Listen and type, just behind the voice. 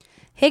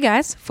Hey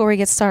guys, before we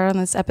get started on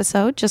this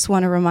episode, just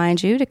want to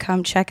remind you to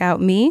come check out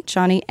me,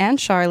 Johnny, and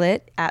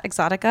Charlotte at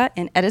Exotica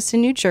in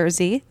Edison, New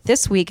Jersey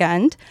this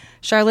weekend.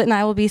 Charlotte and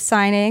I will be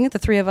signing, the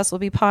three of us will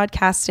be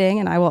podcasting,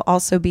 and I will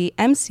also be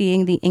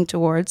emceeing the Inked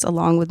Awards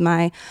along with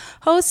my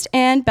host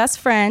and best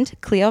friend,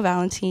 Cleo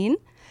Valentine.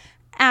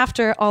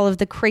 After all of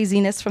the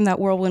craziness from that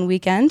whirlwind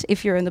weekend,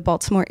 if you're in the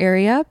Baltimore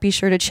area, be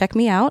sure to check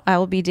me out. I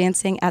will be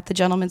dancing at the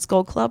Gentleman's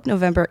Gold Club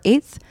November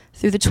 8th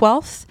through the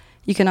 12th.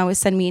 You can always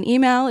send me an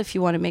email if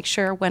you want to make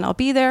sure when I'll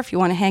be there, if you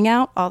want to hang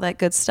out, all that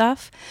good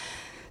stuff.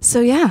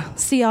 So yeah,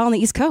 see y'all on the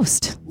East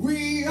Coast.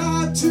 We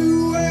are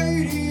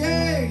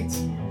 288.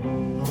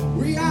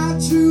 We are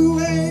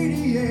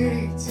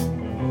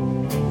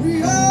 288.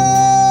 We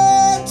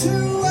are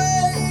 288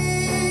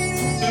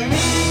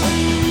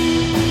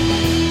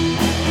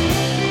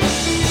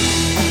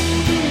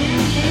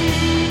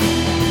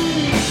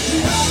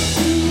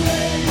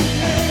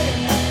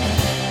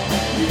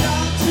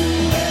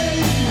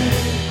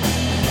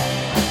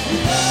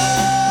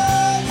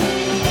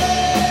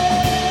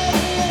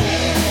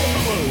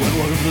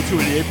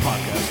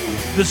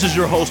 podcast. This is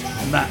your host,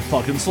 Matt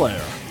fucking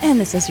Slayer. And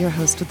this is your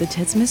host with the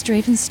tits, Miss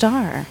Draven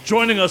Star.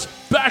 Joining us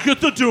back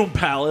at the Doom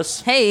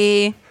Palace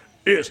Hey.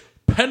 is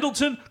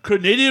Pendleton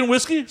Canadian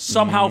whiskey,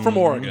 somehow from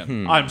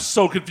Oregon. I'm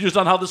so confused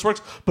on how this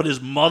works, but it's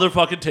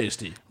motherfucking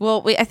tasty.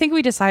 Well, I think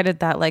we decided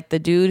that like the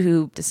dude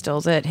who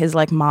distills it, his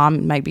like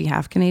mom might be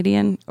half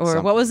Canadian.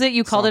 Or what was it?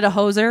 You called it a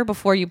hoser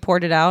before you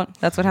poured it out.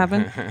 That's what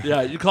happened?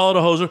 Yeah, you call it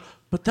a hoser,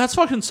 but that's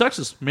fucking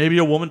sexist. Maybe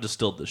a woman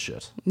distilled this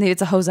shit. Maybe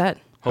it's a hosette.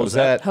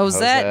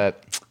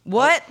 Hosette.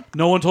 What?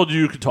 No one told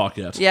you could talk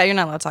yet. Yeah, you're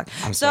not allowed to talk.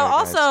 I'm so sorry,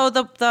 also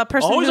the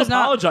person Always who's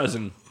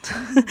apologizing.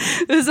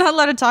 who's not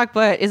allowed to talk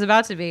but is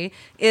about to be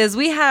is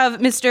we have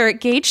Mr.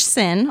 Gage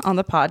Sin on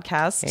the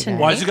podcast tonight.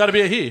 Why's it got to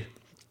be a he?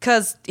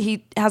 Because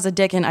he has a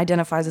dick and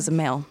identifies as a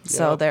male.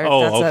 So there,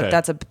 Oh, okay.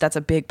 that's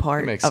a big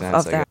part Makes of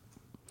sense, I that.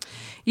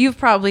 You've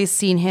probably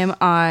seen him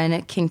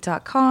on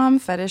kink.com,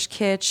 Fetish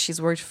Kitsch. He's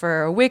worked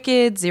for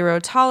Wicked, Zero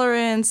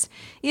Tolerance.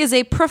 He is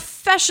a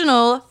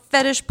professional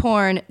fetish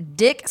porn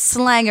dick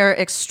slanger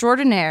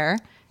extraordinaire.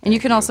 And you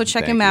can also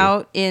check him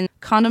out in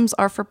Condoms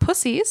Are for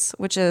Pussies,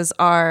 which is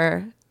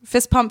our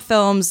Fist Pump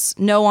Films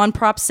No on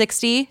Prop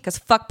 60, because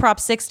fuck Prop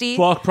 60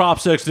 Fuck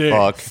Prop 60.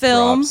 Fuck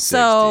film. Prop 60.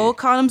 So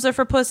Condoms Are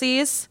for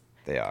Pussies.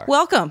 They are.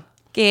 Welcome,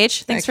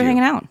 Gage. Thanks Thank for you.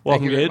 hanging out.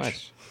 Welcome, Thank you very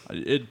Gage.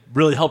 It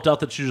really helped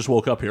out that you just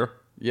woke up here.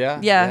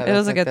 Yeah, It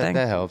was a good thing.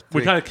 That helped.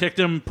 We kind of kicked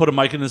him, put a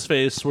mic in his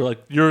face. We're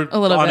like, you're A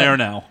little on bit. air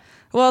now.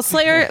 Well,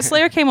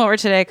 Slayer came over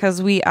today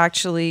because we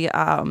actually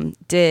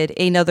did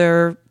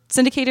another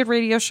syndicated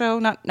radio show,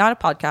 not a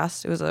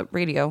podcast. It was a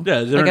radio, Yeah,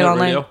 it's like an internet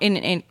online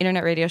radio.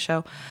 internet radio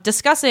show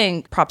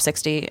discussing Prop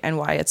 60 and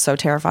why it's so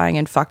terrifying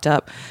and fucked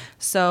up.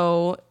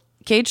 So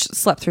Gage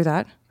slept through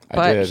that. I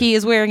But did. he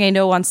is wearing a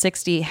No on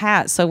 60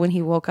 hat. So when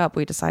he woke up,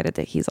 we decided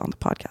that he's on the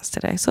podcast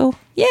today. So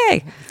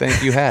yay.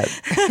 Thank you, hat.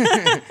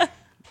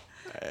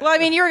 Well, I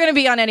mean, you were going to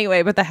be on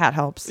anyway, but the hat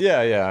helps. yeah.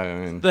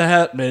 I mean, The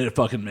hat made it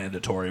fucking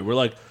mandatory. We're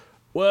like,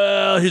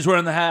 well, he's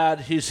wearing the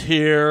hat. He's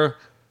here.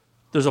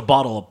 There's a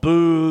bottle of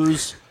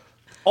booze.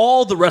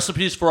 All the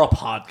recipes for a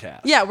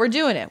podcast. Yeah, we're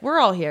doing it. We're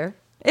all here.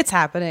 It's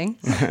happening.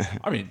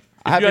 I mean,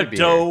 if Happy you to had be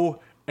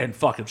dough and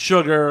fucking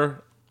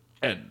sugar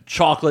and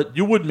chocolate,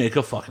 you would make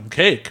a fucking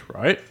cake,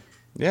 right?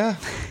 yeah,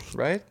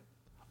 right.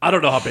 I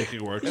don't know how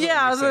baking works. Yeah,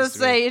 I was going to makes sense to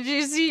say,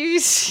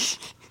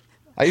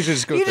 I usually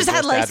just go. you for just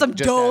had like add- some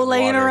just dough add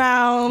laying water.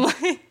 around.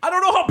 I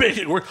don't know how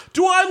baking works.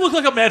 Do I look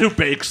like a man who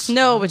bakes?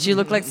 No, but you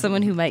look like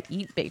someone who might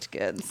eat baked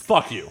goods.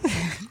 Fuck you.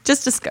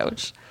 Just a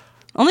scotch.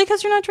 Only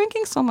because you're not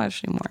drinking so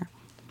much anymore.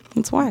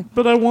 That's why.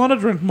 But I want to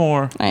drink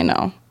more. I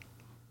know.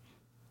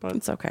 But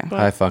It's okay.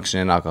 High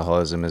functioning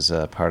alcoholism is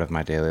a part of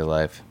my daily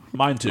life.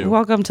 Mine too.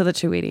 Welcome to the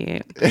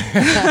 288.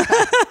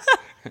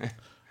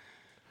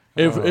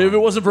 If it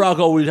wasn't for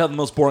alcohol, we'd have the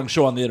most boring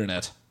show on the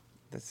internet.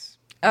 That's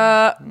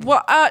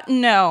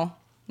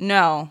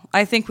No.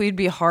 I think we'd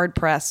be hard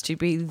pressed to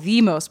be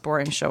the most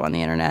boring show on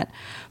the internet.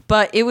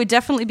 But it would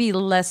definitely be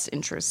less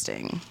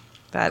interesting.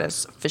 That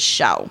is for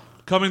sure.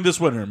 Coming this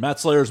winter, Matt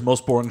Slayer's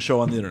most boring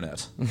show on the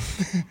internet.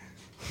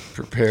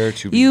 prepare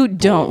to. Be You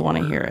don't want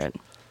to hear it.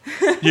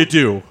 You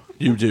do.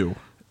 You do.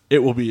 It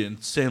will be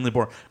insanely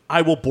boring.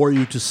 I will bore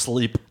you to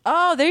sleep.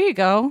 Oh, there you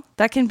go.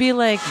 That can be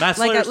like Matt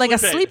like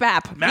Slayer's a Aid. sleep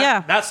app. Matt,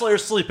 Yeah. Matt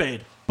Slayer's Sleep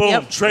Aid. Boom.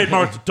 Yep.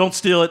 Trademarked. Don't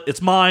steal it.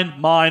 It's mine,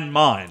 mine,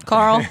 mine.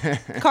 Carl,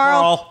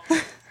 Carl.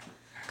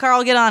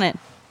 get on it.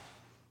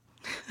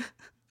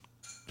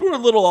 We're a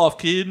little off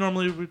key.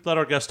 Normally, we let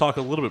our guests talk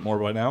a little bit more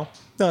by now.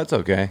 No, it's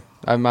okay.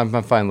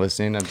 I'm fine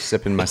listening. I'm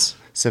sipping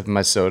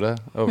my soda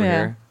over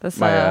here. That's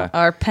My,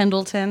 our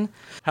Pendleton.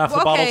 Half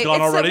the bottle's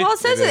gone already. Well,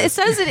 it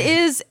says it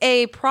is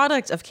a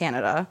product of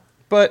Canada,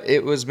 but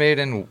it was made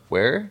in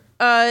where?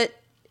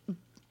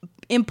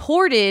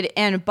 imported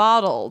and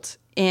bottled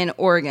in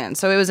Oregon.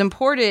 So it was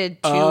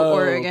imported to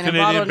Oregon and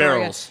Canadian bottled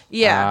barrels. in Oregon.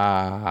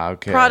 Yeah. Ah,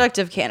 okay. Product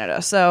of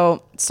Canada.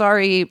 So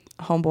sorry,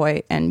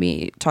 homeboy, and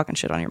me talking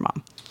shit on your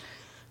mom.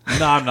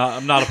 No, I'm not.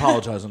 I'm not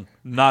apologizing.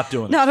 Not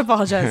doing it. Not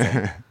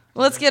apologizing.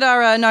 Well, let's get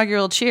our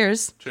inaugural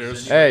cheers.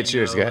 Cheers. Hey,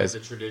 cheers, guys.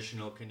 Like the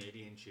traditional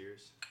Canadian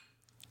cheers.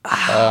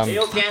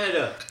 Hail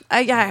Canada!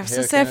 I have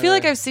to say, I feel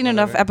like I've seen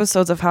enough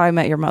episodes of How I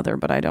Met Your Mother,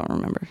 but I don't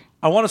remember.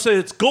 I want to say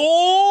it's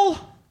goal.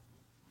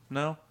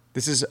 No.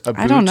 This is a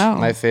I don't know.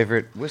 my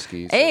favorite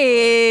whiskey. so-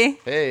 Hey,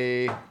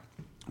 Hey.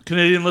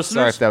 Canadian Sorry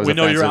listeners, if that was we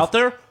know you're offensive. out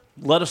there.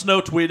 Let us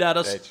know. Tweet at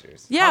us. Hey,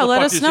 cheers. yeah, How the let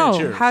fuck us do you say know.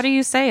 cheers? How do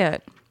you say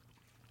it?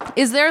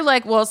 Is there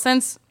well,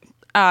 since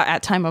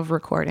at time of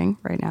recording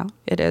right now,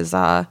 it is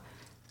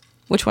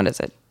which one is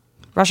it?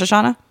 Rosh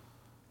Hashanah?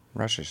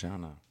 Rosh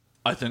Hashanah.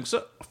 I think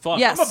so. Fuck.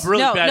 Yes. I'm a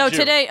really bad no. Jew.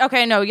 Today.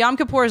 Okay, no. Yom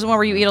Kippur is the one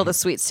where you eat all the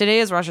sweets. Today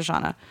is Rosh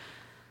Hashanah,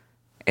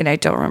 and I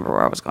don't remember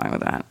where I was going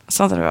with that.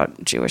 Something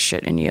about Jewish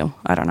shit in you.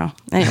 I don't know.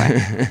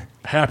 Anyway,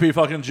 Happy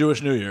fucking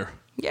Jewish New Year.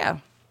 yeah,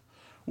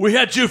 We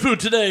had Jew food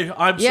today.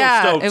 I'm so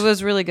stoked. it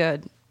was really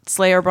good.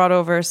 Slayer brought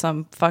over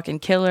some fucking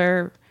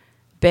killer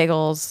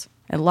bagels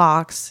and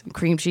lox and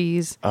cream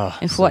cheese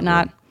and so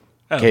whatnot. good.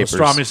 And a Capers.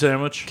 pastrami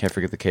sandwich. Can't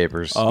forget the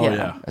capers. Oh,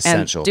 yeah.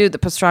 Essential. And, dude, the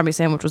pastrami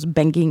sandwich was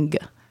banging.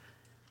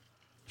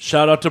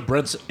 Shout out to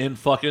Brent's in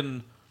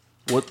fucking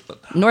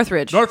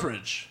Northridge.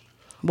 Northridge.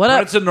 What up?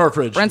 Brent's in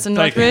Northridge. Brent's in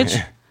Thank you.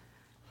 Northridge.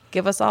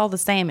 Give us all the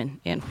salmon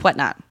and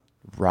whatnot.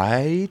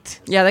 Right?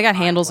 Yeah, they got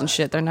handles and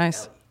shit. They're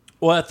nice.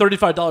 Well, at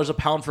 $35 a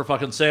pound for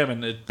fucking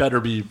salmon, it better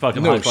be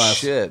fucking No high class.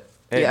 shit.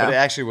 Hey, Yeah. But it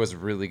actually was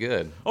really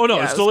good. Oh no,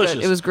 Yeah, it's it was good.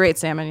 delicious. It was great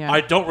salmon, yeah.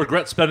 I don't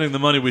regret spending the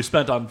money we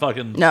spent on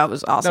fucking. No, it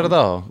was awesome. Not at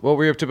all. Well,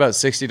 we're up to about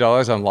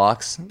 $60 on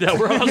locks. Yeah,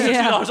 we're on $60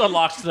 Yeah. on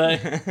locks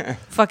today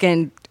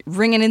Fucking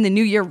ringing in the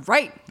new year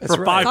right.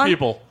 for five Son.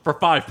 people. For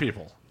 5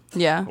 people,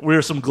 Yeah.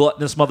 we're some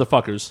gluttonous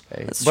motherfuckers.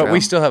 That's But true.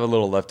 we still have a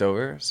little left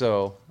over.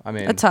 So, I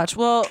mean, A touch.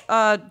 Well,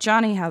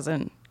 Johnny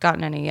hasn't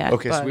gotten any yet.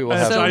 Okay, so but- we will And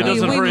have if so Johnny some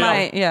doesn't we hurry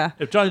might, up, yeah.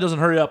 if Johnny doesn't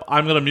hurry up,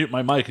 I'm gonna mute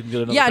my mic and get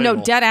another. Yeah, no,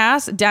 bagel. dead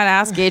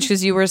ass, Gage,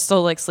 because you were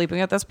still like sleeping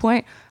at this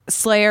point.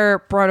 Slayer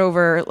brought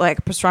over like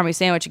a pastrami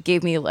sandwich and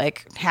gave me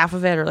like half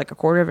of it or like a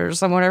quarter of it or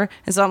something, whatever.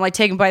 And so I'm like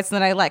taking bites, and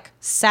then I like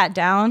sat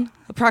down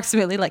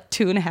approximately like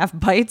 2.5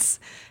 bites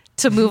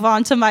to move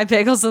on to my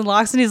bagels and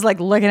lox. And he's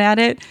like looking at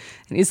it,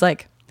 and he's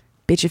like,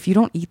 "Bitch, if you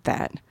don't eat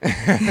that,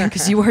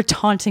 because you are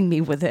taunting me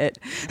with it."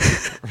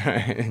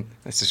 Right.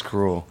 This is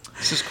cruel.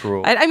 This is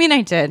cruel. I mean,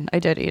 I did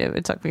eat it.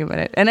 It took me a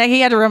minute, and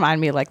he had to remind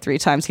me like 3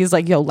 times. He's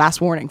like, "Yo,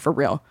 last warning for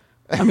real.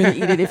 I'm gonna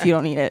eat it if you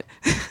don't eat it."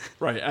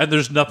 Right, and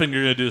there's nothing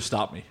you're gonna do to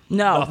stop me.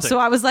 No. Nothing. So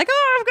I was like,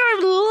 "Oh,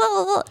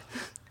 I'm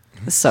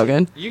gonna." It's so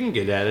good. You can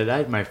get at it. I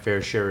had my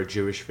fair share of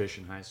Jewish fish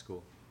in high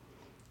school.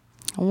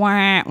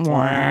 Wah,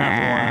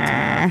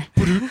 wah.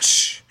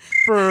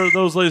 For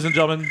those ladies and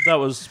gentlemen, that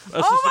was.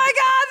 Oh my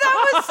god, that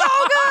was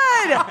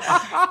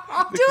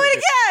so good! Do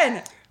it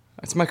again.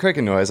 It's my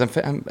cricket noise.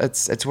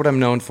 It's what I'm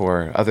known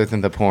for, other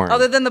than the porn.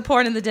 Other than the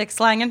porn and the dick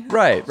slanging.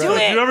 right. Do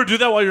right. it. Do you ever do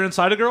that while you're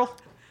inside a girl?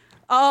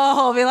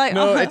 Oh, I'll be like,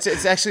 No, oh.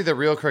 it's actually the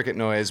real cricket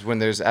noise when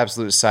there's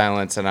absolute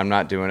silence and I'm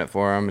not doing it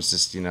for them. It's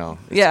just, it's,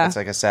 Yeah. it's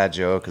like a sad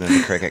joke, and then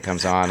the cricket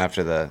comes on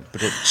after the.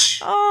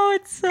 Oh,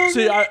 it's so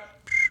See, good.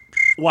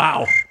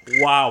 wow,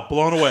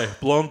 blown away,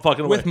 blown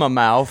fucking away. With my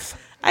mouth.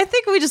 I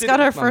think we just got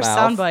it our with my first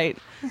mouth. soundbite.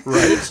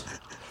 Right?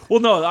 Well,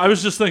 no, I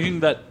was just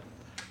thinking that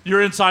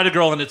you're inside a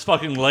girl and it's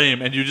fucking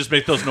lame, and you just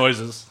make those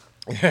noises.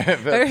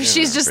 Or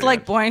she's just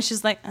like boring.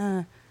 She's like,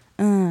 I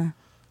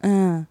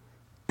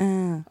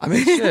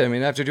mean, shit. I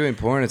mean, after doing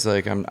porn, it's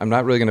like I'm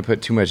not really gonna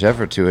put too much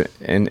effort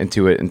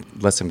into it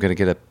unless I'm gonna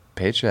get a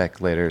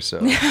paycheck later. So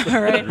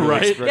all right.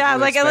 Right? Yeah,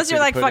 like unless you're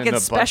like fucking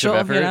special,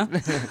 you know.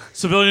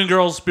 Civilian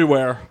girls,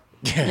 beware.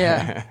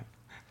 Yeah.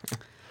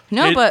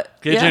 No, but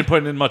Gage yeah. ain't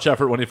putting in much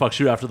effort when he fucks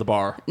you after the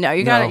bar. No,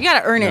 you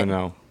gotta earn it.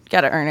 No. You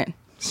gotta earn it.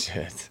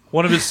 Shit.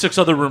 One of his 6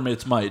 other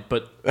roommates might,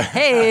 but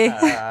Hey.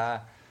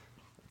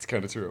 It's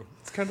kind of true.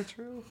 It's kind of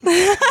true.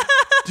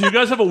 do you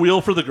guys have a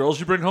wheel for the girls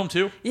you bring home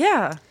too?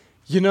 Yeah.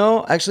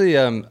 Actually,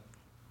 wait.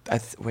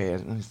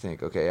 Let me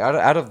think. Okay,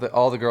 out of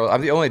all the girls,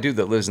 I'm the only dude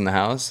that lives in the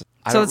house.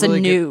 I So don't it's a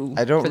really new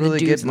I don't for the really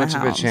dudes get in the much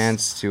of a house.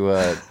 chance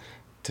to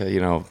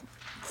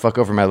fuck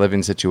over my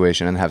living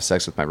situation and have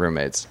sex with my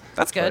roommates.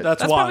 That's good.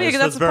 That's wise. probably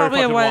That's very probably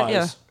a fucking wise.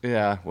 wise. Yeah.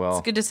 Yeah. Well. It's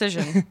a good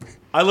decision.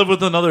 I live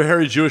with another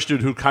hairy Jewish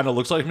dude who kind of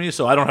looks like me,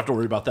 so I don't have to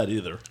worry about that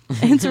either.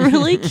 It's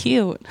really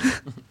cute.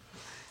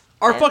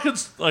 Our fucking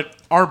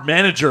our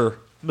manager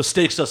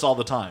mistakes us all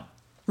the time.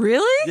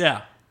 Really?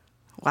 Yeah.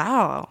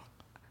 Wow.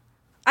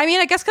 I mean,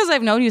 I guess because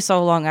I've known you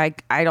so long, I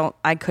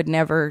could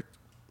never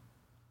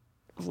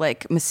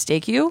like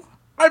mistake you.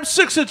 I'm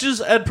 6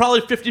 inches and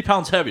probably 50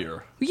 pounds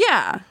heavier.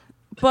 Yeah,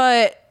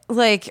 but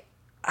like,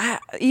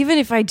 even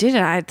if I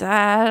didn't, I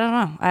don't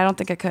know. I don't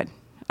think I could.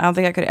 I don't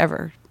think I could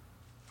ever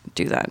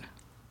do that.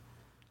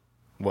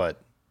 What?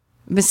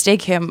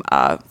 Mistake him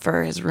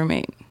for his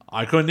roommate.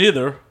 I couldn't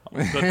either.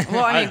 But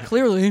Well, I mean,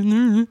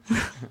 clearly.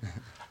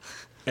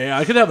 hey,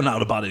 I could have an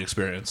out-of-body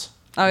experience.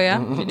 Oh yeah,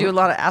 you do a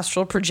lot of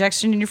astral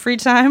projection in your free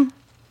time,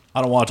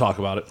 I don't want to talk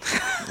about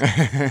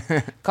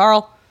it.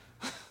 Carl.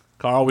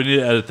 Carl, we need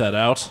to edit that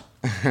out.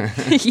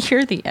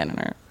 You're the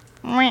editor.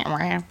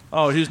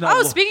 Oh, he's not.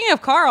 Oh, speaking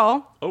of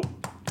Carl,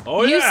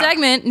 Oh, new yeah.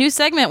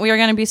 segment. We are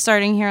going to be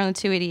starting here on the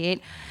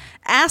 288.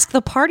 Ask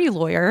the Party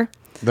Lawyer.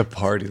 The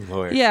party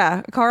lawyer.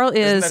 Yeah, Carl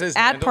is that his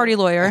at handle? Party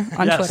Lawyer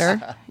on Yes.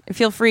 Twitter.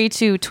 Feel free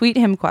to tweet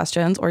him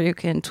questions, or you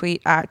can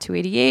tweet at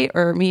 288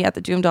 or me at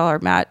the Doom Dollar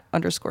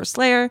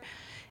Matt_Slayer.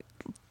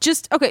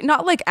 Just, okay,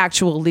 not like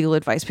actual legal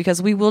advice,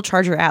 because we will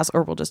charge your ass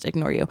or we'll just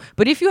ignore you.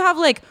 But if you have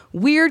like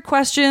weird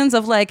questions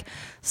of like,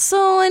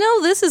 so I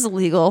know this is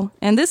illegal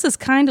and this is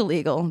kind of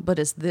legal, but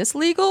is this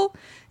legal?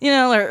 You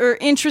know, or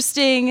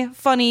interesting,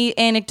 funny,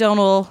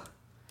 anecdotal.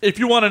 If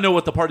you want to know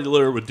what the party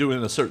lawyer would do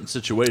in a certain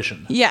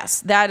situation,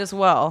 Yes, that as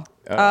well.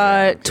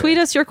 okay. Tweet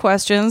us your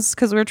questions,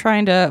 because we're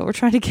trying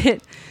to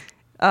get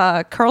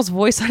Carl's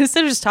voice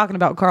instead of just talking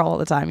about Carl all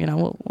the time. You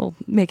know, we'll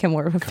make him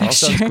more of a Carl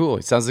fixture. sounds cool.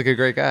 He sounds like a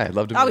great guy. I'd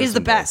love to meet Oh, him he's the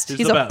someday. best. He's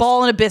He's the a best.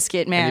 ball and a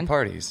biscuit, And he man.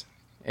 parties.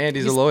 And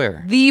he's a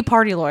lawyer. The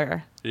Party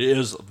Lawyer. he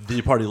is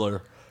the party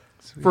lawyer.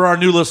 For our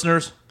new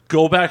listeners,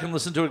 go back and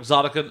listen to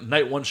Exotica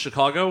Night 1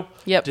 Chicago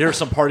Yep. to hear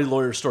some party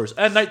lawyer stories.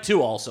 And Night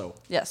 2 also.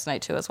 Yes,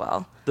 night 2 as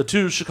well. The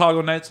 2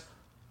 Chicago nights,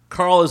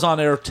 Carl is on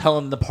air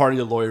telling the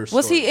party lawyer stories.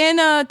 Was he in?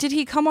 Did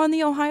he come on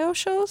the Ohio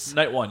shows?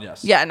 Night 1,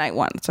 yes. Yeah, night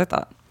 1. That's what I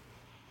thought.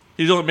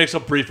 He only makes a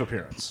brief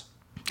appearance.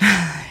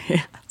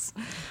 Yes,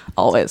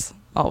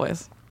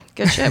 always.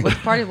 Good shit with the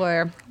Party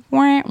Lawyer.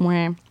 Wah,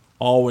 wah.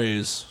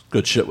 Always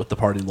good shit with the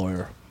party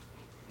lawyer.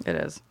 It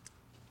is.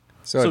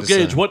 So, just,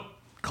 Gage, what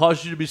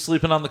caused you to be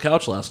sleeping on the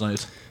couch last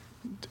night?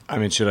 I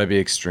mean, should I be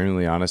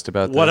extremely honest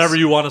about this? Whatever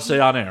you want to say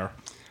on air.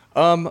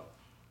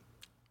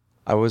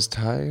 I was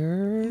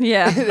tired.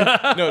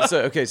 Yeah. No,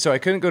 so I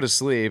couldn't go to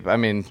sleep. I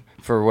mean,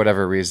 for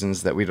whatever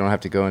reasons that we don't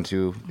have to go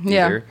into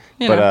Yeah, either.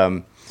 you But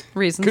know.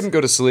 Reasons. couldn't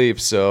go to sleep,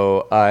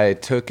 so I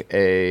took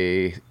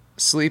a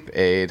sleep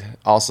aid,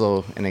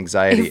 also an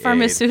anxiety A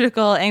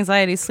pharmaceutical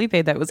anxiety sleep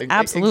aid that was aid.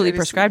 absolutely Anxiety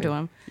prescribed sleep to aid.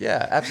 him.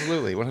 Yeah,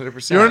 absolutely,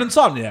 100%. You're an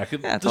insomniac.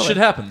 This totally. shit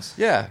happens.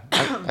 Yeah,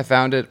 I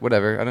found it.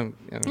 Whatever. I don't.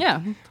 You know.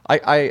 Yeah.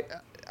 I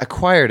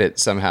acquired it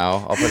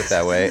somehow. I'll put it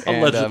that way. And,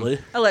 Allegedly. Yeah,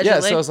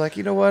 Allegedly. so I was like,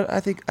 you know what? I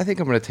think I'm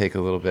going to take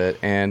a little bit,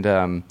 and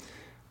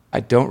I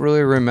don't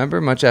really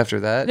remember much after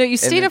that. No, you And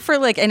stayed then- up for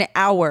like an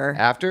hour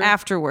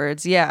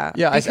Afterwards, Yeah.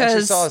 Yeah, I actually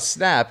because- saw a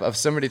snap of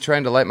somebody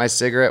trying to light my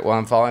cigarette while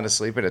I'm falling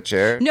asleep in a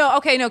chair. No,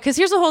 okay, no, because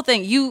here's the whole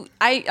thing.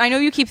 I know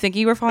you keep thinking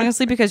you were falling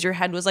asleep because your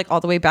head was like all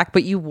the way back,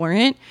 but you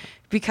weren't,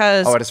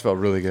 because Oh, I just felt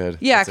really good.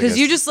 yeah, It's like because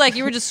a-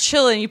 you were just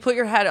chilling. You put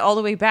your head all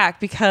the way back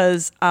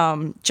because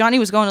Johnny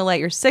was going to light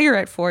your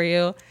cigarette for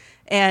you.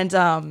 And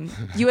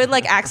you had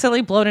like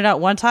accidentally blown it out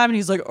one time, and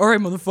he's like, "All right,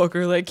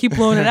 motherfucker, like keep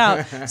blowing it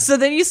out." So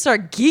then you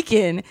start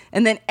geeking,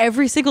 and then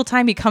every single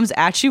time he comes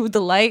at you with the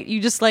light, you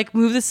just like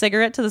move the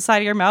cigarette to the side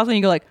of your mouth, and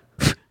you go like,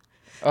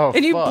 Oh,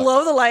 and you fuck.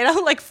 blow the light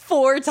out like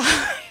 4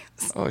 times.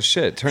 Oh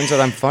shit! Turns out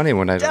I'm funny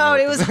when I don't. know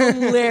Dude, it what was to-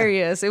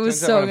 hilarious. It was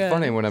Turns out so I'm good.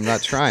 funny when I'm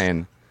not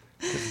trying.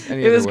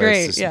 Any It other was way, great.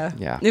 it's just- Yeah.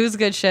 Yeah. It was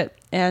good shit.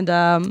 And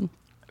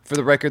For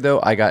the record, though,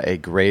 I got a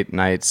great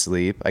night's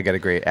sleep. I got a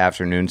great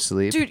afternoon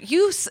sleep. dude,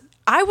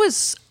 I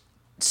was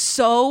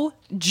so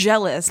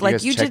jealous. Like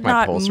guys you check did my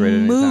not pulse rate at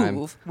any time?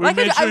 move. We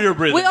made sure you're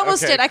breathing. We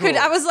almost Okay, did. I could.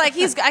 cool. I was like,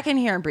 I can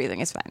hear him breathing.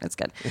 It's fine. It's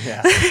good.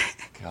 Yeah.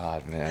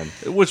 God, man.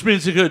 Which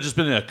means he could have just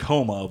been in a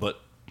coma, but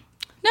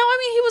No, I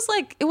mean he was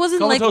like, it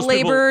wasn't like Comatose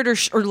people- labored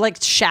or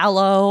like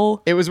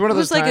shallow. It was one of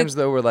those like a- times,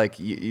 though, where, like,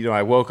 you know,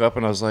 I woke up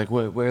and I was like,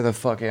 where the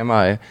fuck am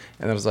I?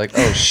 And I was like,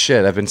 oh,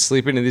 shit, I've been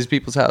sleeping in these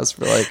people's house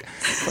for, like,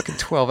 fucking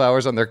 12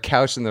 hours on their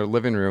couch in their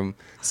living room.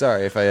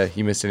 Sorry if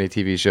you missed any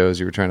TV shows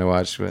you were trying to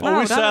watch. But we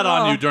not sat at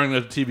on all. you during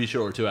the TV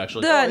show or two,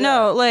 actually.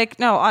 No,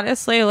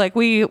 honestly, like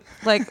we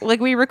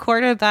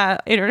recorded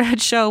that internet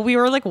show. We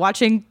were like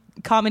watching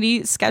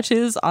comedy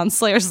sketches on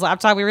Slayer's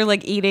laptop. We were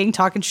like eating,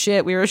 talking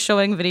shit. We were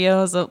showing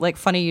videos of like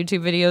funny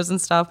YouTube videos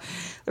and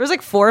stuff. There was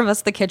like 4 of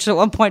us in the kitchen at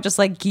one point, just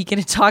like geeking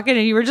and talking,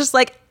 and you were just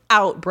like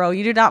out, bro.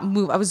 You did not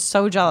move. I was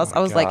so jealous. I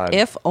was like, God.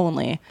 if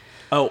only.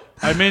 Oh,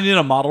 I may need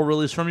a model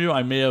release from you.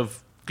 I may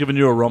have given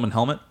you a Roman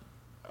helmet.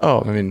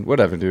 oh, I mean,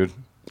 whatever, dude.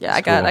 Yeah,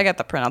 It's I cool. got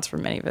the printouts for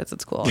many bits.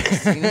 It's cool. Did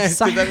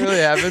that really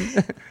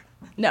happen?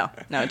 No,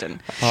 it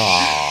didn't.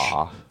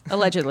 Aw.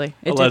 Allegedly,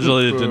 it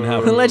Allegedly, it didn't didn't.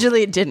 happen.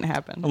 Allegedly, it didn't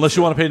happen. Unless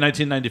you want to pay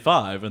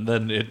 $19.95, and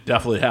then it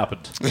definitely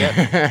happened.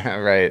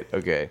 Right,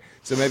 okay.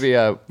 So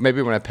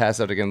maybe when I pass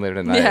out again later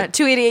tonight. Yeah,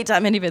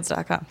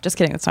 288.minivids.com. Just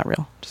kidding, it's not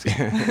real. Just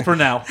kidding. For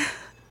now.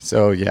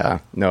 So, yeah,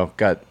 no,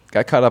 got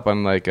caught up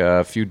on, like,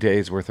 a few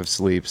days worth of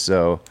sleep,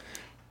 so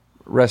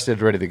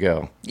rested, ready to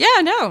go. Yeah,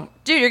 no.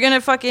 Dude, you're going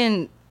to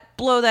fucking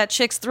blow that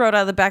chick's throat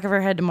out of the back of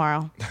her head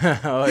tomorrow.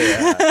 Oh,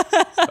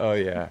 yeah. Oh,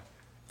 yeah.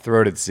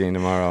 Throated scene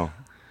tomorrow.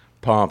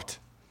 Pumped.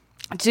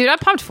 Dude, I'm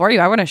pumped for you.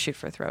 I want to shoot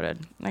for throated.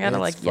 I got to It's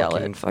like yell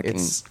fucking- at fucking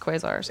it's-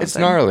 Quasar or something. It's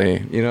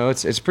gnarly. You know,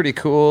 it's pretty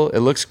cool. It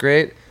looks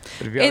great.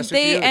 But to be honest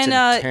with you, it's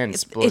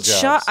intense it's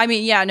shot. blowjobs. I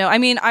mean, yeah, no. I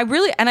mean, I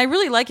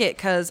really like it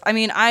because I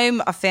mean,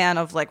 I'm a fan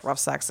of like rough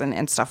sex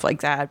and stuff like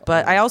that.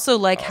 But I also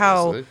like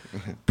how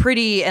Obviously.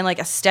 pretty and like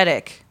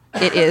aesthetic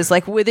it is,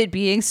 like with it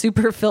being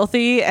super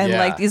filthy and Yeah.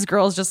 like these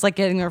girls just like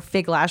getting their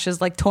fake lashes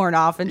like torn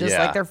off and just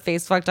Yeah. like their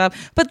face fucked up,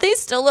 but they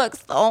still look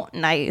so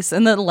nice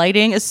and the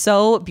lighting is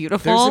so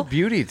beautiful. There's a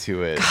beauty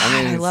to it. I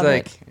mean, I it's love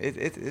like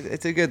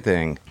it's a good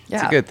thing. It's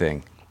Yeah. a good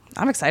thing.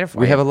 I'm excited for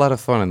We you. have a lot of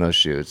fun in those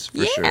shoots, for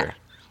Yeah. sure.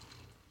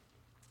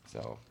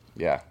 So,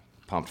 yeah,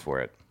 pumped for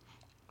it.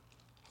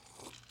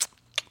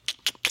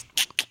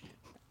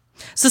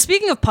 So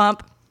speaking of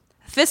pump,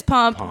 fist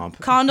pump,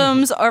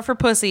 condoms are for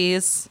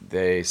pussies.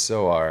 They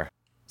so are.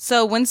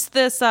 So once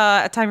this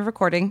at time of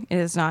recording, it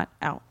is not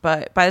out,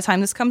 but by the time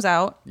this comes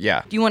out,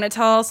 Yeah. do you want to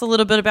tell us a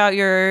little bit about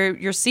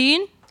your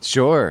scene?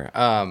 Sure.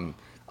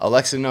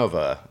 Alexa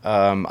Nova.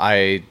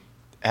 I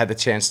had the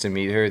chance to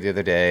meet her the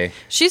other day.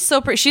 She's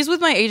so pretty. She's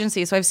with my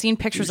agency, so I've seen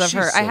pictures Dude, of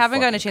her. she's I so haven't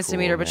gotten a fucking chance to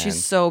meet cool, her, but man.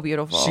 she's so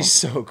beautiful. She's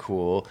so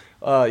cool.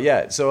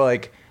 Yeah, so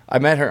like I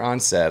met her on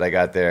set. I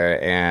got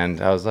there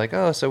and I was like,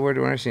 oh, so we're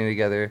doing our scene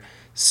together.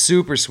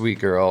 Super sweet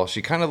girl.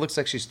 She kind of looks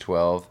like she's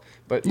 12,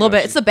 but a little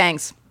bit. It's the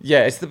bangs.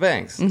 yeah, it's the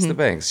bangs. It's the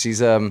bangs. She's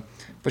but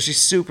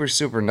she's super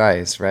super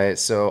nice, right?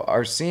 So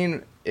our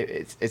scene,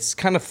 it's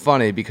kind of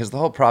funny because the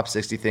whole Prop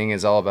 60 thing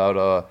is all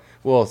about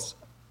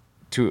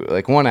to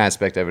like one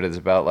aspect of it is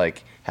about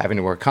like having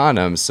to wear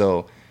condoms.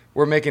 So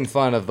we're making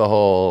fun of the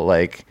whole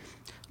like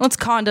Well, it's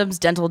condoms,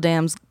 dental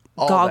dams,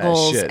 All that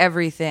goggles, shit.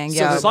 everything. So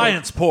Yeah. the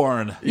Science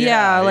porn.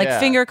 Yeah, like yeah.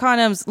 finger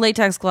condoms,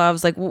 latex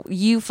gloves. Like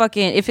you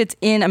fucking, if it's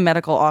in a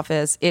medical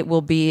office, it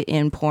will be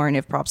in porn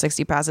if Prop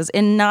 60 passes,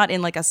 and not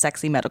in like a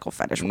sexy medical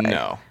fetish way.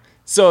 No.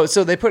 So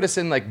they put us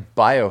in like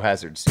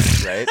biohazard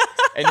suits, right?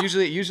 And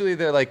usually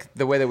they're like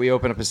the way that we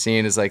open up a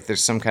scene is like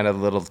there's some kind of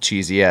little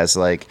cheesy ass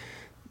like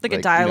Like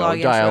a dialogue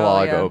intro,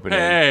 dialogue yeah. opening.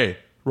 Hey,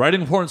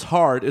 writing porn's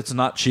hard. It's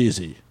not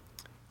cheesy.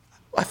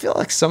 I feel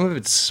like some of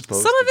it's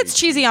supposed Some to of it's be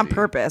cheesy on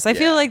purpose. I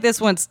feel Yeah. like this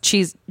one's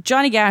cheese.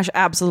 Johnny Gash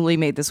absolutely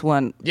made this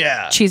one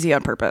Yeah. cheesy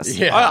on purpose.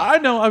 Yeah. I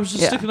know. I was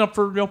just Yeah. sticking up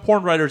for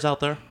porn writers out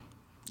there,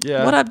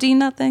 Yeah. What up, Dean?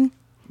 Nothing.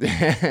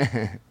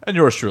 and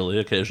yours truly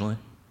occasionally.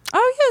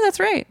 Oh yeah, that's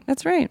right.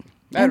 That's right.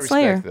 Mad And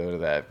Slayer. respect though to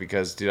that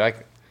because dude,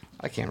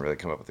 I can't really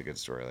come up with a good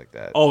story like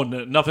that. Oh,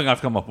 nothing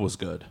I've come up with was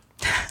good.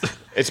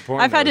 It's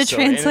porn. I've had though, to so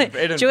translate.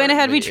 Joanna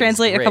had me inadvertently, it's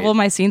translate a couple great. of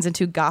my scenes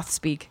into goth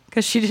speak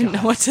because she didn't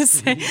know what to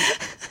say.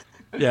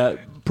 Yeah,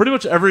 pretty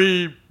much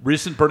every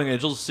recent Burning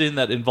Angels scene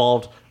that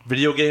involved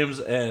video games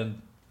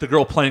and the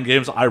girl playing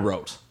games, I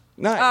wrote.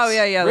 Nice. Oh,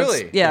 yeah, that's-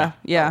 Really? yeah.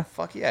 Oh,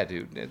 fuck yeah,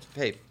 dude.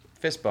 Hey,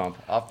 fist bump.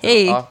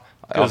 Hey.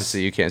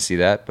 Obviously, you can't see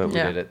that, but we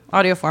Yeah, did it.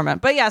 audio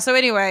format. But yeah, so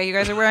anyway, you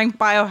guys are wearing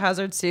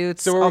biohazard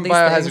suits. So we're all in these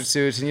biohazard things.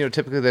 suits, and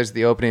typically there's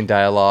the opening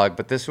dialogue,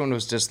 but this one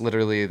was just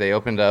literally they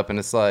opened up, and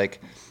it's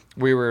like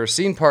we were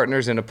scene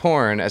partners in a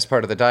porn as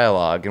part of the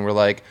dialogue, and we're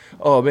like,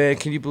 "Oh man,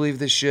 can you believe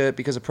this shit?"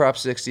 Because of Prop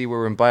 60,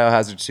 we're in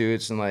biohazard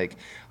suits, and like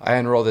I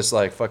unroll this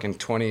like fucking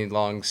 20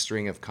 long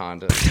string of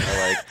condoms.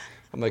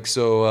 I'm like,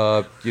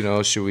 so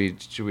should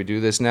we do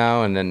this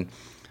now? And then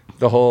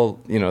the whole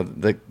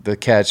the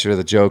catch or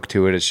the joke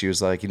to it is she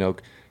was like,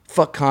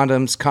 fuck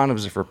condoms.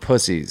 Condoms are for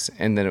pussies.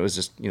 And then it was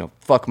just,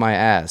 fuck my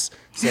ass.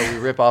 So we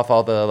rip off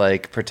all the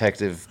like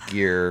protective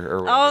gear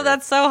or whatever. Oh,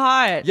 that's so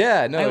hot.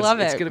 Yeah, no, I love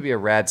it's it. gonna be a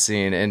rad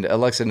scene. And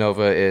Alexa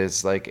Nova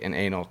is like an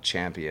anal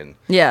champion.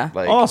 Yeah.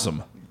 Like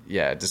Awesome.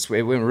 yeah, it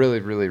went really,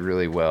 really,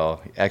 really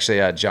well.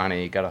 Actually,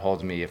 Johnny got a hold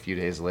of me a few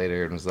days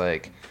later and was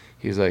like,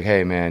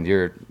 hey man,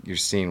 your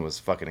scene was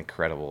fucking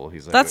incredible.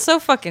 He's like, That's so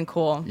fucking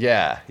cool.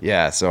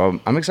 yeah. So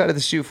I'm excited to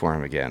shoot for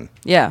him again.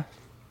 Yeah.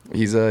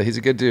 He's a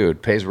good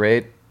dude. Pays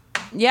rate.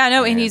 Yeah,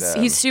 no, and And,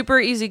 he's super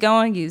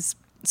easygoing. He's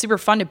super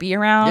fun to be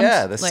around.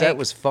 Yeah, the Like- set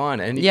was fun.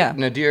 And Yeah.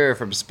 Nadir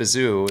from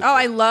Spazoo. Oh,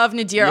 I love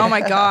Nadir. Oh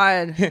my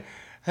god.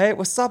 Hey,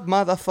 what's up,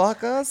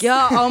 motherfuckers?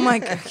 Yeah. Oh my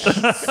god.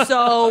 He's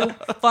so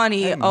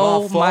funny.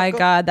 Oh my motherfucker.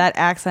 god, that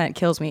accent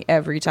kills me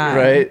every time.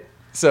 Right.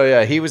 So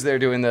yeah, he was there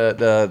doing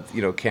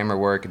the camera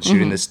work and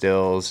shooting the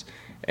stills,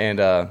 and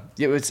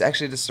it was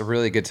actually just a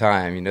really good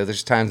time.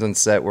 There's times on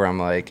set where I'm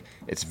like,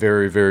 it's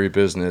very very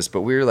business,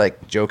 but we were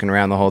like joking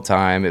around the whole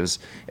time. It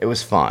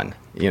was fun,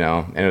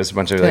 and it was a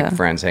bunch of like Yeah.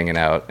 friends hanging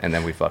out, and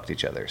then we fucked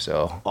each other.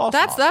 So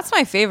That's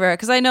my favorite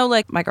because I know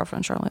like my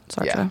girlfriend Charlotte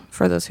Sartre. Yeah.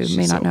 For those who may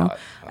She's not so know, hot.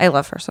 I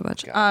love her so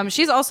much.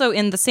 She's also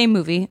in the same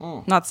movie,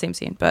 not the same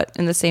scene, but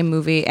in the same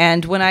movie.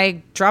 And when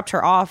I dropped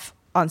her off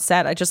on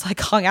set, I just like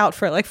hung out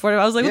for like 40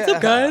 minutes. I was like, "What's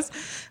up, Yeah. guys?"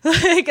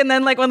 Like, and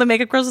then like one of the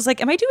makeup girls was like,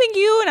 "Am I doing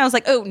you?" And I was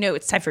like, "Oh no,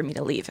 it's time for me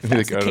to leave." If that's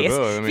Like, the I don't case,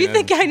 know. I if mean, you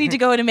think I need to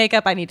go into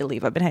makeup, I need to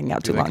leave. I've been hanging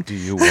out too long. like, do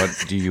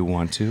you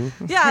want to?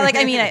 Yeah, like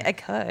I mean, I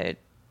could,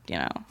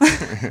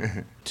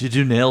 Do you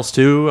do nails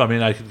too? I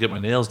mean, I could get my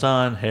nails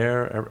done,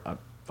 hair.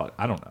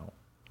 I don't know.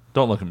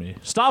 Don't look at me.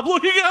 Stop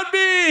looking at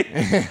me!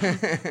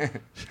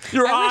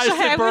 Your eyes I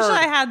get wish burned.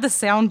 I had the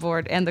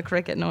soundboard and the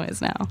cricket noise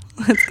now.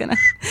 It's gonna.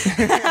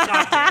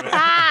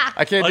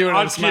 I can't Like, do it. on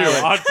I'm cue.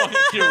 smiling. On fucking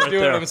cue right Do it.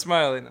 there. I'm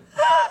smiling.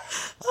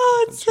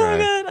 Oh, it's so right.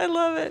 good. I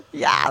love it.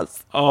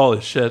 Yes. Holy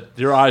shit.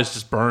 Your eyes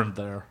just burned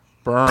there.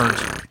 Burned.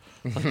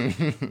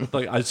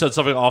 Like I said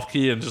something off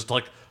key and just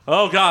like,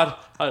 oh God,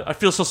 I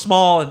feel so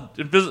small and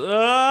invisible.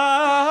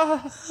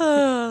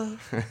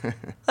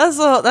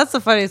 That's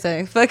the funny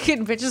thing.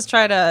 Fucking bitches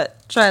try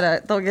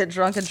to they'll get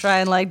drunk and try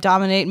and like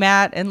dominate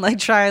Matt and like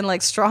try and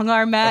like strong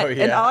arm Matt. Oh, And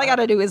yeah. all I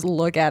gotta do is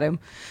look at him.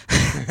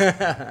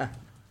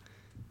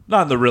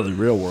 Not in the really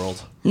real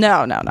world.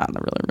 No, not in the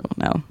really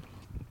real. No.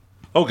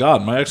 Oh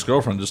God, my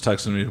ex-girlfriend just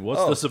texted me.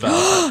 What's this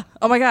about?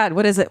 Oh my God,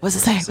 what is it? What's it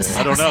say? What's it say?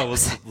 I don't know.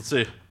 Let's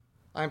see.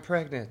 I'm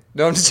pregnant.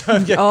 No, I'm just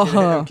kidding.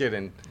 I'm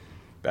kidding.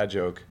 Bad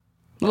joke.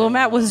 Little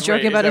Matt was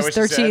joking Wait, about is his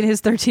that what she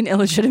 13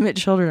 illegitimate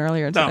children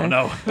earlier today.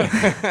 No.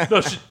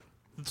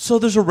 So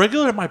there's a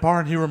regular at my bar,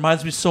 and he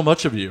reminds me so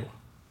much of you.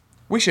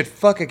 We should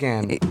fuck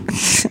again.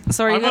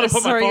 So are you I'm gonna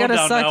put my phone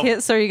down now.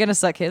 So are you gonna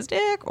suck his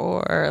dick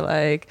or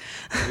like?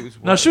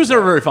 No, she was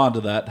never very fond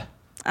of that.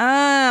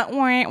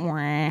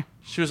 Wah.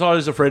 She was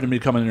always afraid of me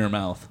coming in her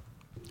mouth.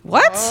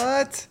 What?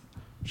 What?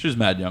 She was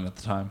mad young at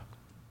the time.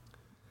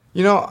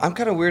 You know, I'm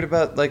kind of weird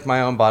about like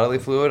my own bodily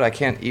fluid. I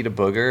can't eat a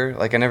booger.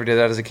 Like I never did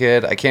that as a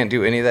kid. I can't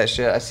do any of that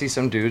shit. I see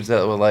some dudes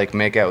that will like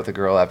make out with a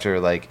girl after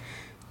like,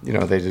 you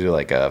know, they do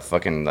like a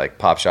fucking like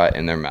pop shot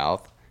in their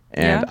mouth.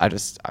 And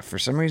Yeah. for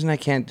some reason, I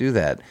can't do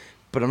that.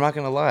 But I'm not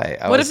gonna lie.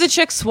 What if the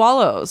chick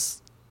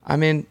swallows? I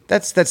mean,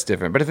 that's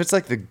different. But if it's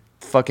like the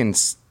fucking,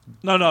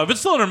 No. If it's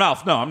still in her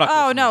mouth, no, I'm not.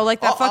 Oh no,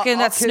 like that I'll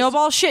that kiss-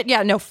 snowball shit.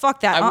 Yeah, no,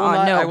 fuck that.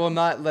 I no. will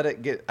not let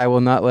it get. I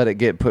will not let it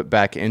get put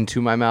back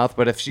into my mouth.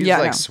 But if she's Yeah,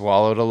 like no.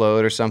 swallowed a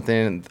load or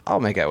something, I'll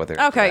make out with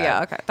her. Okay,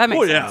 yeah, okay, that makes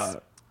Oh yeah.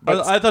 sense.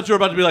 I thought you were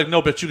about to be like,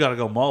 no, bitch, you gotta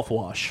go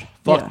mouthwash.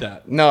 Fuck Yeah.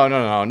 that.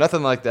 No,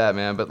 nothing like that,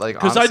 man. But like,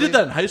 Because I honestly- did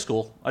that in high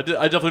school. I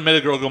definitely made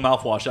a girl go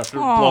mouthwash after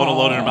blowing a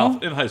load in her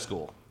mouth in high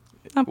school.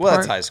 Well,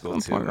 that's high school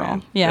too, poor girl.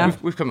 man. Yeah.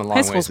 We've come a long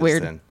High way school's since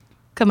weird. then.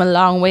 Come a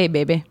long way,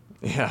 baby.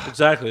 Yeah.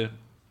 Exactly.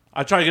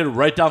 I try to get it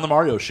right down the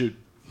Mario chute.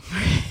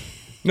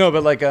 No,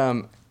 but like,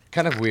 kind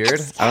of weird.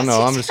 I don't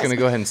know. I'm just gonna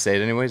go ahead and say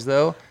it anyways,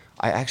 though.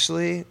 I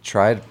actually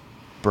tried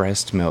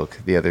breast milk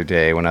the other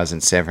day when I was in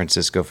San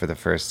Francisco for the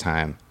first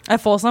time. At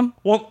Folsom?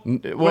 Well,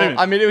 Well,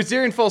 I mean, it was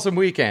during Folsom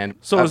weekend.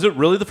 so was it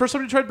really the first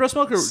time you tried breast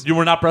milk, or you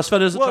were not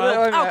breastfed as a child?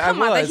 I mean, Oh,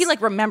 come on. was. But he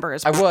like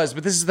remembers. I was,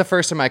 but this is the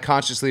first time I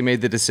consciously made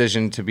the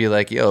decision to be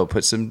like, yo,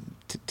 put some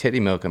titty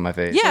milk in my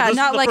face. Yeah, this is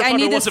not the like first I time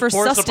need it this for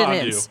wasn't forced upon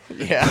sustenance.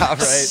 Yeah,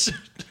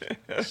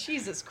 right.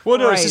 Jesus Christ. Well,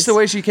 no, it's just the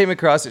way she came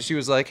across it. She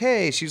was like,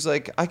 hey, she's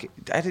like, I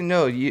didn't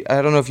know.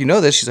 I don't know if you know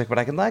this. She's like, but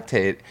I can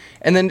lactate.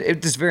 And then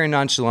it just very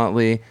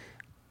nonchalantly,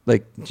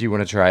 like, do you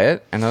want to try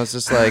it? And I was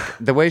just like,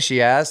 the way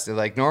she asked,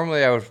 like,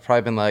 normally I would have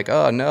probably been like,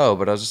 oh, no.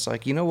 But I was just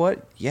like, you know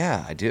what?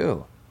 Yeah, I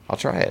do. I'll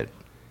try it.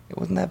 It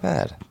wasn't that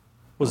bad.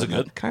 Was it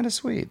good? Kind of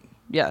sweet.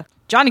 Yeah.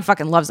 Johnny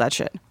fucking loves that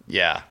shit.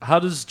 Yeah. How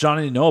does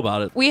Johnny know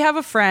about it? We have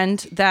a friend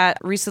that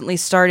recently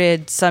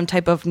started some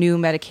type of new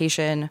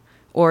medication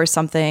or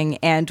something,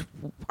 and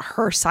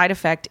her side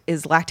effect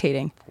is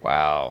lactating.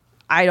 Wow.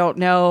 I don't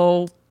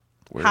know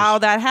Where's- how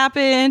that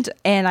happened,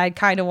 and I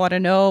kind of want to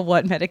know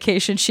what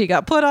medication she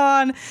got put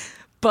on.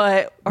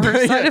 But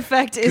her side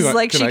effect is Can I-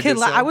 like can she I can.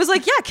 get some? I was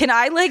like, yeah, can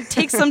I like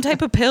take some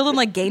type of pill and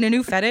like gain a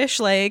new fetish?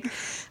 Like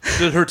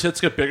Did her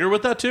tits get bigger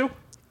with that too?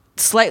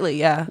 slightly,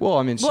 yeah. Well,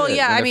 I mean, Well, shit,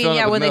 yeah, when I they're mean, filling it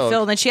yeah, with when they milk.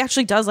 fill, and then she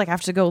actually does like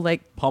have to go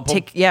like Pump 'em?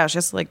 take, yeah,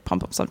 just like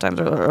pump them sometimes,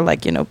 or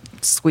like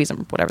squeeze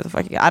them, whatever the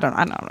fuck. I don't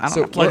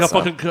So, know. Like a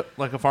So- fucking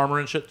like a farmer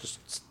and shit, just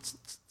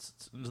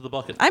into the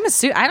bucket. I'm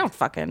I don't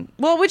fucking.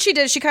 Well, what she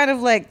did, she kind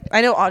of like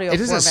I know audio It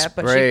is a format,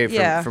 but spray she,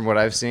 yeah. from what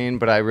I've seen,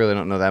 but I really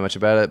don't know that much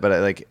about it. But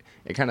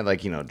it kind of like,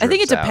 I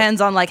think it drips out.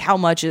 depends on like how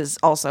much is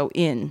also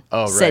in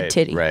Oh, said right,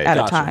 titty right. at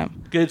Gotcha. a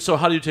time. Gage, so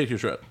how do you take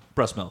your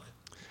breast milk?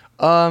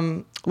 A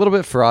little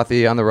bit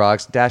frothy on the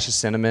rocks, dash of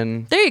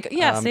cinnamon. There you go.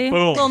 Yeah, see,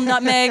 boom. little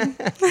nutmeg.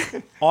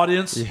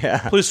 Audience,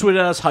 Yeah. please tweet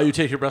at us how you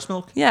take your breast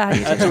milk. Yeah,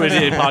 At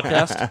 288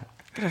 Podcast.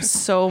 there's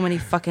so many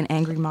fucking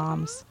angry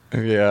moms.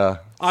 Yeah,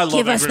 I love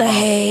Give us angry the moms.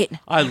 hate.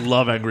 I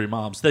love angry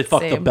moms. They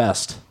fuck the Same.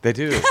 best. they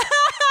do.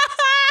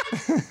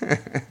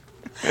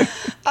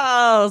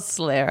 Oh,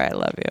 Slayer, I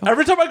love you.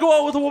 Every time I go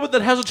out with a woman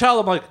that has a child,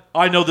 I'm like,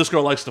 I know this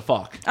girl likes to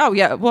fuck. Oh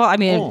yeah, well, I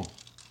mean, Oh.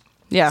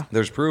 yeah,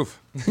 There's proof.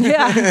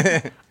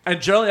 yeah. And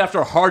generally, after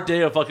a hard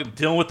day of fucking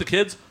dealing with the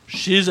kids,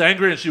 she's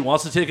angry and she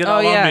wants to take it Oh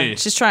out yeah, on me.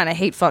 she's trying to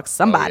hate fuck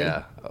somebody. Oh,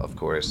 yeah, of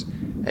course.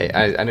 Hey,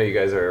 I know you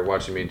guys are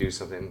watching me do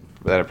something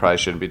that I probably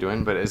shouldn't be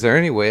doing, but is there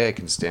any way I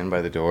can stand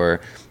by the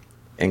door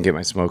and get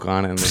my smoke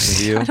on and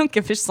listen to you? I don't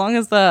give a as long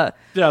as the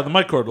Yeah, the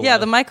mic cord will.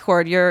 the mic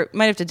cord. You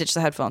might have to ditch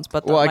the headphones,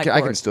 but the Well, mic I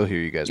cord. can still hear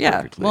you guys Yeah,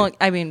 perfectly. well,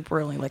 I mean,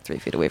 we're only like 3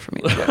 feet away from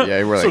each other.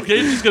 yeah, we're So like,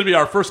 Gage is going to be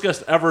our first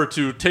guest ever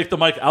to take the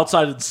mic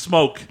outside and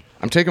smoke.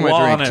 I'm taking my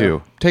while drink on air.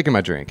 too. Taking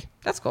my drink.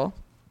 That's cool.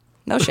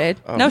 No shade.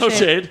 No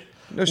shade.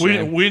 No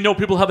shame. We know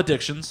people have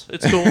addictions.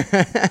 It's cool.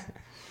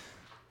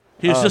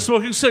 He is just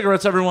smoking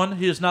cigarettes, everyone.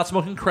 He is not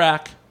smoking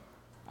crack.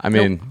 I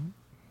mean,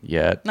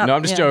 yeah. Not- No,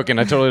 I'm just yeah. joking.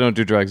 I totally don't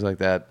do drugs like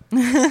that.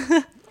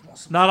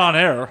 Not on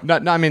air.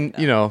 Not, I mean,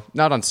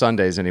 not on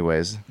Sundays,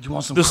 anyways. You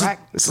want some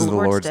crack? This is the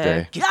Lord's Lord's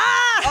Day. Day.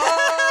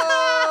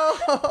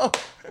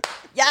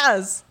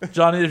 Yes,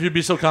 Johnny, if you'd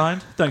be so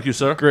kind. Thank you,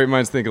 sir. Great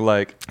minds think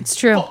alike. it's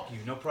true. Fuck you,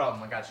 no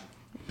problem. I got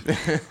you.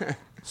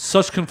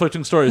 Such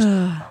conflicting stories.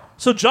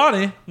 So,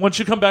 Johnny, once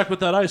you come back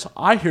with that ice,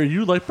 I hear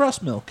you like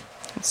breast milk.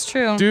 It's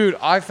true. Dude,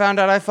 I found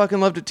out I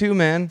fucking loved it too,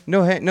 man.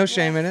 No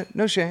shame in it.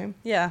 No shame.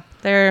 Yeah,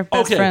 they're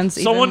best Okay, friends.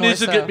 even someone more needs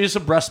to so. get me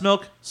some breast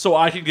milk so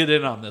I can get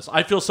in on this.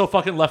 I feel so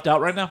fucking left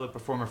out right now. A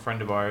former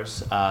friend of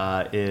ours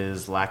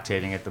is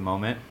lactating at the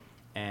moment.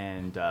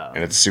 and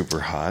it's super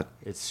hot.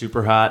 it's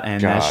super hot,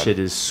 and that God. shit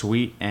is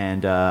sweet.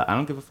 And I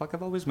don't give a fuck.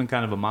 I've always been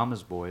kind of a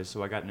mama's boy,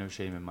 so I got no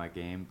shame in my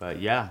game.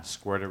 But yeah,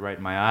 squirted right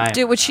in my eye.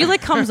 Dude, when she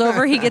like comes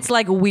over, he gets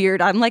like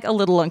weird. I'm like a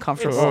little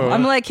uncomfortable.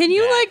 I'm like, can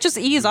you like just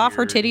ease off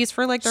her titties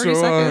for like 30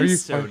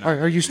 seconds? So nice.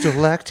 Are you still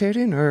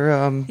lactating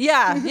or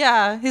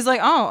Yeah. He's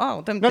like,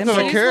 them Not that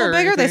I titties care a or little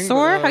bigger. They anything,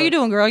 sore. but, How you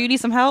doing, girl? You need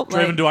some help?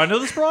 Draven, Like, do I know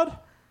this broad?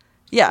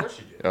 yeah.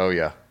 Oh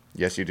yeah.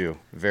 Yes, you do.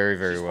 Very,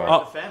 very well. Oh.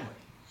 The family.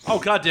 Oh,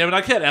 God damn it.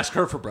 I can't ask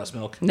her for breast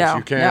milk. No,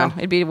 you can. no,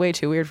 it'd be way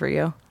too weird for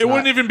you. It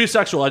wouldn't even be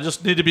sexual. I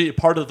just need to be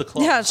part of the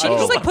club. Yeah, she I can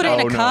just don't like put it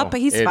in a no. cup, but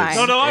he's It fine.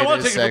 No, I It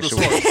want to is take it from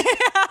the sexual.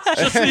 source.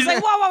 Just He's needs-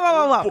 like,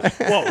 whoa.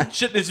 Whoa,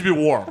 shit needs to be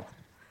warm.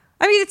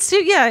 I mean, it's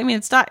too. Yeah, I mean,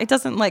 it's not. It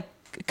doesn't like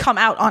come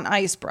out on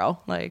ice, bro.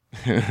 Like,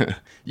 Yeah,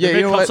 You you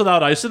make know cups what?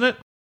 without ice in it?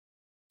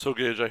 So,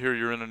 Gage, I hear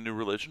you're in a new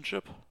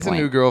relationship. It's a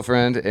new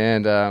girlfriend,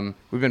 and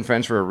we've been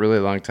friends for a really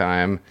long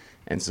time.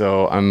 And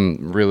so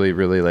I'm really,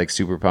 really like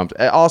super pumped.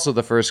 Also,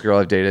 the first girl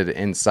I've dated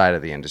inside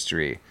of the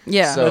industry.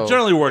 Yeah. so That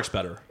generally works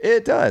better.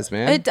 it does,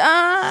 man. it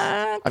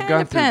kind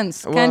gone of through-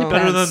 depends. well- Kind of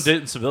Better depends. than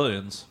dating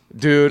civilians.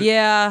 Dude.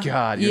 Yeah.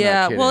 God, you're yeah.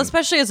 not kidding. Well,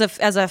 especially as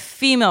a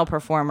female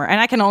performer, and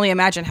I can only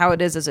imagine how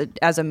it is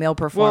as a male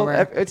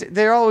performer.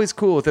 They're always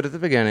cool with it at the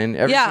beginning.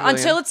 Every yeah, civilian-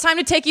 until it's time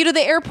to take you to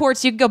the airport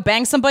so you can go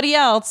bang somebody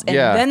else, and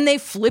Yeah. then they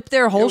flip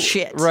their whole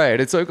shit. Right.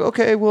 It's like,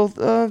 okay, well,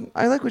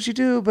 I like what you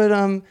do, but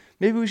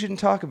maybe we shouldn't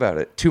talk about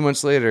it. 2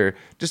 months later,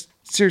 just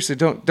seriously,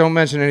 don't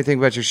mention anything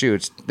about your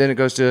shoots. Then it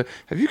goes to,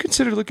 have you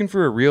considered looking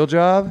for a real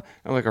job?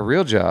 I'm like, a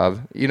real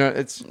job? You know,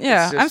 it's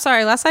Yeah, it's just- I'm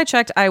sorry. Last I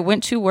checked, I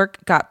went to work,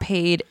 got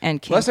paid,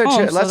 and came Last I,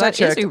 home. che- last so I that is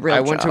checked, a real I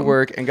went to job.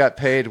 work and got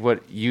paid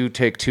what you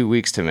take 2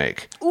 weeks to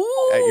make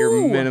at your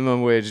Ooh.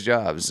 minimum wage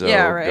job. So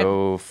Yeah, right.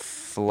 go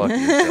fuck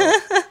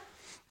yourself.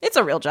 It's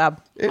a real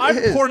job. I'm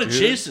is, porn dude.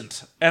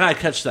 adjacent, and I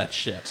catch that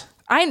shit.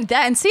 I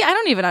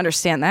don't even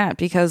understand that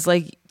because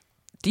like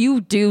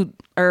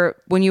or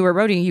when you were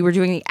roading, you were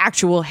doing the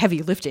actual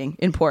heavy lifting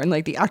in porn,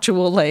 like the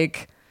actual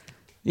like,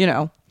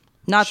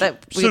 not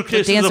that the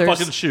Suitcases of dancers.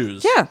 fucking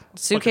shoes. Yeah,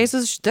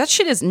 suitcases. That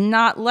shit is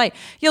not light.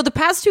 Yo, the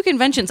past 2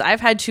 conventions,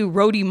 I've had to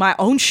roadie my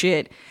own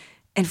shit,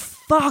 and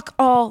fuck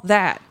all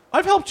that.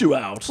 I've helped you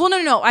out. Well,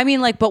 no. I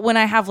mean, like, but when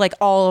I have like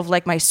all of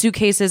like my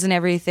suitcases and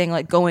everything,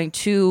 like going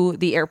to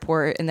the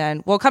airport and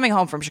then, coming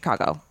home from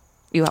Chicago,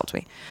 you helped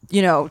me,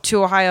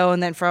 to Ohio,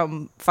 and then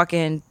from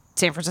fucking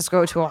San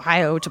Francisco to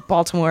Ohio to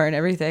Baltimore and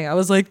everything. I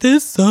was like,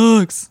 this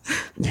sucks.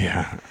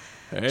 Yeah.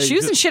 Hey,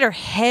 Shoes and shit are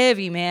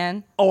heavy,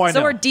 man. Oh, I So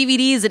know. are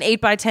DVDs and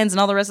 8x10s and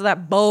all the rest of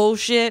that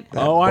bullshit.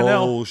 Oh, I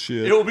know.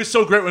 bullshit. It will be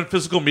so great when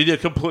physical media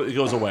completely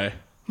goes away.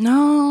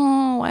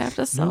 No, I have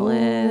to sell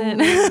it.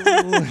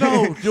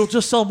 No, you'll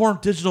just sell more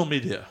digital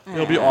media.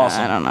 It'll be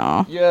awesome. I don't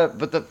know. Yeah,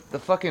 but the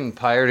fucking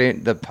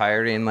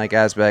pirating like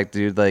aspect,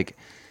 dude, like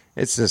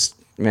it's just,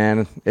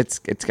 man, it's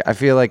I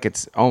feel like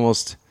it's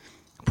almost,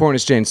 porn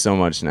has changed so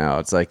much now.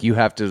 It's like you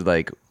have to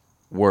like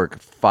work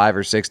 5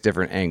 or 6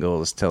 different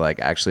angles to like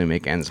actually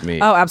make ends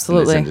meet. Oh, In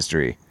absolutely. this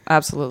industry.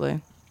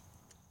 Absolutely.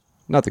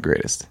 Not the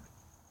greatest.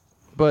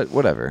 But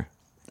whatever.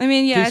 I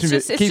mean, yeah, Keeps me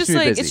it's keeps just me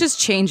like busy. it's just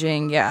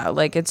changing. Yeah,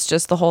 like it's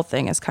just the whole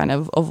thing is kind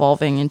of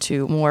evolving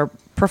into more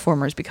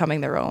performers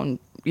becoming their own,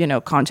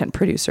 content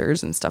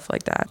producers and stuff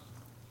like that.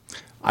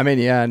 I mean,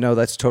 yeah, no,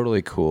 that's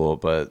totally cool,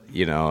 but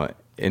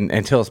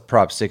until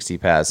Prop 60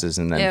 passes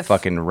and then If-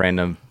 fucking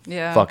random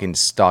Yeah. fucking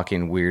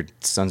stalking weird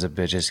sons of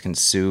bitches can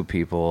sue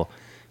people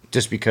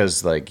just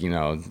because like,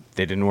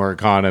 they didn't wear a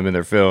condom in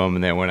their film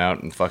and they went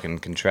out and fucking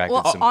contracted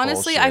Well, some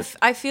honestly, bullshit.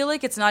 I feel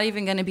like it's not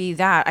even going to be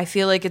that. I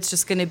feel like it's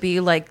just going to be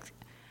like.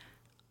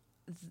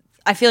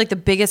 I feel like the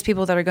biggest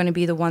people that are going to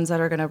be the ones that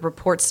are going to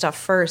report stuff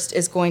first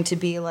is going to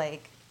be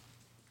like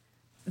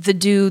the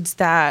dudes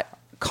that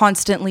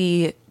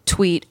constantly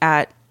tweet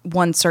at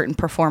one certain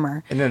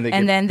performer, And then they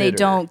get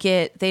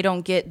bitter. they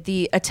don't get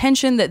the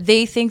attention that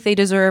they think they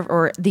deserve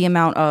or the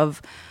amount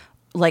of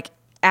like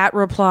at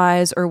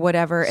replies or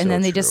whatever, and So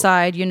then they true.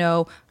 decide,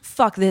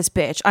 fuck this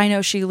bitch. I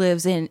know she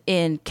lives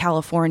in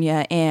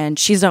California and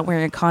she's not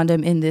wearing a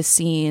condom in this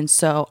scene,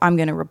 so I'm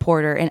gonna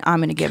report her and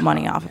I'm gonna get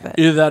money off of it.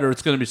 Either that or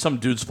it's going to be some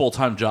dude's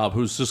full-time job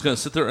who's just going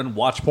to sit there and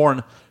watch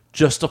porn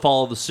just to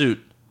follow the suit.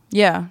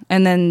 Yeah,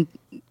 and then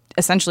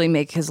essentially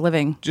make his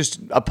living. Just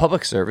a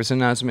public service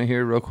announcement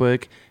here real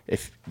quick.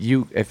 If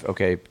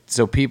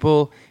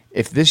people,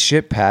 if this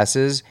shit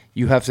passes,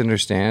 you have to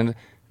understand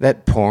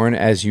that porn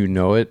as you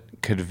know it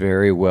could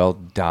very well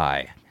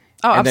die.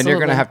 Oh, and then you're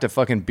going to absolutely. have to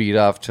fucking beat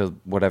off to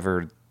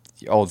whatever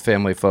old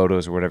family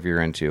photos or whatever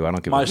you're into. I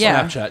don't give My a fuck.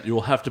 Yeah. Snapchat. You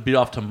will have to beat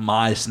off to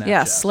my Snapchat.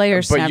 Yeah, Slayer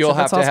But Snapchat. you'll have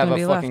that's to all have gonna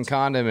a be fucking left.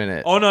 condom in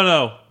it. Oh,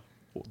 no.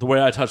 The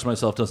way I touch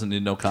myself doesn't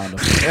need no condom.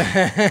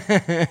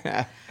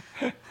 I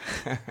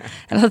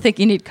don't think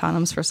you need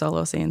condoms for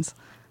solo scenes.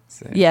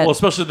 Yeah. Well,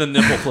 especially the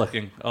nipple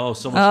flicking. Oh,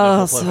 so much Oh,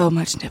 nipple flicking. so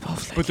much nipple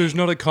flick. But there's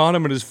not a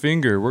condom in his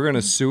finger. We're going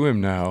to sue him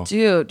now.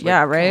 Dude,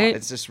 yeah, right?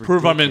 It's just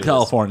Prove I'm in ridiculous.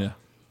 California.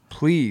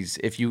 Please,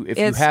 if you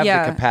It's- have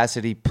yeah. the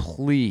capacity,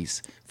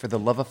 please, for the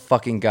love of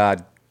fucking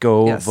God,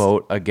 go Yes.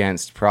 vote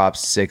against Prop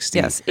 60.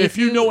 Yes. If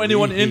you know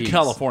anyone in Please.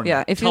 California,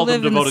 Yeah, if you tell them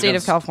live to in the vote state of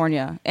against-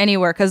 California,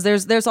 anywhere, because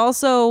there's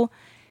also,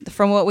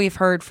 from what we've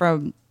heard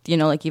from,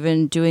 like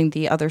even doing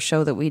the other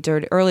show that we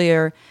did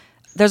earlier,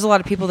 there's a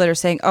lot of people that are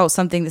saying, oh,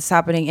 something that's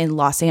happening in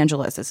Los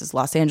Angeles. This is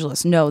Los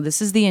Angeles. No,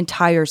 this is the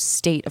entire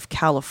state of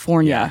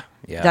California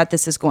Yeah. that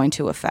this is going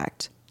to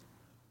affect.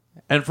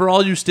 And for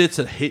all you states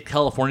that hate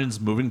Californians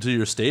moving to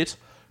your state,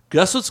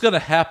 guess what's going to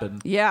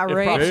happen? Yeah, if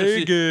right. Prop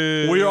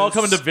 60 We're all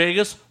coming to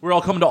Vegas. We're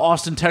all coming to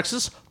Austin,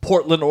 Texas,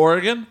 Portland,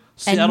 Oregon,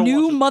 Seattle, And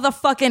New Washington.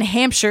 motherfucking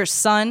Hampshire,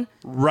 son.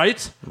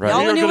 Right? Right. Y'all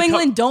We are in New gonna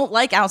England don't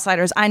like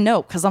outsiders. I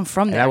know, because I'm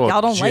from And there. I will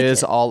Y'all don't like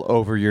jizz it. all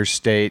over your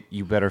state.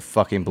 You better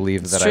fucking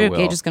believe It's that true. I will.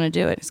 Gage is going to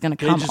do it. He's going to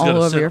Gage come is all gonna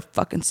over sit- your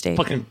fucking state.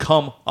 Fucking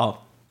come a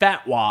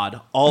fat wad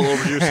all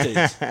over your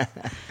states.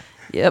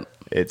 Yep.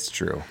 It's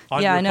true.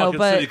 On Yeah, your I know, fucking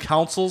but- city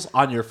councils,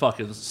 on your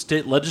fucking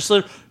state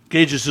legislature,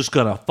 Gage is just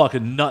going to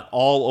fucking nut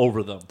all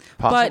over them.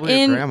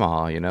 Possibly in- a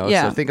grandma,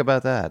 Yeah. So think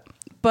about that.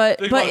 But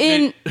Think but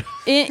about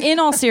in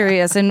all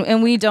serious,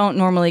 and we don't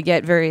normally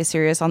get very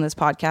serious on this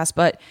podcast,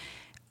 but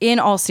in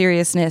all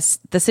seriousness,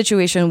 the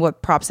situation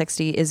with Prop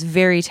 60 is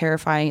very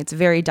terrifying. It's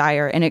very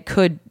dire, and it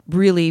could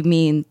really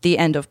mean the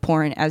end of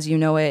porn as you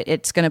know it.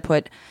 It's going to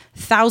put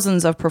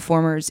thousands of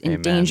performers in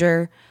Amen.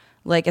 danger.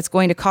 Like it's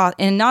going to cost,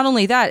 and not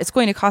only that, it's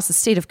going to cost the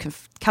state of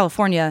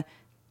California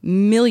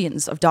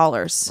millions of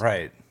dollars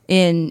Right.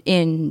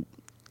 in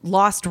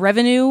lost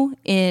revenue,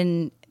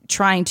 in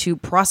trying to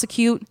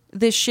prosecute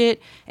this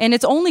shit, and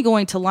it's only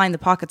going to line the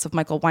pockets of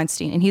Michael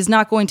Weinstein, and he's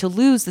not going to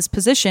lose this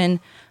position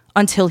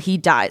until he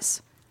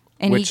dies,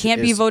 and Which he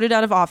can't be is- voted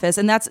out of office,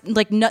 and that's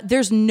like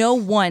there's no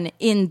one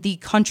in the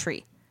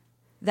country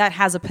that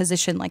has a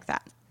position like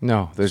that.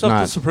 No, there's Except the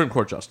not. Supreme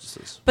Court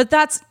justices. But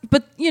come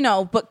But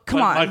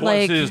on, Mike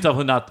Weinstein is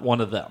definitely not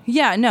one of them.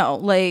 yeah, no,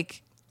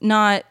 like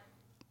not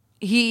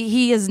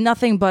he is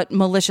nothing but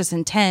malicious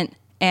intent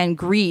and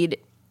greed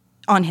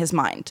on his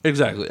mind.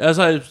 Exactly. As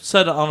I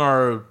said on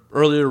our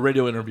earlier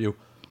radio interview,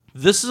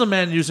 this is a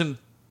man using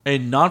a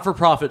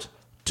non-for-profit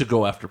to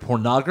go after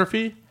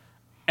pornography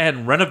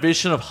and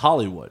renovation of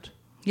Hollywood.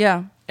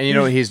 Yeah. And you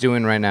know what he's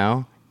doing right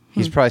now?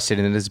 He's probably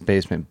sitting in his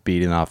basement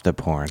beating off the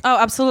porn. Oh,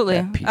 absolutely.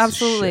 That piece of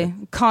Absolutely.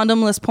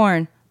 Condomless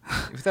porn.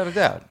 Without a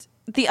doubt.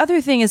 The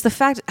other thing is the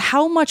fact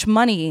how much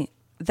money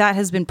that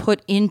has been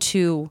put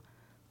into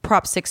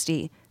Prop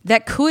 60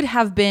 that could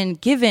have been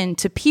given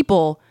to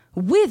people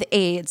with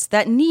AIDS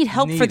that need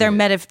help for their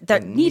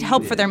need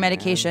help for their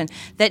medication,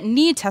 that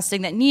need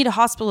testing, that need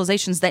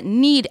hospitalizations, that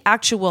need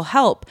actual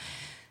help.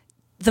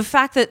 The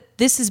fact that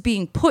this is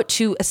being put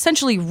to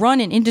essentially run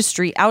an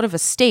industry out of a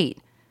state,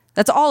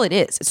 that's all it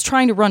is. It's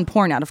trying to run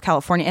porn out of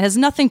California. It has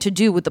nothing to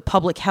do with the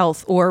public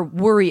health or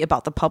worry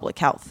about the public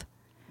health.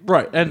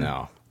 Right. And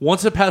No.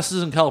 once it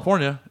passes in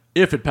California,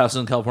 if it passes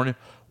in California,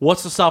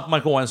 what's to stop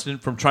Michael Weinstein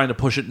from trying to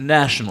push it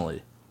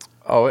nationally?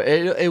 Oh,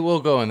 it will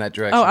go in that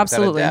direction. Oh,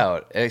 absolutely. Without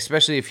a doubt.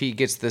 Especially if he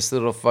gets this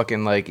little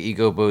fucking like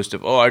ego boost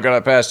of, oh, I got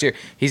it passed here.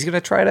 He's going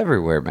to try it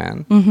everywhere,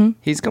 man. Mm-hmm.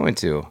 He's going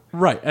to.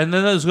 Right. And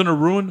then that is going to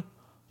ruin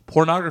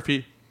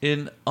pornography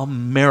in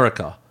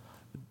America.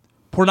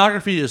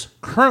 Pornography is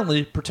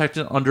currently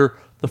protected under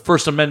the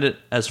First Amendment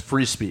as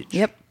free speech.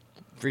 Yep.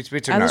 Free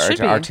speech As and it should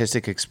be.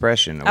 artistic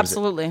expression. Was it-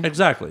 Absolutely.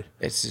 Exactly.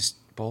 It's just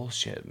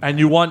bullshit. Man. And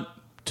you want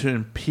to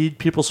impede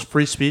people's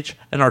free speech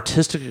and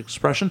artistic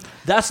expression?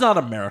 That's not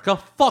America.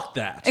 Fuck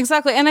that.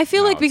 Exactly. And I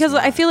feel like because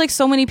I feel like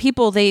so many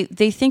people they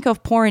think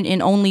of porn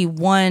in only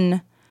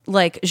one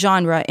like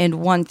genre and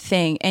one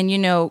thing. And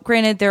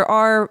granted there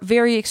are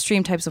very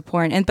extreme types of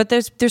porn but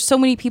there's so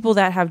many people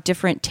that have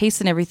different tastes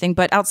and everything,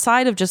 but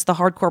outside of just the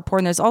hardcore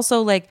porn there's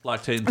also like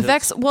Lactating tits.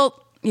 Vex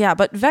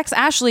but Vex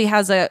Ashley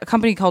has a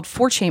company called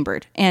Four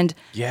Chambered, and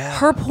Yeah.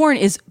 her porn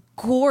is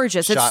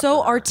gorgeous. It's Shot so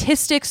for her.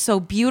 artistic, so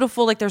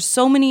beautiful. Like there's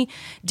so many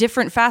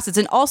different facets.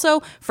 And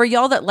also for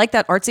y'all that like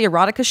that artsy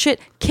erotica shit,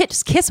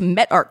 kiss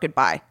Met Art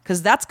goodbye,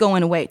 because that's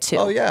going away too.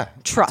 Oh, yeah.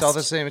 Trust. It's all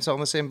the same. It's all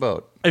in the same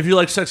boat. If you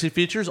like sexy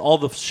features, all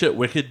the shit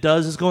Wicked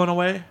does is going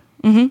away.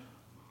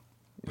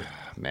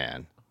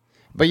 Man.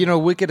 But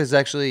Wicked is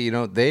actually,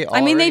 they are.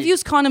 I mean, they've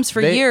used condoms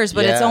for years,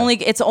 but it's yeah. only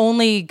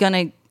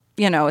gonna,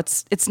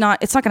 it's not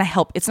gonna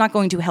help. It's not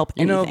going to help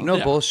anything. No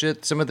Yeah.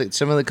 bullshit. Some of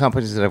the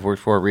companies that I've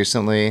worked for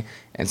recently,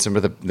 and some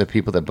of the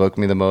people that book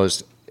me the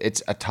most,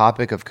 it's a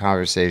topic of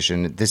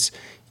conversation.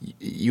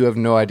 You have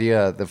no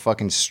idea the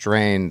fucking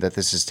strain that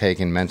this is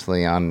taking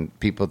mentally on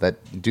people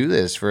that do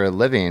this for a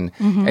living.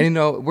 And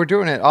we're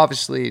doing it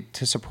obviously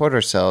to support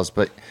ourselves,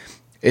 but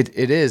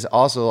it is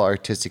also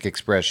artistic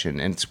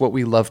expression, and it's what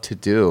we love to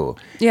do.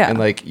 Yeah.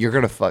 And you're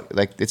gonna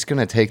it's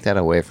gonna take that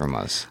away from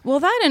us. Well,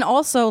 that, and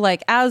also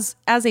like as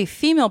a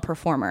female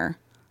performer,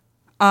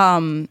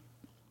 I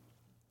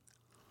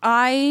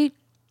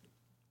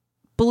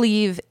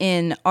believe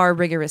in our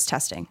rigorous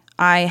testing.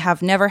 I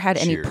have never had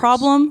any Cheers.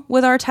 problem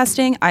with our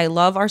testing. I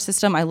love our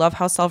system. I love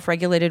how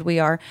self-regulated we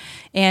are.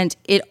 And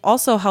it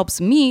also helps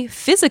me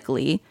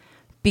physically,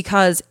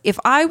 because if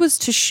I was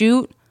to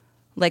shoot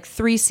like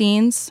 3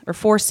 scenes or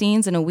 4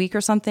 scenes in a week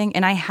or something,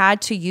 and I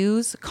had to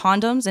use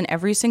condoms in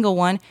every single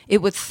one,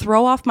 it would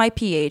throw off my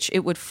pH.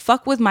 It would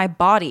fuck with my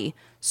body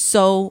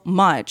so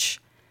much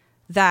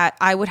that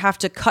I would have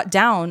to cut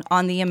down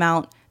on the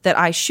amount that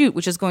I shoot,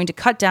 which is going to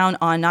cut down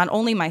on not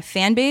only my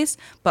fan base,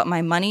 but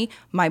my money,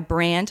 my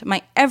brand,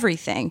 my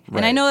everything. Right.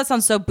 And I know that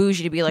sounds so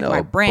bougie to be like my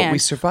brand. But we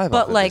survive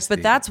but off of like, this, but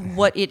Steve. that's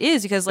what it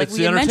is, because like It's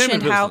we the had mentioned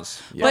entertainment how,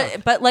 business. Yeah.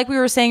 but like we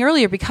were saying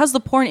earlier, because the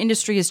porn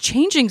industry is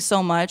changing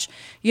so much,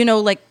 you know,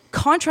 like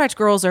contract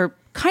girls are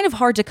kind of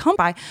hard to come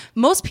by.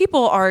 Most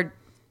people are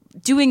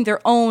doing their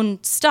own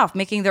stuff,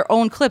 making their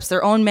own clips,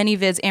 their own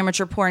mini-vids,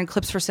 amateur porn,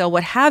 clips for sale,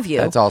 what have you.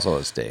 That's also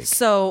a stake.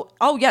 So,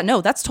 oh yeah,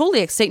 no, that's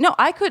totally a stake. No,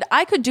 I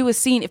could do a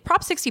scene, if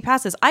Prop 60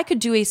 passes, I could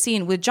do a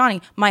scene with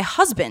Johnny, my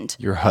husband,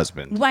 Your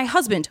husband.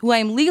 who I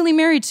am legally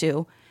married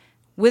to,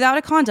 without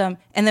a condom,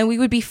 and then we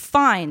would be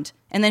fined.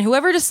 And then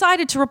whoever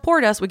decided to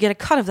report us would get a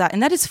cut of that.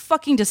 And that is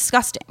fucking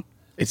disgusting.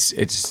 It's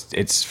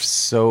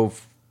so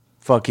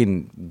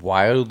fucking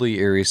wildly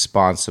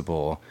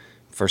irresponsible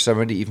for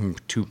somebody even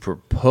to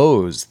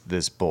propose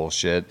this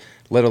bullshit,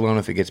 let alone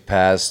if it gets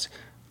passed.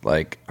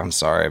 Like, I'm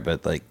sorry,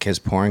 but like, kiss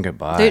porn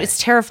goodbye. Dude, it's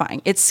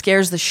terrifying. It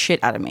scares the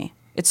shit out of me.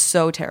 It's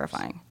so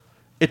terrifying.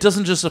 It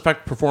doesn't just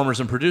affect performers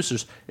and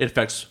producers. It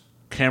affects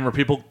camera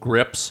people,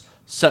 grips,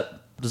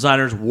 set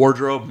designers,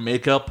 wardrobe,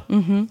 makeup,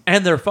 and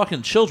their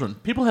fucking children.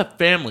 People have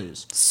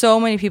families. So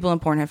many people in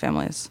porn have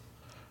families.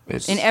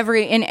 In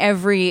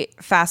every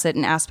facet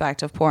and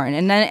aspect of porn.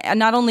 And then and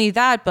not only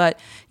that, but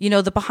you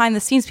know, the behind the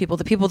scenes people,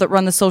 the people that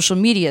run the social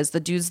medias, the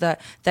dudes that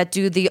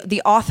do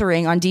the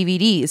authoring on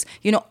DVDs,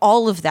 you know,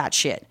 all of that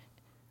shit.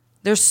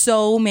 There's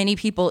so many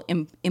people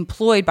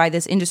employed by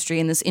this industry,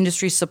 and this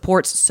industry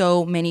supports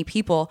so many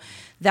people,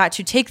 that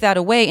to take that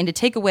away and to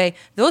take away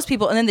those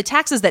people and then the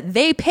taxes that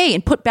they pay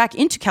and put back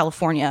into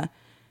California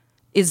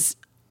it's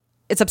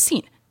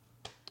obscene.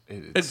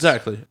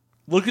 Exactly.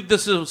 Look at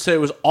this. Say it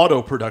was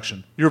auto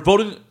production. You're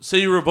voting. Say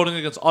you were voting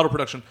against auto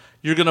production.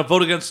 You're going to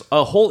vote against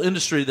a whole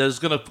industry that is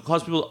going to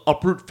cause people to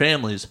uproot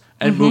families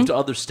and move to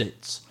other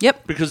states.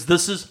 Yep. Because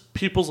this is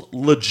people's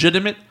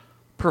legitimate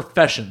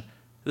profession.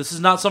 This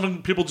is not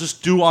something people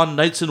just do on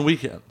nights and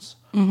weekends.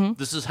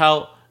 This is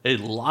how a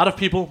lot of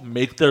people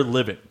make their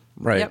living.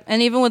 Right. Yep.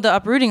 And even with the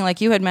uprooting,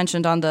 like you had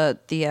mentioned on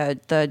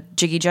the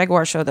Jiggy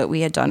Jaguar show that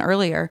we had done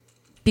earlier,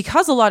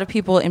 because a lot of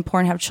people in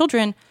porn have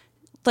children,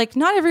 like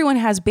not everyone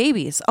has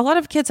babies. A lot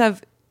of kids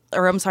have,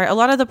 or I'm sorry, a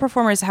lot of the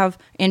performers have,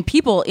 and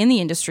people in the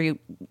industry,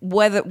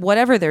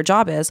 whatever their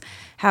job is,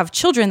 have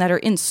children that are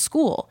in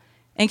school.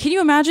 And can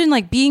you imagine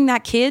like being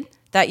that kid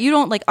that you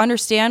don't like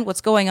understand what's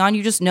going on?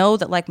 You just know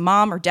that like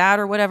mom or dad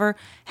or whatever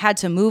had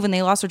to move and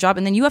they lost their job,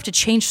 and then you have to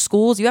change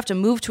schools. You have to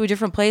move to a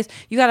different place.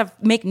 You got to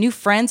make new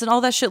friends and all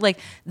that shit. Like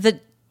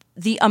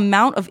the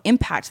amount of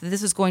impact that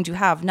this is going to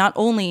have, not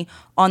only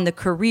on the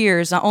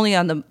careers, not only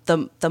on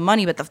the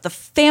money, but the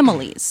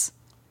families.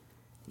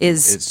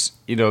 It's,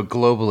 you know,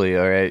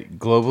 globally, all right,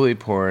 globally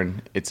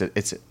porn, it's a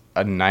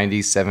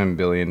 $97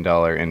 billion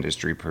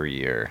industry per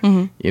year,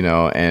 you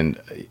know, and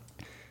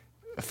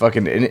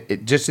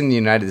fucking just in the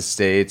United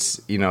States,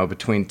 you know,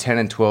 between 10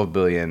 and 12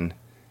 billion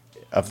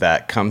of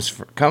that comes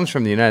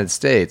from the United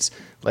States.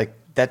 Like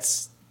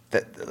that's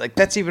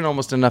even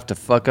almost enough to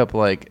fuck up.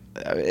 Like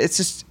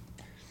it's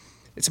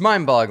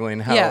mind-boggling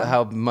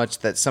how much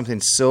that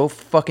something so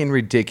fucking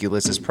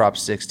ridiculous as Prop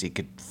 60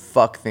 could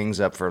fuck things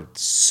up for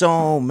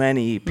so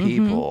many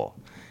people.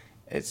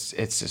 It's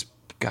just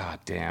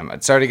goddamn.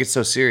 It's sorry to get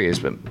so serious,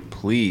 but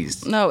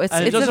please. No, it's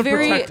And it it's a doesn't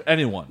very protect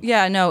anyone.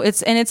 Yeah, no,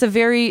 it's a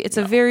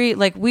very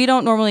like, we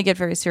don't normally get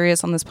very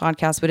serious on this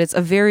podcast, but it's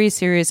a very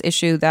serious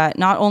issue that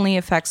not only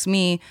affects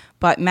me,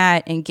 but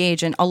Matt and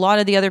Gage and a lot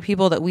of the other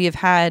people that we have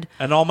had.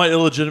 And all my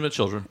illegitimate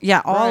children.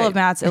 Yeah, all Right. of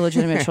Matt's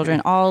illegitimate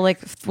children, all like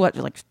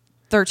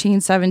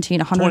 13, 17,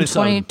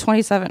 120,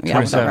 27. Yeah,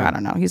 27. whatever. I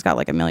don't know. He's got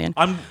like a million.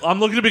 I'm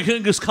looking to be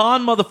Genghis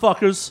Khan,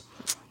 motherfuckers.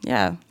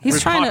 Yeah, he's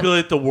trying to.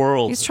 Repopulate the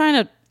world. He's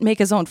trying to make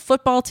his own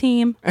football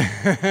team.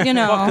 You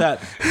know. Fuck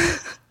that.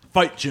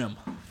 Fight Jim.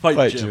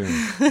 Fight Jim.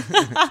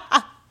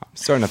 I'm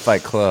starting a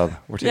fight club.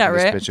 We're taking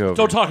right. this bitch over.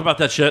 Don't talk about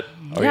that shit.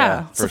 Oh,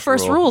 Yeah, it's the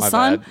first rule, My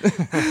son.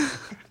 bad.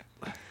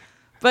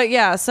 But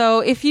yeah,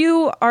 so if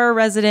you are a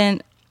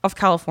resident of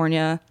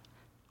California,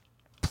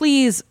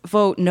 please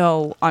vote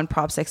no on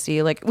Prop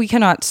 60. Like, we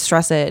cannot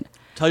stress it.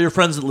 Tell your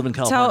friends that live in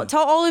California.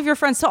 Tell all of your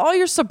friends, tell all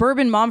your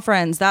suburban mom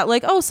friends that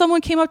like, oh,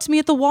 someone came up to me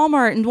at the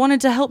Walmart and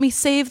wanted to help me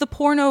save the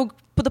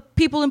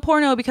people in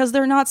porno because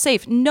they're not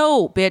safe.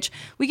 No, bitch.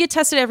 We get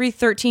tested every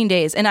 13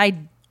 days, and I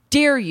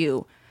dare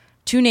you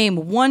to name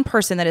one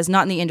person that is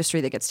not in the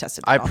industry that gets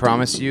tested. I often.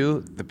 promise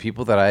you, the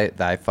people that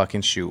I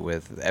fucking shoot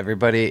with,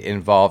 everybody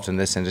involved in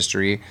this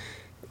industry,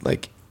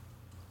 like,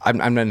 I'm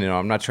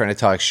not trying to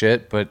talk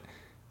shit, but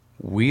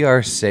we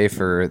are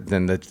safer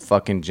than the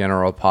fucking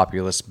general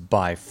populace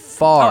by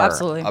far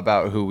absolutely.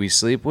 about who we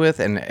sleep with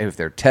and if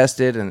they're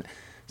tested. And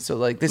so,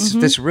 like,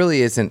 this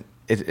really isn't.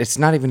 It's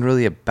not even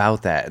really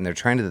about that, and they're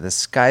trying to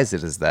disguise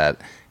it as that.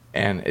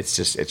 And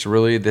it's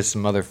really this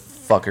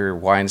motherfucker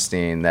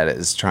Weinstein that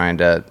is trying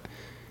to,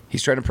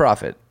 he's trying to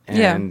profit,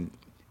 Yeah. and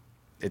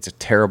it's a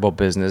terrible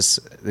business.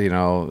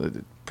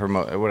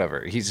 Promote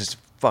whatever. He's just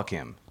fuck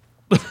him.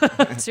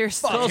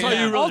 Seriously. Tell us how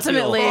you really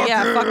Ultimately, feel.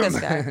 yeah, fuck this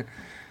guy.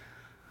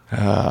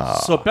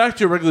 So back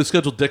to your regularly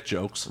scheduled dick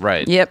jokes.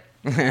 Right. Yep.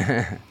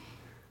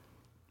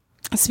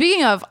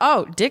 Speaking of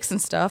dicks and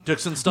stuff.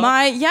 Dicks and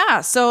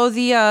stuff? So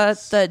the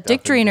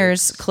Dick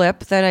Drainers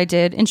clip that I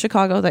did in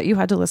Chicago that you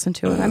had to listen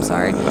to, and I'm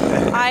sorry.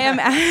 I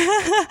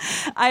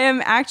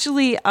am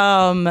actually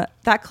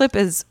that clip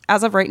is,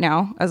 as of right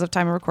now, as of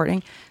time of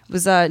recording,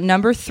 was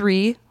number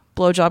 3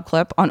 blowjob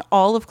clip on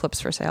all of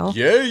Clips for Sale.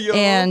 Yeah.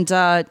 And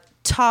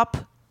top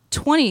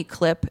 20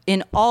 clip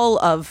in all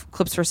of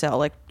Clips for Sale,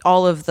 like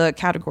all of the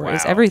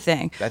categories, Wow.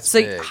 everything. That's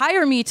so big.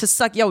 hire me to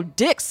suck yo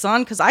dick,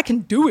 son, because I can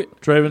do it.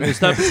 Draven, is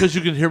that because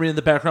you can hear me in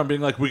the background being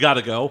like, we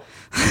gotta go?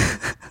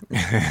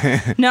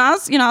 No, I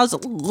was, I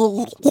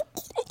all the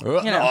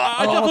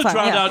definitely time,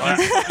 drowned yeah. out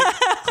you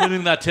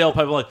cleaning that tailpipe.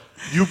 I'm like,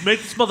 you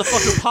make this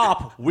motherfucker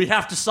pop, we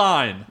have to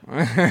sign.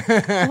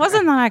 It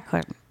wasn't that I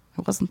could.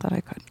 It wasn't that I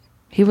could.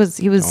 He was.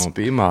 Don't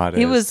be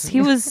modest.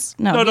 He was.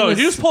 No, No,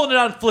 he was pulling it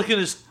out and flicking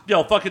his,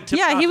 fucking tip.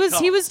 Yeah, he was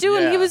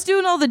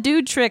doing all the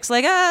dude tricks.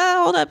 Like,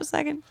 hold up a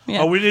second.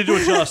 Yeah. Oh, we need to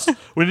adjust.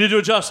 We need to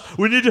adjust.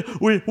 We need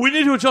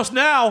to adjust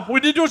now. We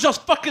need to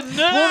adjust fucking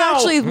now.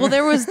 Well,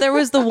 there was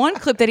the one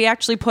clip that he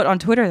actually put on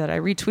Twitter that I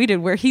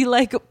retweeted where he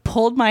like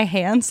pulled my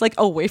hands like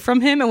away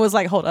from him and was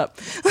like, "Hold up."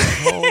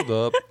 Hold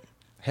up.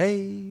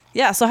 Hey.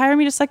 Yeah. So hire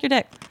me to suck your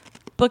dick.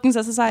 Bookings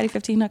at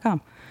society15.com.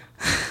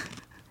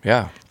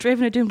 Yeah.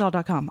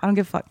 Draven@doomdoll.com. I don't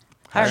give a fuck.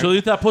 Hire me. She'll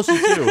eat that pussy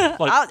too.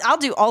 Like, I'll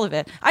do all of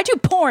it. I do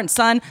porn,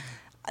 son.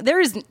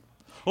 There is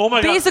oh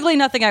my god, basically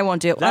nothing I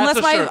won't do That's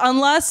a shirt.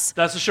 unless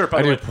that's a shirt. By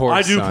I the do way, porn,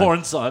 I do son.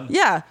 porn, son.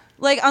 yeah,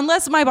 like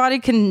unless my body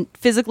can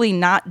physically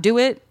not do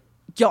it.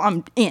 Yo,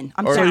 I'm in.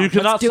 I'm So down. you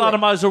cannot Let's do it.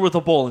 sodomize her with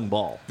a bowling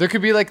ball. There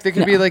could be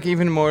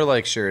even more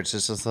like shirts.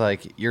 It's just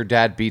like your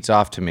dad beats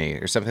off to me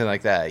or something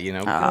like that. You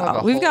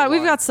know, We've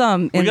got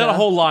some. We got a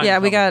whole line Yeah,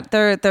 we coming.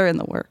 got. They're in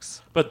the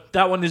works. But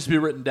that one needs to be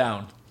written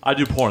down. I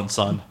do porn,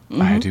 son.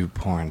 I do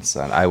porn,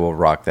 son. I will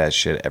rock that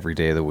shit every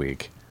day of the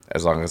week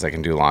as long as I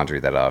can do laundry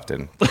that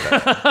often.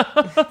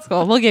 It's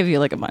cool. We'll give you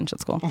like a bunch.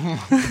 It's cool.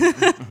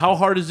 How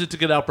hard is it to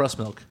get out breast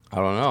milk? I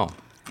don't know.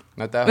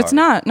 Not that hard. It's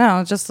not. No,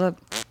 it's just a.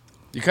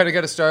 You kind of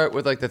got to start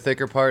with like the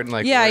thicker part and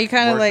like Yeah, work, you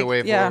kind of work like the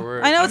way yeah.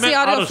 forward. I know it's I the meant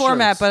out audio of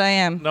format, shirts. but I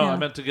am. No, yeah. I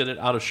meant to get it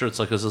out of shirts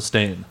like as a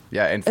stain.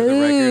 Yeah, and for the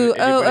Ooh,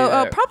 record, anybody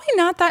that- probably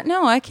not that.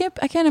 No, I can't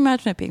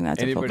imagine it being that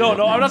difficult. Anybody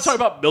No, I'm not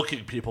talking about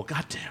milking people.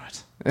 God damn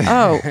it.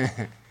 Oh,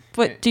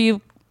 but do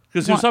you?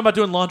 Because he was talking about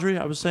doing laundry.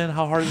 I was saying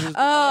how hard it is.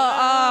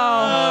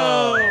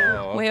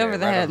 Oh, way okay, over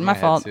the right head. over My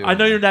fault. too. I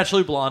know you're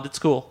naturally blonde. It's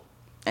cool.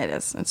 It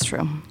is. It's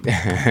true.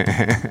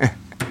 I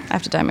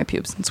have to dye my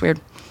pubes. It's weird.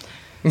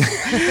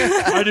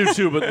 I do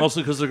too, but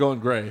mostly because they're going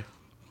gray.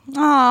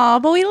 Oh,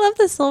 but we love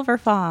the silver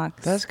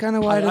fox. That's kind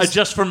of why. I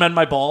just ferment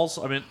my balls.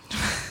 I mean,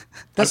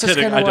 That's I'm just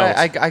kidding. kind of why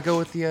I don't. I go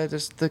with the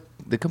just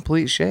the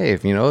complete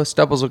shave. You know,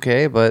 stubble's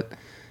okay, but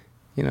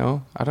you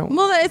know, I don't.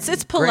 Well,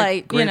 it's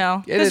polite, great- you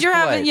know, it because is you're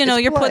polite. having, you know,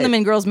 It's you're putting them polite.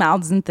 in girls'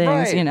 mouths and things,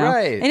 Right, you know,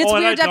 right. and it's Oh,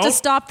 and weird to I have to don't?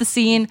 stop the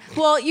scene.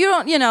 Well, you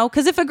don't, you know,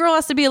 because if a girl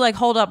has to be like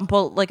hold up and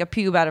pull like a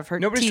pube out of her,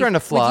 Nobody's teeth, trying to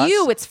floss. With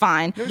you, it's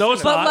fine. No,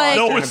 it's But, not. like-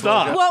 No, it's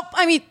not. Well,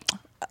 I mean,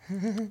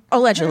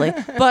 allegedly,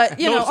 but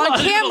you No, know, it's on not.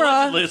 camera,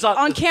 Allegedly, it's not-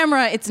 on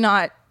camera, it's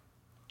not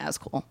as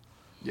cool.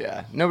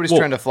 Yeah, nobody's Well-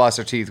 trying to floss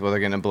their teeth while they're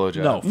getting a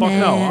blowjob. No, fuck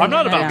no. I'm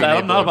not about no. that.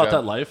 I'm not about Blowjob.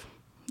 that life.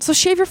 So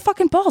shave your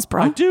fucking balls,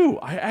 bro. I do.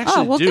 I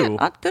actually Oh well, do.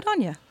 good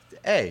on you.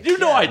 Hey, You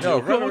know I do. No,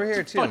 Come come on, over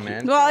here too, fuck you.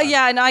 man. Well,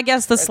 yeah, and I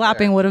guess the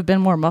slapping there. would have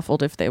been more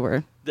muffled if they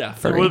were. Yeah, there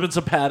Furry. would have been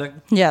some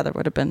padding. Yeah, there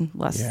would have been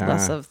less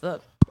Yeah. of the.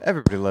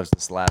 Everybody loves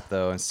the slap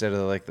though, instead of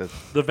like the.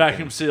 The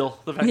vacuum seal.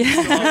 The vacuum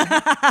seal.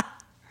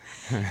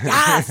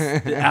 Yes.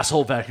 The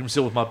asshole vacuum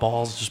seal with my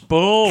balls. Just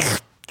boom.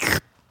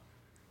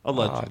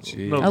 Allegedly.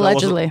 gee. No, that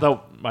Allegedly.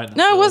 wasn't- that might not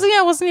No, it be. wasn't.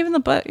 Yeah, it wasn't even the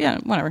butt. Yeah,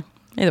 whatever.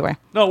 Either way.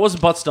 No, it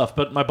wasn't butt stuff,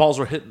 but my balls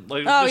were hitting.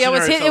 Like, Oh yeah,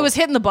 missionary, it was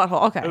hitting the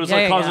butthole. Okay. It was yeah,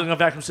 like yeah, causing yeah. a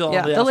vacuum seal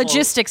Yeah, on the the asshole.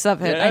 logistics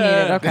of it. I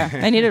needed. Okay,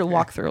 I needed to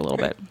walk through a little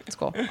bit. It's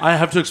cool. I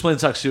have to explain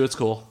sex to you. It's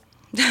cool.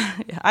 Yeah,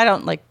 I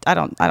don't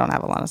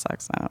have a lot of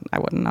sex. I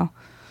wouldn't know.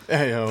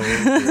 Hey, I'll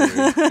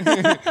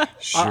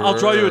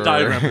draw you a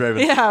diagram, Draven.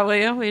 Yeah,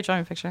 will you draw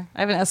me a picture?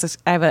 I have an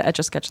etch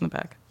a sketch in the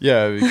back.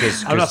 Yeah,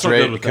 because I'm not so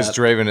good with that.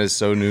 Draven is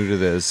so new to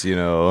this, you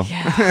know.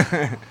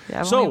 Yeah,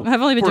 I've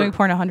only been doing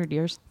porn 100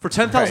 years. For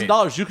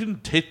 $10,000, you can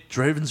take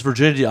Draven's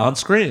virginity on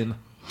screen.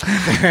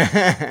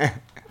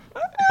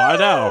 Buy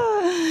now.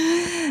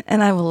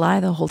 And I will lie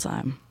the whole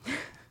time.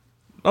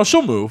 Oh,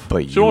 she'll move.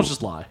 But she you- won't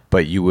just lie.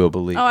 But you will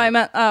believe. Oh, I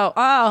meant. Hey!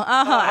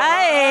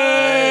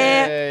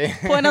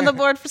 Hey. Point on the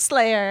board for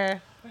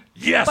Slayer.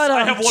 Yes, But,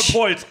 I have 1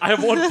 point. I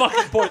have 1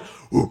 fucking point.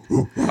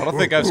 I don't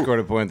think I've scored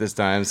a point this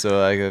time,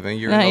 so I think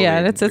you're. in No, the yeah,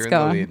 lead. it's You're in the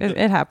going. lead.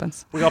 It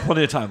happens. We got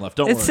plenty of time left.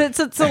 Don't It's worry.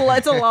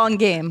 it's a long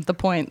game. The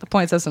point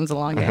system's a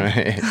long game.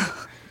 Right.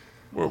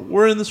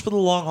 We're in this for the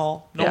long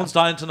haul. No Yeah. one's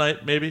dying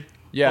tonight, maybe.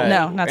 Yeah,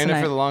 No, not in it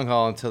tonight. for the long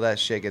haul until that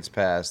shit gets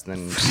passed.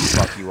 Then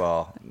fuck you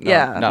all. No,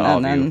 Yeah, not all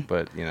of and you, then-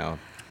 but you know.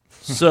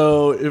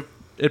 So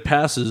it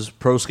passes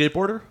pro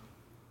skateboarder.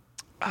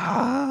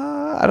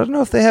 I don't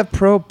know if they have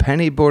pro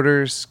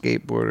pennyboarders,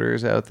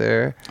 skateboarders out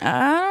there.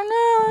 I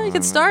don't know. You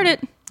could start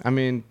it. I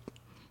mean,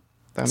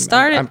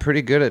 Start it. I'm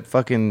pretty good at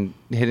fucking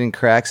hitting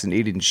cracks and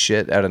eating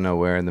shit out of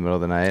nowhere in the middle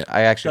of the night.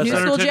 I actually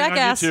That's New school entertaining on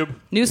jackass. YouTube.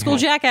 New school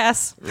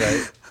jackass.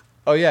 right.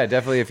 Oh yeah,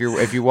 definitely.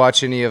 If you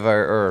watch any of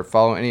our or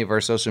follow any of our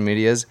social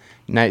medias,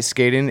 night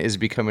skating is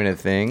becoming a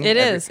thing. It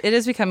is. It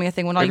is becoming a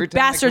thing when all every you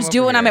time I bastards come do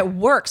over when I'm here. at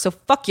work. So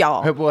fuck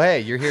y'all. Well, hey,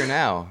 you're here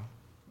now.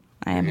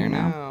 I am here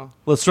now.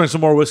 Let's drink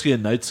some more whiskey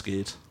and night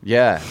skate.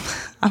 Yeah.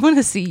 I want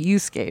to see you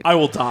skate. I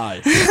will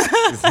die.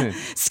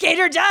 Skate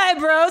or die,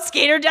 bro.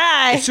 Skate or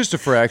die. It's just a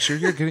fracture.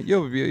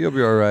 You'll be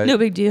all right. No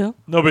big deal.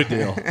 No big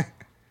deal.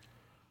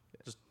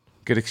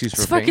 Good excuse for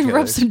Just fucking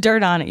rub painkillers. some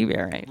dirt on it. You'll be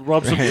all right.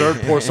 Rub some dirt,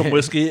 pour some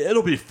whiskey.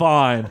 It'll be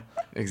fine.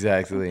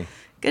 Exactly.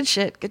 Good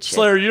shit. Good shit.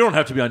 Slayer, you don't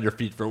have to be on your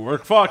feet for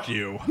work. Fuck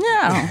you.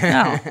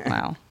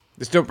 No.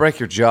 Just don't break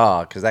your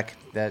jaw, because that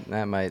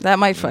might. That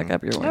might fuck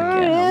up your work.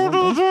 Yeah.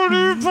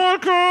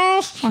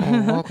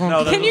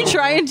 No, Can you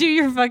try and do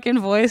your fucking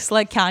voice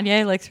like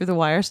Kanye, like through the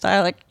wire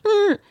style, like?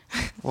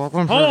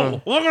 Welcome to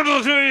Oh, welcome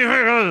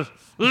to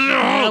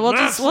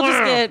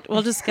the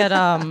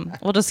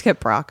We'll just get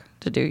Brock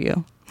to do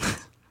you.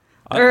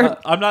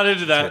 I'm not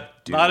into that.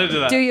 Not into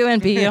that. Do you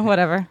and be you,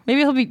 whatever.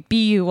 Maybe he'll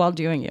be you while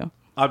doing you.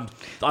 I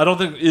don't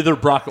think either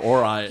Brock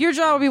or I. Your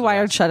jaw will be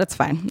wired shut. It's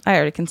fine. I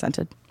already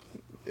consented.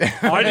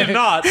 I did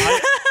not.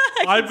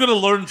 I'm going to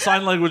learn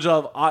sign language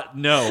of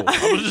no. I'm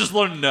going to just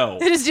learn no.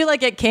 They just do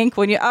like at kink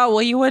when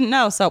you wouldn't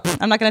know, so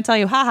I'm not going to tell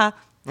you. Haha.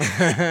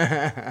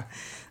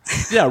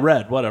 Yeah,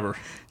 red, whatever.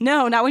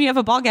 No, not when you have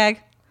a ball gag.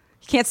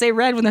 You can't say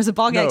red when there's a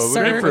ball gag, No,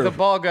 sir. for the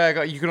ball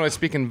guy, you can only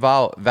speak in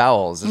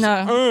vowels. It's-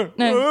 No,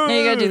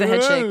 you gotta do the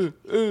head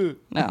shake.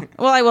 No.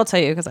 Well, I will tell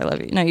you because I love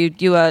you. No, you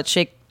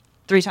shake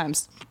 3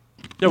 times.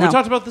 Yeah, we No.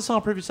 talked about this on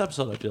a previous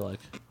episode, I feel like.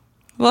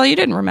 Well, you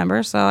didn't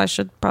remember, so I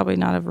should probably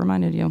not have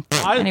reminded you.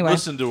 I Anyway.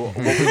 listened to what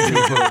we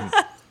do.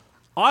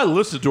 I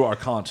listened to our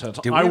content.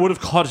 I would have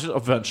caught it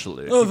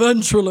eventually.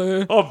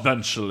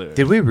 Eventually.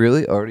 Did we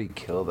really already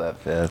kill that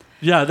fifth?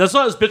 Yeah, that's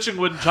why I was bitching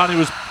when Johnny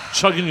was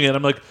chugging it.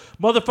 I'm like,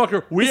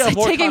 motherfucker, we have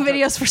more Taking content.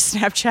 videos for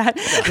Snapchat.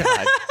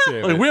 God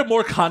damn Like, we have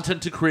more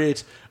content to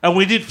create, and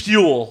we need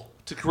fuel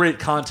to create I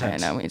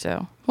content. know we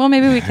do. Well,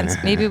 maybe we can.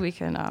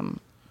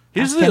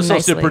 He's ask the him associate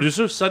nicely.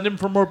 producer. Send him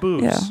for more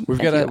booze. Yeah. We've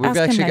Thank you. Ask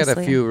him actually got a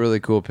nicely. few really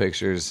cool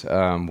pictures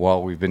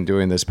while we've been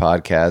doing this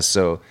podcast.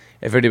 So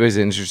if anybody's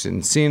interested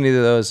in seeing either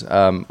of those,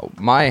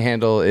 my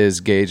handle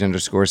is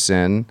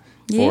Gage_Sin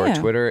for Yeah.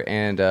 Twitter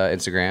and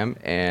Instagram,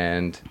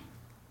 and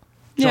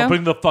Yeah.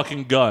 Jumping the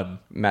fucking gun.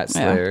 Matt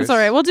Yeah. Slayers. It's all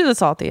right. We'll do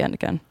this all at the end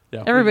again.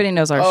 Yeah. Everybody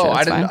knows our Oh, shit. I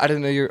It's didn't. fine. I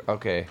didn't know you're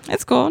okay.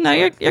 It's cool. No,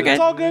 you're good. It's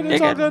all good. You're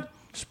It's all good.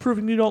 Just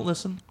proving you don't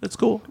listen. It's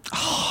cool.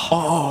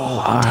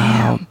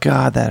 Oh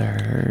God, that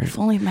hurt. If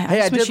only my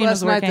Hey, I ice did machine last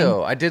was night working.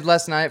 though. I did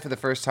last night for the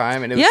first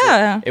time, and it was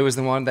Yeah. it was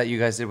the one that you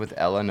guys did with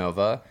Ella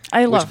Nova.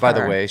 I love which, by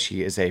the her. way,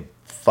 she is a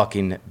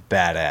fucking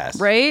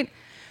badass. Right?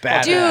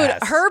 Badass. Dude,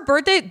 her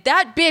birthday,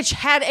 that bitch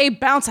had a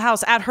bounce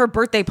house at her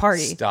birthday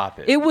party. Stop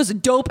it. It was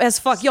dope as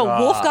fuck. Yo,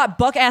 Wolf Stop. got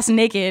buck ass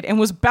naked and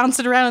was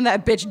bouncing around in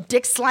that bitch,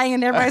 dick slanging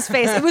in everybody's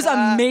face. It was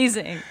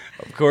amazing.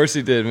 Of course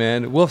he did,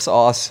 man. Wolf's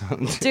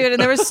awesome. Dude,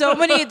 and there were so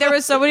many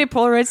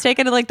Polaroids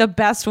taken, and like the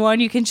best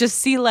one, you can just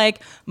see like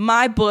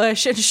my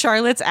bush and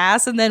Charlotte's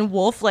ass, and then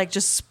Wolf like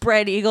just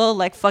spread eagle,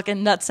 like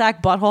fucking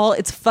nutsack butthole.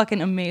 It's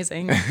fucking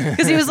amazing.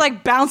 Because he was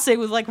like bouncing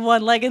with like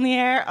one leg in the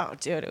air. Oh,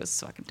 dude, it was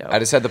fucking dope. I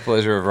just had the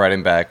pleasure of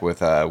riding back with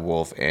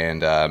Wolf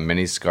and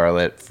Minnie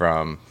Scarlett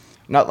from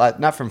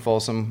not from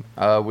Folsom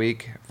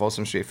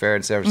Folsom Street Fair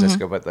in San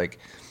Francisco, but like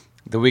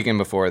the weekend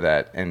before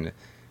that. And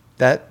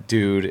that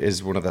dude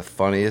is one of the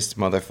funniest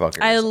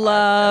motherfuckers. I I've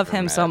love ever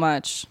him met. so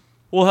much.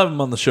 We'll have him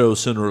on the show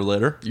sooner or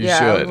later. You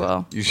Yeah, we should.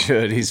 will. You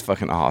should. He's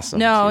fucking awesome.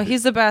 No, dude.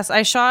 he's the best.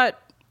 I shot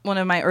one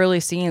of my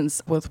early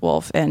scenes with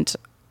Wolf, and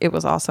it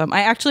was awesome.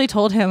 I actually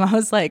told him, I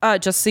was like,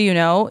 just so you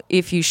know,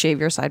 if you shave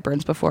your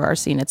sideburns before our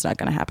scene, it's not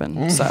going to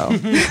happen. So,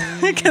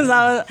 because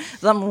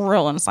I'm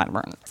real into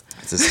sideburns.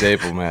 It's a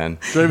staple, man.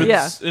 Draven's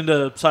Yeah.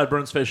 into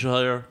sideburns, facial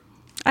hair.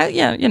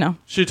 Yeah, you know.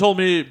 She told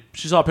me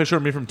she saw a picture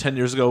of me from 10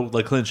 years ago,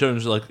 like clean shaven.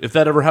 She's like, if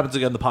that ever happens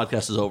again, the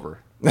podcast is over.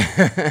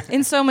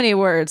 In so many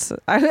words,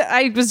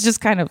 I was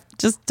just kind of,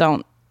 just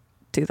don't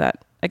do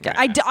that again.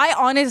 I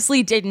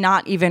honestly did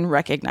not even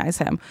recognize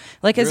him.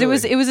 Like, because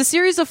Really? it was a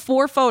series of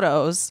 4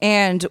 photos,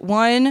 and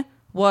one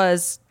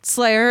was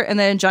Slayer, and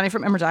then Johnny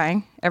from Ever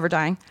Dying.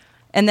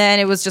 And then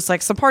it was just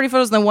like some party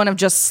photos, and then one of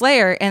just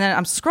Slayer. And then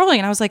I'm scrolling,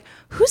 and I was like,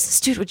 who's this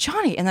dude with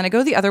Johnny? And then I go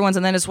to the other ones,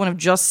 and then it's one of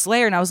just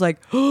Slayer, and I was like,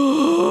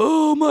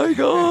 oh my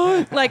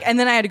God. Like, and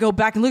then I had to go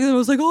back and look at him. I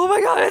was like, oh my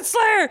God, it's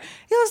Slayer.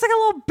 He looks like a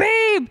little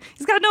babe.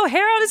 He's got no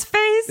hair on his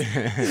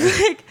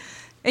face. Like,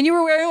 and you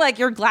were wearing like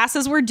your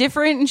glasses were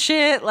different and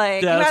shit.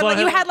 Like, Yeah, that's what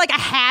I you had- had like a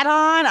hat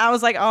on. I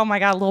was like, oh my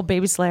God, little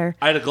baby Slayer.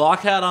 I had a Glock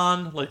hat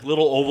on, like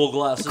little oval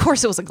glasses. Of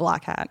course it was a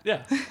Glock hat.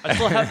 Yeah, I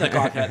still have that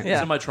Glock hat. Yeah.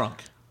 It's in my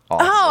trunk.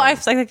 Awesome. Oh, I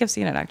think I've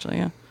seen it actually,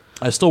 yeah.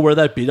 I still wear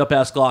that beat up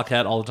ass Glock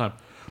hat all the time.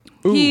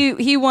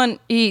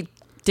 He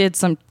did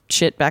some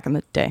shit back in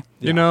the day.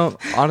 You know,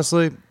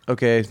 honestly,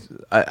 okay,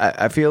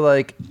 I feel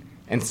like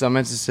in some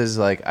instances,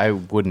 like, I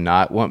would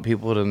not want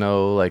people to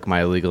know, like,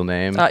 my legal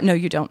name. No,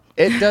 you don't.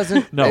 It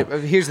doesn't. No.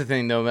 Here's the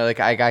thing, though. Like,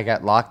 I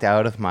got locked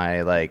out of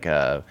my, like,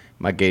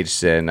 my Gage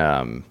Sin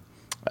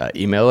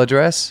email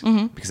address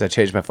because I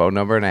changed my phone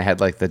number and I had,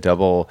 like, the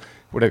double,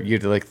 whatever, you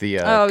did, like, the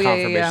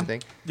confirmation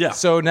thing. Yeah.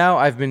 So now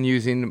I've been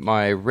using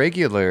my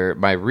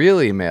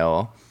real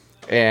email.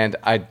 And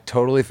I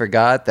totally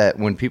forgot that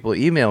when people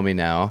email me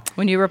now,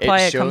 When you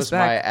reply, it shows comes my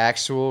back.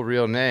 actual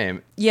real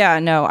name. Yeah,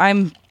 no,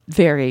 I'm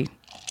very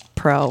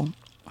pro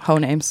hoe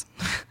names.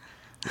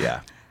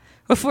 Yeah.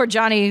 Before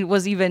Johnny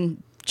was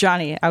even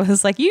Johnny, I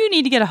was like, you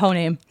need to get a hoe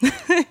name.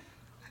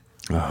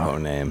 Oh,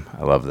 name.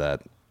 I love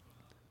that.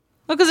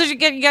 Well, because you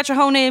got your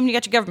hoe name, you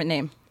got your government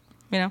name.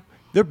 You know?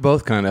 They're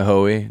both kind of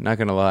hoey, not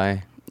going to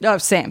lie. Oh,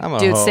 same. I'm a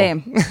Dude, hoe.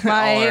 same. All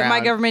My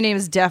around. government name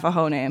is def a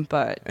hoe name,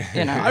 but,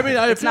 you know, I mean,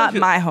 it's feel not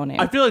like my hoe name.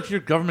 I feel like your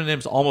government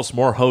name's almost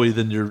more hoey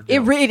than your.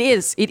 It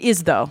is. It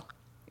is, though.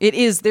 It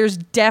is. There's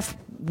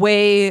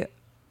way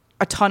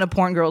a ton of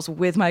porn girls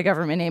with my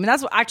government name. And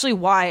that's actually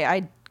why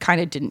I kind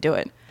of didn't do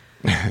it.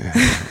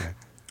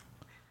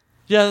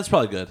 Yeah, that's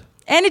probably good.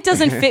 And it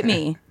doesn't fit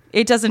me.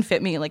 It doesn't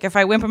fit me. Like, if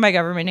I went by my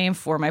government name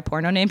for my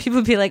porno name, people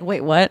would be like,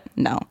 wait, what?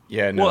 No.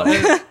 Yeah, no. Well,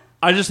 and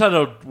I just had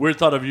a weird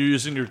thought of you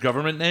using your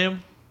government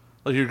name,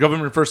 like your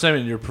government first name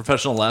and your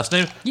professional last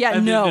name. Yeah,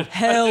 and no.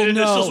 Hell the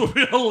initials no. would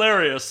be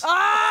hilarious.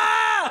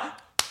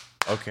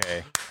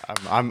 Okay.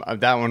 I'm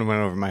that one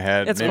went over my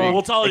head. It's Maybe- cool.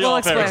 We'll tell you We'll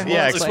off air. explain. We'll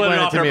Yeah, explain it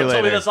off to air, me but tell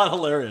me later. that's not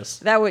hilarious.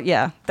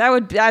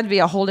 That'd be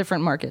a whole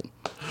different market.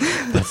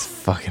 That's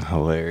fucking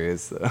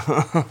hilarious,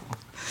 though.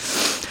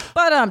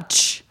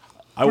 But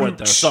I went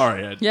there.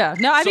 Sorry. yeah.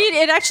 No, I mean,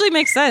 it actually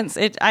makes sense.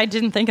 I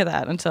didn't think of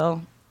that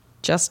until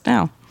just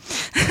now.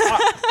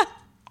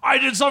 I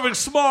did something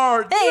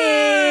smart.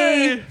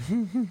 Hey!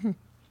 Yay!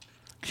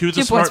 Cue the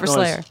 2 smart points for noise.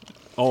 Slayer.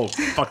 Oh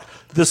fuck!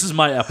 This is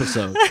my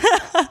episode.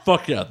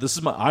 Fuck yeah! This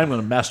is my. I'm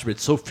gonna masturbate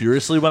so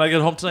furiously when I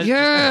get home tonight.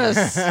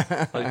 Yes.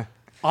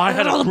 I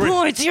had all a the great.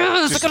 points.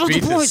 Yes. I got all the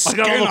beat the points. I got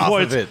all Skin the off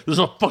points. of it. This is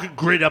a fucking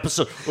great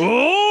episode.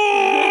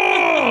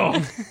 Oh!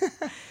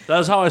 That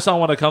is how I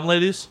sound when I come,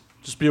 ladies.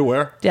 Just be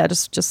aware. Yeah,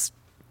 just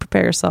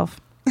prepare yourself.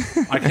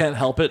 I can't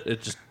help it.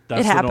 It just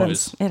that's It the happens.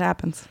 noise. It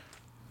happens.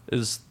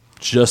 Is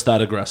just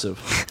that aggressive.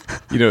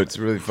 You know, it's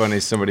really funny.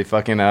 Somebody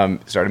fucking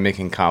started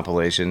making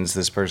compilations.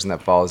 This person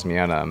that follows me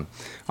on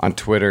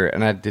Twitter,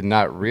 and I did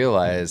not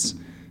realize,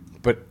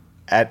 but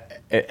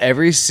at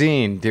every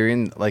scene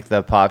during like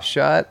the pop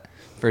shot,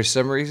 for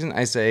some reason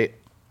I say,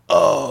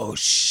 "Oh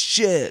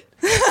shit."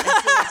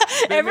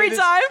 Every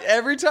time?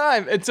 Every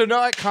time. And so now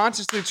I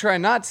consciously try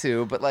not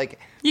to, but like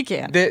You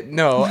can.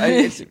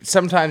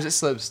 sometimes it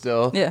slips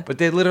still. Yeah. But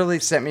they literally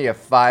sent me a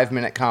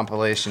 5-minute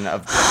compilation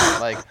of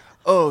like,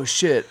 oh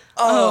shit,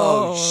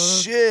 oh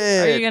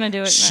shit. Are you gonna do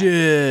it, Matt?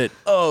 Shit,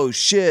 oh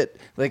shit.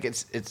 Like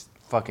it's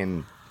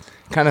fucking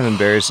kind of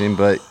embarrassing,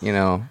 but you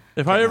know.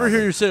 If I ever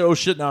hear you say "oh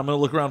shit," now I'm gonna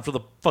look around for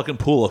the fucking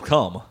pool of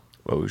cum.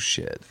 Oh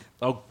shit.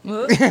 Oh.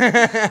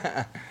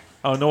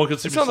 Oh, no one can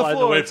see me It's on the sliding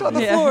floor. away It's from on the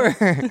me. Yeah.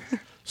 floor.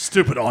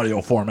 Stupid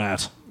audio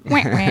format.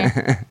 Wah,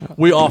 wah.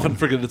 We often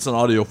forget it's an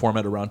audio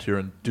format around here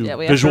and do Yeah,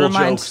 we have to visual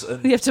remind. jokes.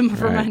 And We have to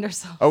remind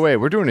ourselves. Oh wait,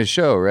 we're doing a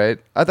show, right?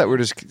 I thought we were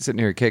just sitting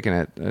here kicking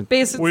it.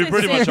 Basically, we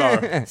pretty much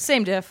are.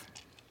 Same diff.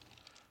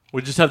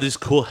 We just have these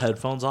cool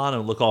headphones on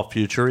and look all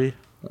futury.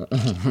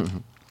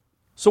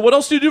 So what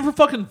else do you do for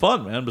fucking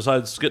fun, man,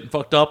 besides getting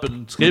fucked up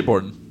and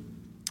skateboarding?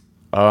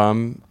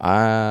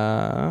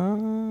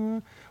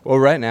 Well,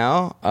 right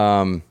now,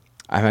 I'm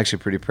actually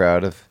pretty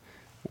proud of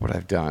what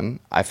I've done.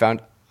 I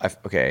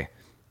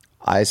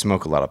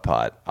smoke a lot of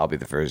pot. I'll be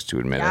the first to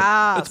admit it.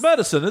 It's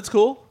medicine. It's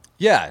cool.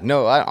 Yeah,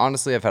 no,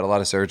 honestly, I've had a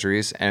lot of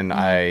surgeries, and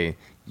I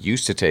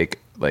used to take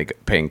like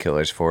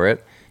painkillers for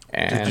it.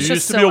 And Did It's you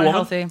just used to be so a woman?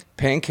 unhealthy.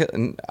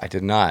 painkiller, I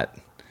did not.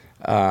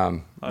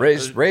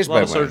 Raised a by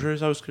lot of women.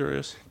 surgeries. I was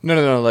curious.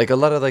 No. Like a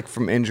lot of like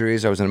from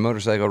injuries. I was in a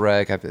motorcycle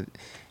wreck.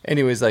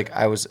 Anyways, like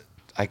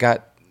I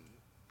got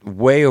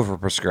way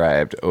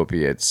overprescribed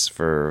opiates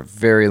for a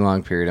very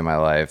long period of my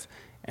life,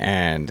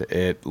 and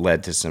it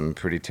led to some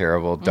pretty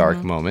terrible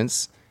dark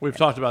moments. We've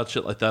talked about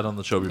shit like that on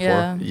the show before.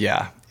 Yeah.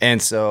 Yeah,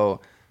 and so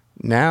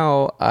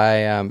now I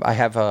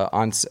have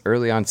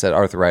early onset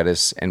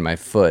arthritis in my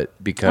foot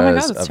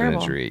because that's of terrible.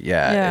 an injury.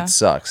 Yeah, Yeah. it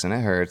sucks and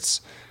it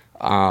hurts.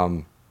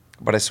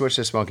 But I switched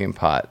to smoking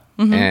pot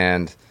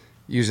and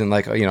using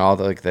like all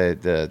the like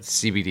the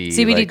CBD.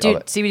 CBD, like, all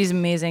dude. that- CBD is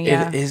amazing.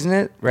 Yeah. Isn't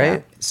it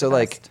right? Yeah, So best.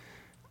 like,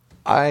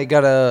 I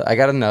got a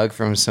nug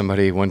from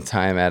somebody one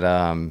time at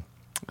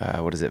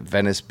what is it,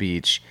 Venice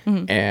Beach,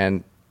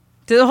 and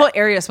The whole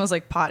area smells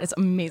like pot. It's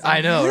amazing.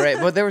 I know, right?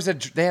 But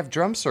they have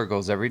drum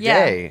circles every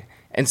Yeah. day.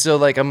 And so,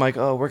 like, I'm like,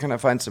 oh, where can I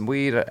find some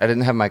weed? I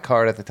didn't have my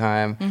card at the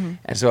time.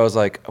 And so I was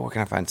like, oh, where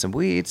can I find some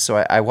weed? So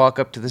I walk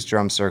up to this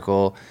drum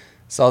circle,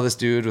 saw this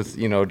dude with,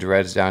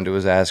 dreads down to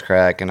his ass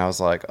crack. And I was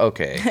like,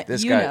 okay,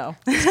 this guy's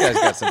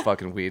got some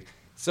fucking weed.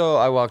 So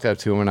I walked up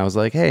to him and I was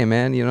like, hey,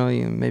 man, you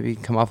maybe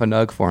come off a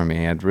nug for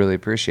me. I'd really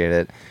appreciate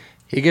it.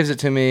 He gives it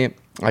to me.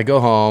 I go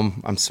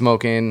home, I'm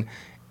smoking,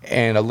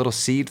 and a little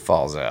seed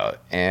falls out.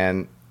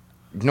 And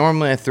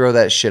normally I throw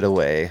that shit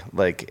away,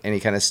 like any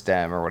kind of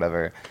stem or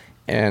whatever.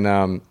 And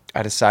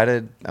I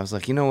decided, I was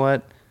like, you know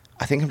what?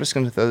 I think I'm just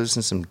going to throw this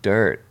in some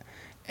dirt.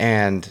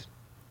 And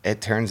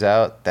it turns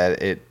out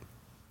that it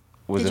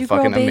was a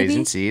fucking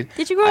amazing seed.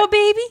 Did you grow a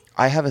baby?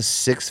 I have a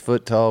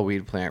 6-foot tall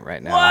weed plant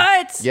right now.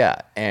 What? Yeah,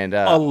 and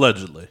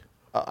Allegedly.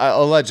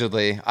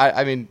 allegedly,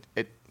 I mean,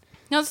 it.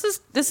 No,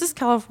 this is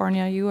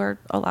California. You are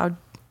allowed.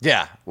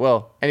 Yeah.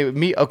 Well,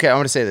 anyway, okay, I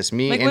want to say this.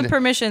 With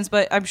permissions,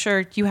 but I'm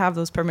sure you have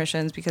those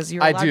permissions because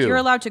you're I allowed, do. you're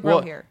allowed to grow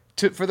Well, here.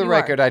 For the You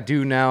record, are. I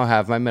do now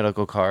have my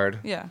medical card.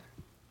 Yeah.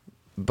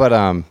 But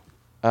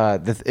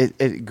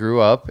it grew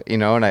up,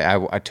 and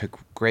I took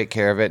great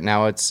care of it.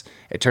 Now it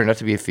turned out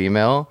to be a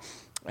female,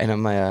 and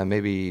I'm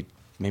maybe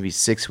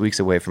 6 weeks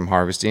away from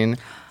harvesting.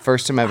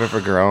 First time I've ever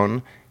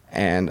grown,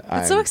 and That's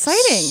I'm so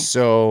exciting.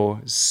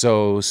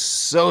 So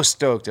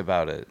stoked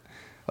about it.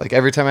 Like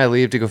every time I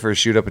leave to go for a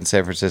shoot up in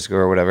San Francisco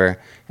or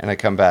whatever, and I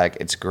come back,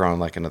 it's grown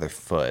like another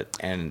foot,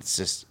 and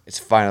it's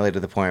finally to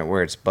the point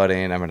where it's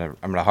budding. I'm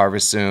gonna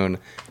harvest soon,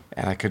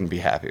 and I couldn't be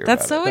happier.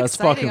 That's about so it. That's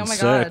exciting. fucking Oh my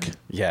sick. god.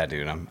 Yeah,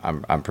 dude,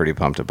 I'm pretty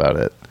pumped about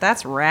it.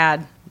 That's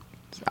rad.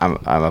 I'm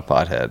a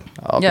pothead.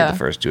 I'll Yeah. be the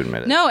first to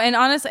admit it. No, and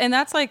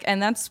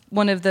that's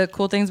one of the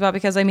cool things about,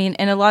 because I mean,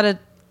 in a lot of,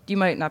 you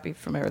might not be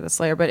familiar with the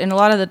Slayer, but in a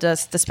lot of the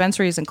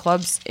dispensaries and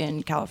clubs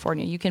in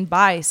California, you can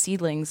buy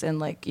seedlings and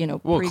pre-grown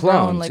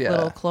clones, yeah.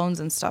 little clones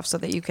and stuff so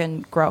that you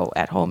can grow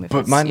at home. If But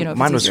it's, mine, if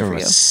mine it's was easier from for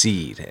a you.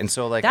 seed, and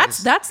so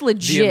That's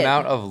legit. The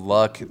amount of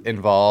luck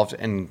involved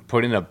in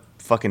putting a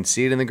fucking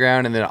seed in the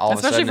ground, and then all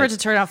Especially of a sudden for it to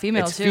turn out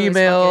female, it's too, is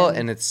female, fucking-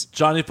 and it's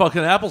Johnny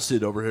fucking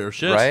Appleseed over here.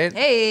 Shit. right,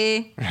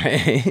 Hey.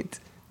 right,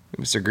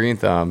 Mr. Green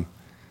Thumb.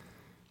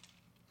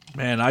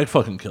 Man, I'd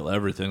fucking kill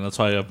everything. That's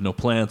why I have no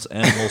plants,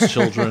 animals,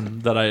 children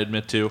that I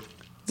admit to.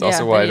 It's also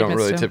Yeah, why that I you don't admit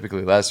really to.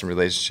 typically last in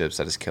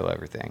relationships. I just kill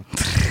everything.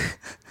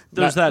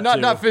 There's that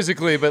too. Not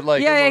physically, but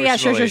like Yeah,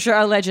 sure, emotionally.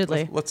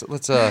 allegedly. Let's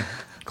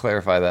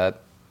clarify that.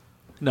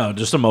 No,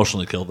 just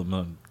emotionally kill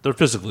them. They're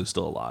physically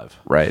still alive.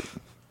 Right.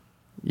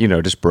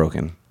 Just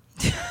broken.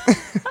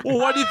 Well,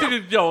 why do you think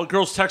a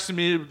girl's texting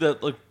me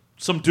that like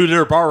some dude at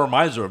her bar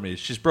reminds her of me?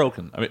 She's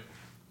broken. I mean,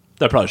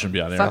 that probably shouldn't be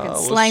on air. Fucking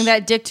slang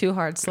that dick too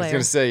hard, I was Slayer.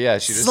 gonna say, yeah,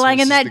 she just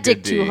Slanging misses that the dick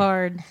good too D.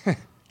 hard.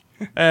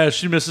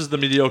 She misses the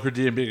mediocre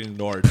D and being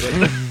ignored.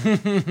 But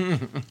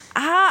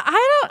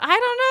I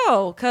don't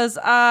know, because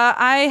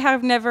I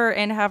have never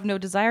and have no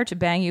desire to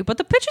bang you. But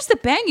the bitches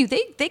that bang you,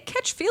 they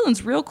catch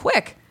feelings real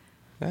quick.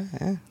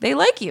 They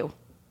like you.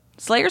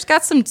 Slayer's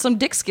got some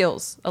dick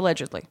skills,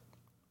 allegedly.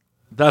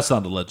 that's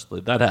not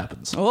allegedly. That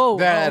happens. Oh,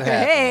 That okay.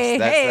 happens. Hey,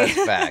 That's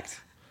hey.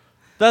 fact.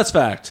 That's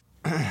fact.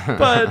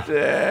 But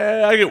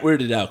I get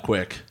weirded out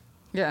quick.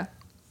 Yeah.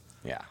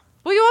 Yeah.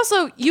 Well, you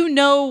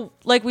also,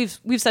 like we've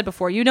said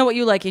before, you know what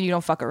you like and you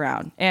don't fuck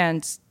around.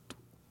 And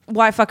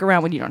why fuck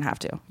around when you don't have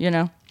to,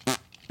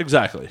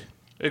 Exactly.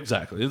 It's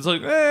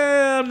like,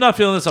 I'm not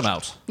feeling this. I'm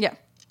out. Yeah.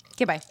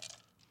 Okay, bye.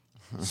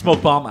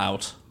 Smoke bomb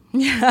out.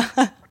 Yeah.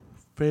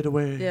 Fade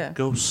away. Yeah.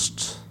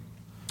 Ghost.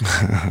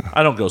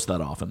 I don't ghost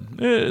that often.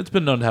 It's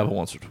been known to happen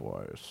once or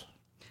twice.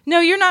 No,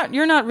 you're not a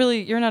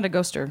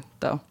ghoster,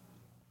 though.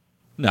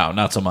 No,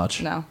 not so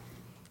much. No.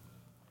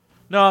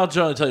 No, I'll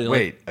try to tell you.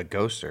 Wait, a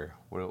ghoster?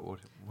 What is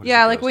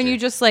Yeah, a like when ghoster? you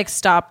just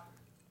stop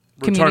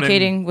Returning-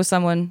 communicating with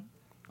someone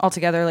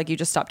altogether, like you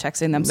just stop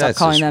texting them, stop That's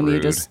calling just them, you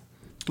rude. just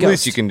The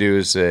least ghost. you can do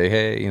is say,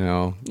 hey, Yeah,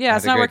 had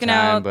it's a not great working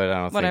time, out, but I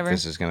don't whatever. think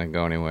this is going to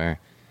go anywhere.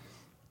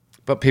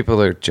 But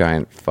people are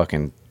giant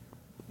fucking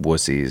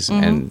wussies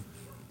Mm-hmm. and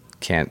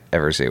can't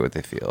ever say what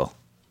they feel.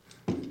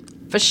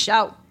 For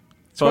shout.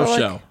 For Well,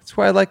 show. That's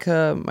why I like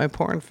my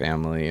porn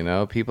family.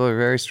 People are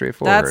very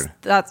straightforward.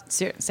 That's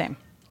same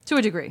to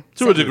a degree.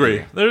 To a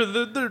degree.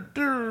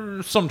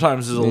 There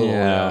sometimes is a little,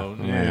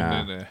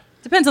 Yeah.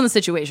 Depends on the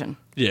situation.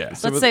 Yeah.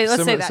 Let's say that.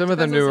 Some of the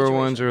Depends on newer situation.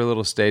 ones are a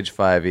little stage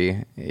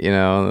 5-y,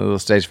 a little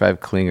stage 5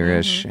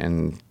 clinger-ish, Mm-hmm.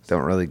 and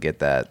don't really get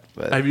that.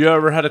 But Have you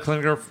ever had a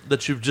clinger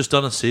that you've just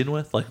done a scene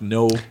with? Like,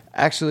 no.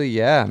 actually,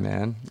 yeah,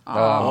 man.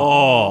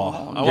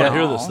 Oh, I want to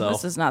hear this, though.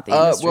 This is not the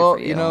industry Well, for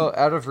you.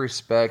 out of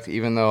respect,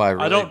 even though I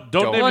really don't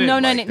name Well, no,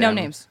 names. no, like no them,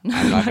 names.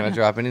 I'm not going to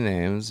drop any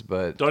names,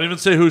 but Don't even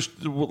say who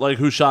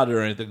shot it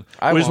or anything.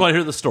 I We just won't. want to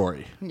hear the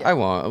story. I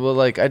won't. Well,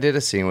 I did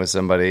a scene with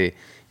somebody,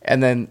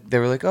 and then they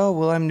were like, "Oh,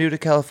 well, I'm new to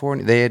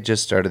California." They had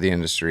just started the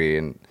industry,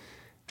 and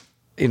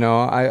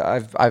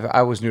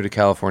I was new to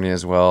California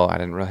as well. I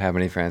didn't really have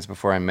any friends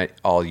before I met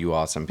all you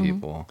awesome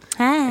people,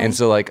 Hi. and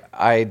so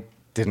I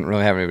didn't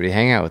really have anybody to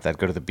hang out with. I'd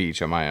go to the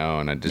beach on my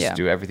own. I'd just Yeah.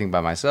 do everything by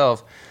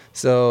myself.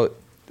 So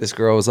this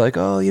girl was like,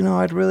 "Oh,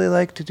 I'd really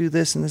like to do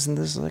this and this and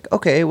this." I was like,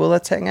 "Okay, well,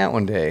 let's hang out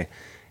one day."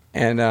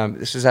 And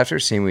this was after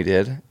a scene we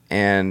did,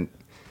 and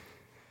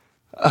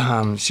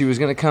she was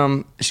gonna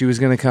come. She was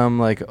gonna come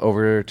like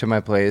over to my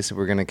place.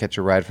 We're gonna catch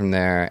a ride from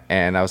there.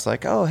 And I was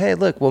like, "Oh, hey,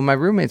 look. Well, my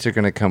roommates are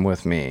gonna come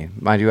with me.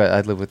 Mind you,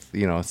 I live with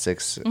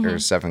 6 or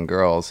 7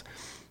 girls."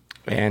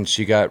 And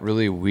she got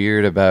really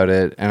weird about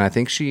it. And I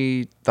think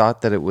she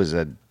thought that it was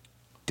a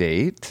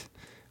date.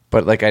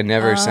 but like I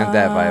never sent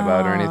that vibe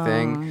out or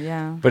anything.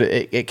 yeah. But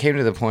it came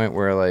to the point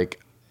where like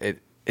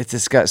it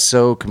just got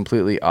so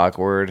completely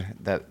awkward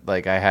that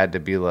like I had to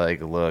be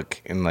like,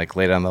 look, and like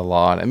lay down the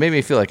law. And it made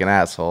me feel like an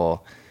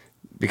asshole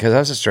because I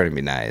was just trying to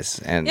be nice.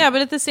 And Yeah,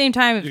 but at the same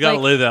time, You got to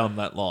like, lay down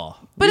that law.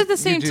 but at the you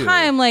same do.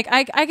 time, like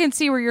I can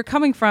see where you're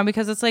coming from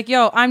because it's like,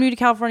 yo, I'm new to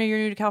California, you're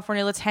new to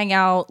California, let's hang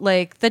out.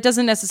 Like that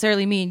doesn't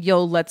necessarily mean,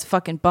 yo, let's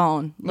fucking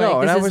bone. Like, No,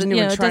 and this I is, wasn't you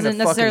even know, it trying to doesn't fuck in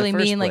the necessarily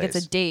first mean like it's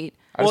place. a date.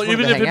 I just Well, wanted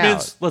even to if it hang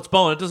means out. let's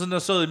bone, it doesn't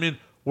necessarily mean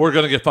we're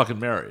going to get fucking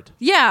married.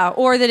 Yeah,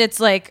 or that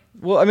it's like,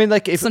 Well, I mean,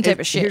 like, if Some type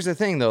of shit. Here's the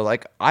thing, though.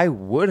 Like, I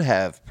would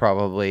have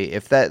probably,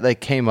 if that like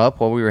came up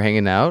while we were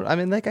hanging out. I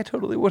mean, like, I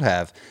totally would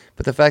have.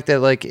 But the fact that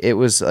like it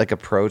was like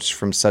approached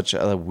from such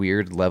a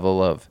weird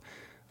level of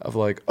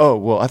like, oh,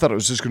 well, I thought it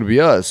was just going to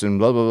be us and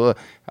blah blah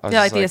blah. I was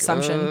Yeah, just like the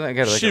assumption. I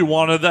gotta, like, She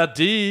wanted that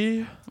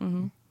D.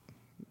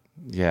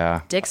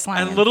 yeah, dick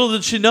slamming. And little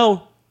did she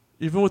know,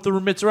 even with the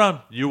roommates around,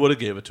 you would have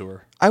gave it to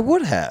her. I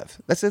would have.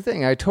 That's the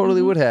thing. I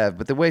totally would have.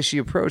 But the way she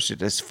approached it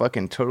just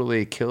fucking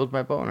totally killed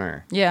my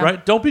boner. Yeah.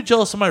 Right? Don't be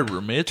jealous of my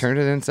roommates. Turned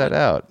it inside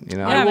out. You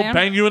know. Yeah, I will man.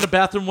 bang you in the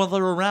bathroom while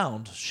they're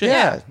around. Shit.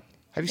 Yeah.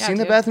 Have you Yeah, seen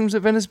the dude. bathrooms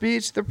at Venice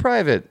Beach? They're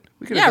private.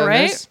 We could have Yeah, done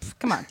right? this.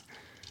 Come on.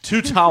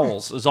 2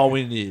 towels is all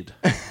we need.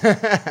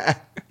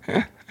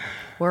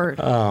 Word.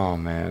 Oh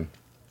man,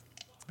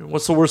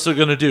 What's the worst they're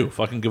going to do?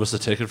 Fucking give us a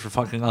ticket for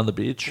fucking on the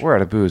beach? we're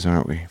out of booze,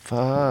 aren't we?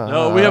 Fuck.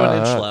 No, we have an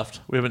inch left.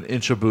 We have an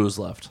inch of booze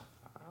left.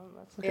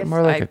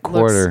 More like a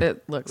quarter.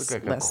 It looks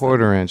Like a less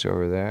quarter inch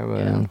over there, but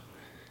Yeah.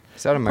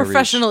 it's out of my than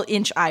professional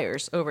inch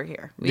ires over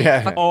here. We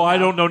Yeah. fucking Oh, I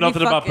don't know We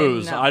nothing about fucking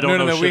booze. know. I don't No,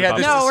 know no, shit we had about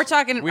this- booze. No, we're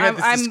talking. We had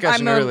this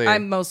discussion earlier.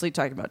 I'm mostly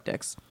talking about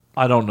dicks.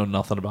 I don't know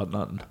nothing about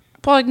nothing.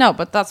 Well, like, no,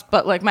 but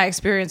like my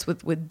experience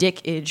with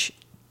dickage.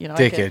 You know,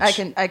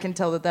 Dickage. I can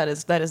tell that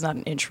is not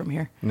an inch from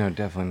here. reach. No,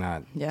 definitely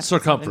not. Yeah, it's not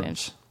an inch.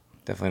 Circumference.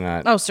 Definitely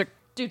not. Oh,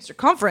 dude,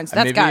 circumference.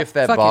 That's Maybe got if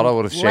that fucking bottle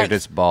would have shaved length.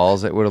 its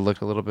balls, it would have looked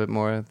a little bit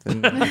more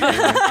than. God,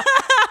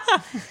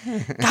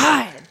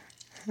 why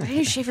didn't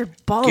you shave your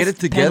balls? Get it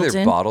together,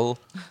 Pendleton? bottle.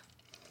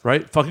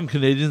 Right? Fucking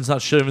Canadians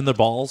not shaving their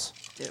balls.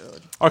 Dude.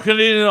 Our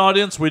Canadian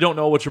audience, we don't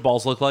know what your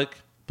balls look like.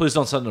 Please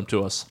don't send them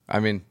to us. I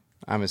mean,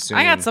 I'm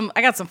assuming.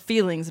 I got some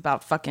feelings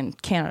about fucking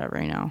Canada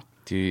right now.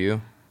 Do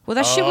you? Well,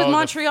 that shit with the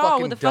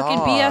Montreal, with the fucking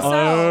fucking BSL,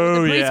 dog. the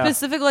Oh, breed yeah.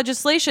 specific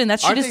legislation. That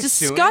shit Aren't is they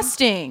suing?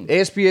 disgusting.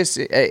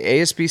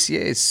 ASPCA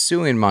is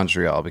suing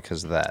Montreal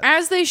because of that.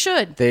 As they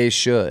should. They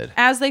should.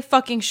 As they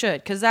fucking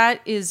should. Because that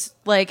is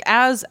like,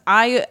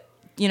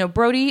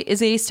 Brody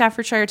is a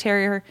Staffordshire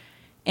Terrier,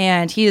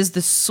 and he is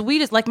the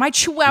sweetest. Like, my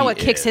Chihuahua He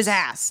kicks his is.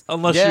 ass.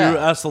 Unless Yeah. you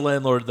ask the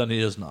landlord, then he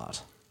is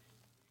not.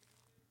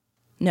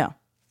 No.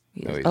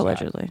 He No, is, he's not.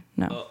 allegedly.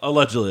 No.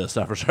 Allegedly a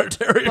Staffordshire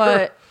Terrier.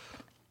 But,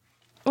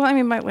 well, I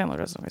mean, my landlord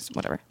doesn't,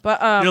 whatever.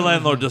 But, your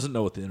landlord doesn't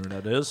know what the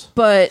internet is.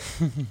 but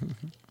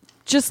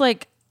just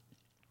like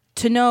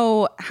to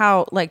know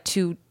how like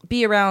to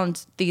be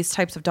around these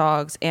types of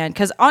dogs, and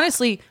because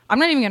honestly I'm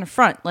not even gonna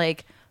front,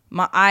 like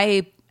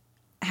I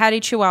had a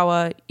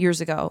Chihuahua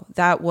years ago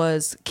that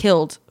was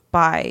killed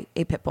by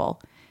a pit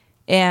bull,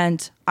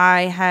 and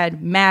I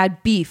had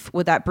mad beef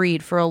with that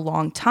breed for a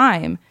long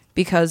time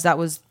because that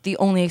was the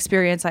only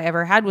experience I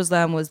ever had with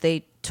them, was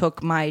they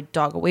took my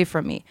dog away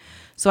from me.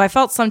 So I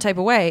felt some type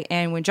of way.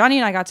 And when Johnny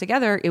and I got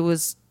together, it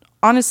was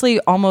honestly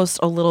almost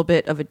a little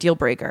bit of a deal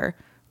breaker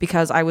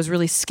because I was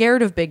really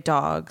scared of big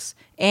dogs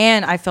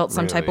and I felt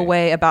some type of Really?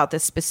 way about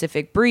this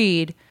specific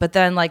breed. But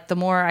then like the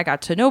more I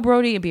got to know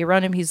Brody and be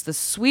around him, he's the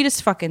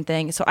sweetest fucking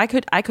thing. So I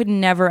could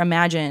never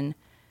imagine,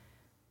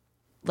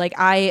 like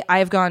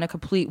I've gone a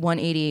complete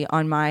 180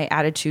 on my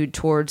attitude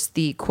towards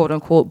the quote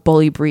unquote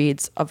bully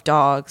breeds of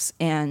dogs.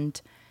 And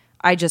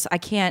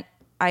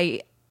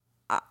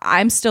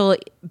I'm still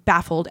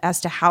baffled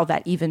as to how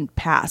that even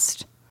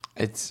passed.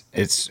 It's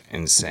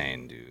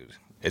insane, dude.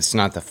 It's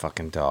not the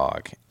fucking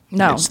dog.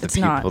 No, it's the it's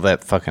people not.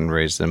 that fucking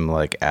raise them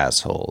like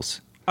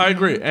assholes. I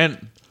agree.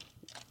 And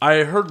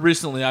I heard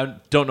recently, I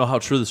don't know how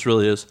true this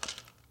really is,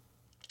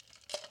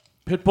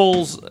 pit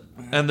bulls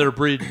and their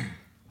breed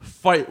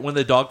fight when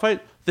they dog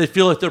fight. They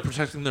feel like they're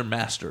protecting their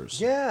masters.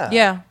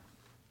 Yeah.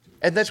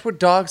 And that's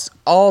what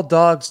all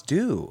dogs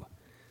do.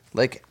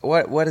 Like,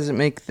 what does it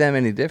make them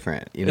any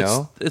different? You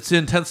know, It's the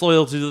intense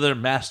loyalty to their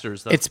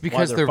masters. That's it's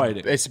because why they're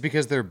fighting. It's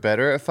because they're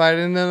better at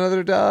fighting than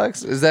other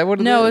dogs. Is that what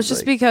it is? No, it's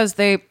just Like- because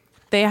they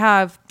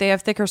have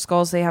thicker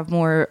skulls. They have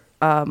more.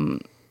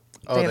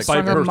 They have the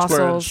stronger Viper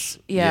muscles. squares.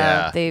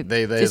 Yeah, Yeah,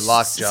 they it's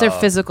lockjaw. their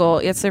physical.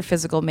 It's their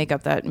physical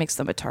makeup that makes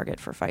them a target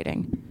for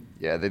fighting.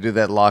 Yeah, they do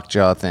that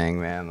lockjaw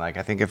thing, man. Like,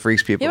 I think it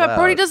freaks people Yeah, out. but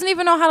Brody doesn't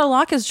even know how to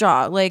lock his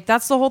jaw. Like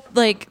that's the whole.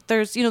 Like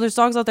there's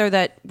dogs out there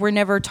that were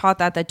never taught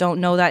that don't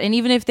know that, and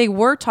even if they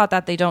were taught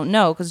that, they don't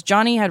know. Because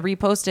Johnny had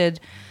reposted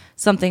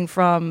something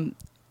from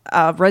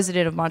a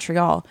resident of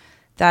Montreal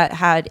that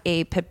had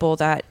a pit bull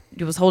that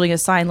was holding a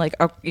sign like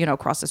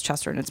across his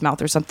chest or in its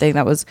mouth or something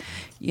that was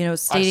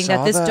stating that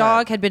saw this that.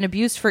 dog had been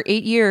abused for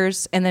 8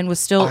 years and then was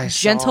still I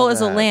saw gentle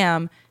as a that.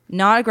 lamb.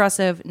 not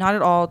aggressive, not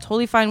at all.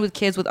 Totally fine with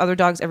kids, with other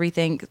dogs,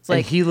 everything. It's And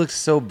like he looks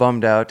so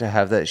bummed out to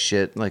have that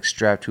shit like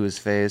strapped to his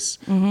face.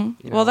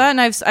 well, that and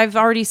I've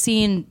already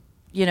seen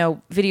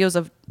videos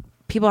of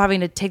people having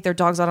to take their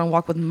dogs out on a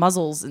walk with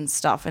muzzles and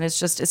stuff, and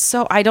it's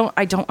so I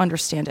don't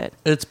understand it.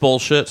 It's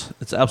bullshit.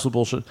 It's absolute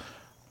bullshit.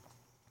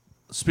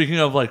 Speaking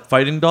of like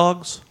fighting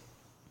dogs,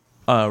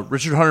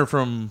 Richard Hunter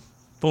from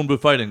Phone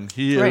Booth Fighting,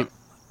 he Right.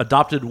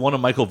 adopted one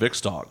of Michael Vick's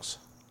dogs.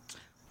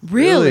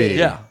 Really?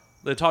 Yeah,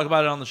 they talk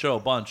about it on the show a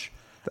bunch.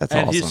 That's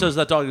and he awesome. says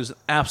that dog is an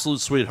absolute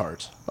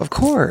sweetheart. Of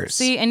course.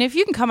 See, and if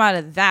you can come out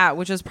of that,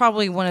 which is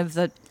probably one of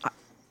the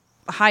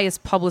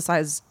highest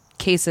publicized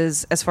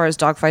cases as far as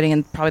dog fighting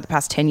in probably the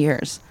past 10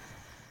 years,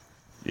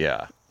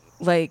 Yeah.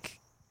 like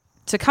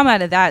to come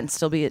out of that and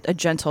still be a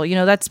gentle,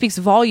 that speaks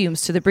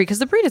volumes to the breed, because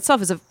the breed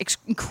itself is an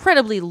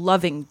incredibly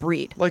loving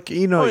breed. Like,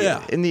 Oh,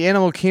 yeah. in the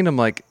animal kingdom,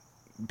 like,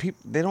 people,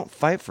 they don't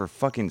fight for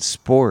fucking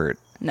sport.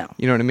 No.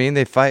 You know what I mean?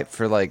 They fight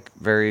for, like,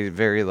 very,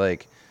 very,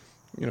 like,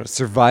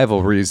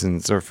 survival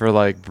reasons or for,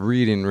 like,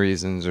 breeding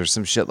reasons or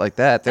some shit like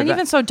that. They're And not-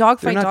 even so, dog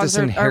they're fight not dogs this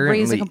are raised a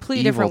inherently completely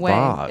evil different way,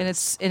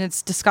 dogs. and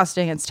it's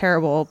disgusting. It's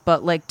terrible.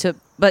 But the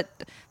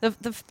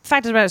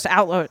fact of the matter is to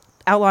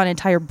outlaw an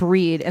entire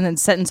breed and then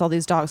sentence all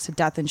these dogs to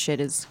death and shit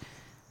is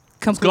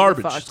completely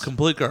Garbage. fucked. It's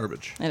complete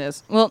garbage. It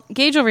is. Well,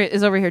 Gage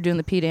is over here doing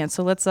the pee dance,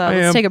 so let's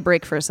am. take a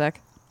break for a sec.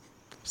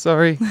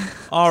 Sorry.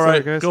 All Sorry,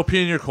 right, guys. go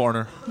pee in your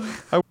corner.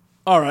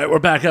 All right, we're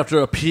back after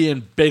a pee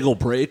and bagel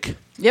break.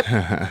 Yep.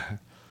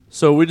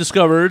 So we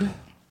discovered,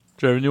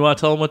 Draven, you want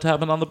to tell them what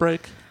happened on the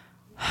break?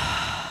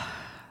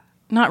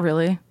 Not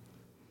really.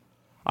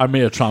 I may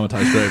have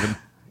traumatized Draven.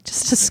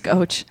 Just a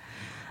scotch.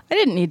 I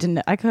didn't need to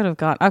know. I could have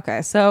gone.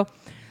 Okay, so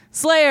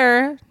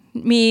Slayer,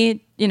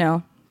 me,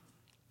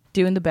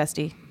 doing the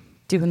bestie,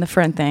 doing the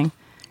friend thing.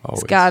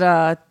 Always. He's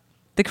got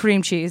the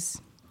cream cheese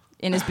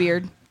in his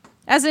beard,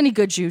 as any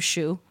good Jew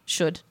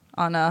should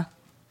on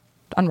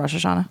Rosh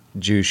Hashanah.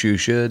 Juice you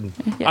should.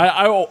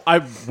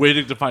 I'm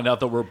waiting to find out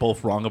that we're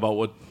both wrong about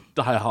what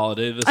the high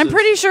holiday this I'm is.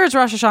 pretty sure it's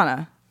Rosh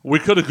Hashanah. We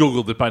could have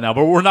Googled it by now,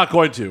 but we're not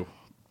going to.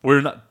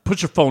 We're not.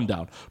 Put your phone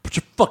down. Put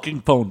your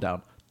fucking phone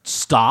down.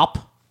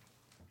 Stop.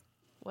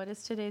 What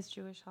is today's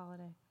Jewish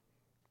holiday?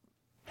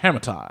 Hammer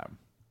time.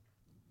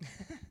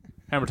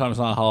 Hammer time is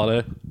not a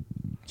holiday.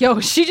 Yo,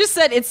 she just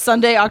said it's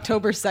Sunday,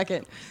 October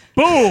 2nd.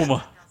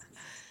 Boom.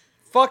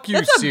 Fuck you,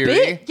 That's a Siri.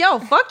 bit. Yo,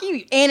 fuck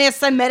you,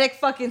 anti-Semitic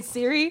fucking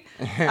Siri.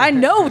 I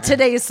know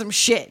today is some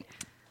shit.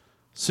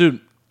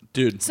 Soon,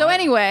 dude. So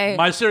anyway,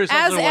 my Siri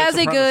sounds like a white as a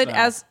supremacist good now.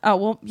 as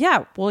well,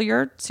 yeah. Well,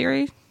 your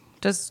Siri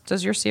does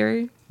your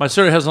Siri? My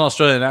Siri has an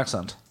Australian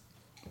accent.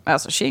 Oh,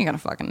 so she ain't gonna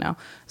fucking know.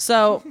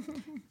 So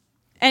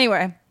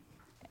anyway,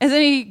 as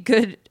any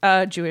good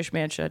Jewish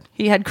man should,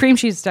 he had cream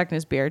cheese stuck in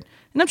his beard,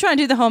 and I'm trying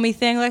to do the homie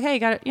thing, like, hey, you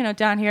got it,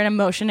 down here, and I'm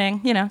motioning,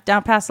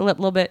 down past the lip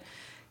a little bit,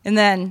 and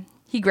then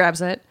he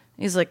grabs it.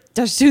 He's like,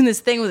 just doing this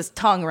thing with his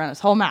tongue around his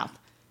whole mouth.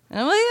 And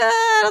I'm like,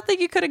 I don't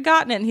think you could have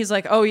gotten it. And he's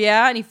like, oh,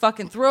 yeah? And he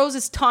fucking throws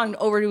his tongue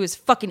over to his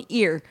fucking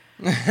ear.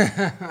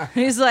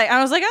 He's like,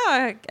 I was like,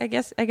 oh, I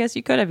guess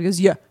you could have. He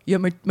goes, yeah,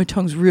 my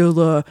tongue's real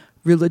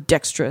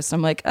dexterous.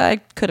 I'm like, I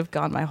could have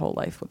gone my whole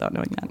life without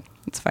knowing that.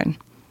 It's fine.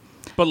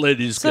 But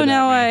ladies, So get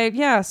now at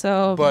me.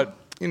 so. But,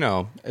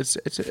 it's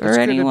good to be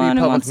anyone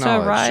who public wants to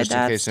knowledge, ride just in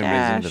that case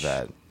anybody's into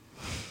stash. that.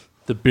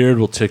 The beard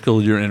will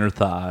tickle your inner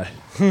thigh.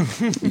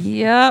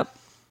 Yep.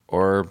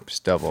 Or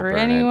stubble For burn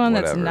anyone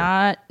it, that's whatever.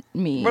 not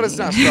me. But it's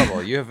not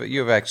stubble. You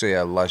have actually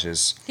a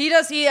luscious. He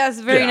does. He has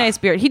a very Yeah. nice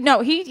beard. He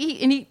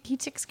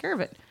takes care of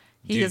it.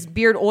 He has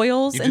beard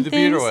oils You and do the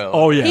things. beard oil.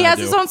 Oh yeah, He I has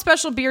do. his own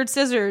special beard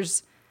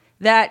scissors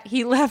that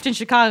he left in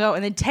Chicago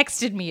and then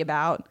texted me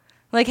about.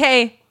 Like,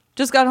 hey,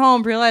 just got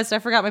home, realized I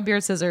forgot my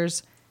beard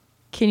scissors.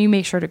 Can you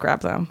make sure to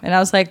grab them? And I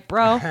was like,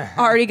 bro,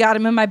 already got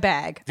them in my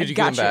bag. Did I you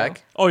got get them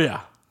back? Oh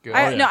yeah. Good.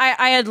 No,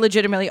 I had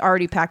legitimately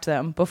already packed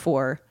them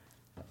before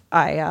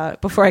I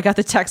got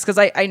the text because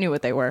I knew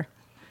what they were.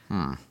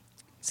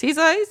 So he's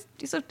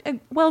a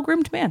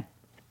well-groomed man.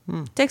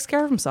 Takes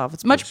care of himself.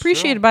 It's much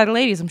appreciated by the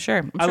ladies, I'm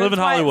sure. I live in that's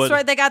why- Hollywood. That's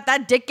why they got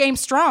that dick game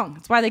strong.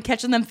 That's why they're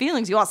catching them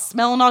feelings. You all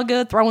smelling all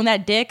good, throwing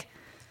that dick.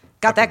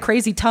 Got that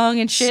crazy tongue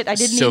and shit I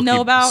didn't even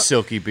know about.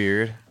 Silky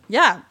beard.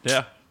 Yeah.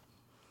 Yeah.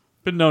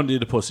 Been known to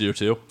eat a pussy or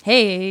two.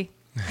 Hey.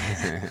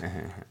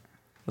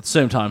 At the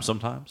same time,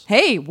 sometimes.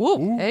 Hey.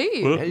 Whoop.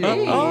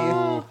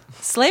 Hey.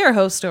 Slayer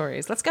host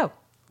stories. Let's go.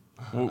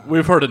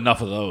 We've heard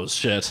enough of those.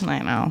 Shit. I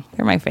know.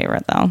 They're my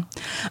favorite, though.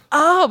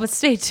 Oh, but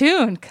stay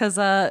tuned, because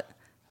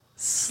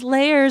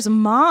Slayer's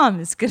mom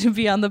is going to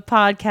be on the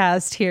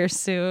podcast here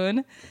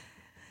soon.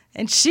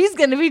 And she's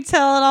going to be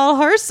telling all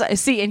her side.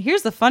 See, and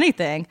here's the funny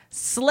thing.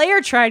 Slayer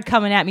tried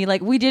coming at me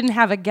like we didn't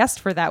have a guest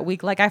for that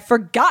week. Like I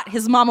forgot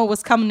his mama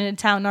was coming into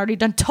town and already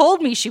done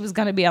told me she was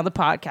going to be on the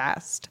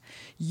podcast.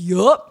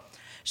 Yup.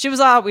 She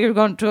was we were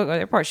going to the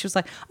airport. She was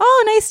like,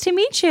 oh, nice to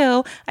meet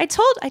you. I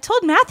told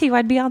Matthew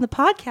I'd be on the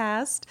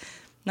podcast.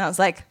 And I was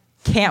like,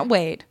 can't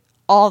wait.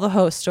 All the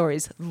host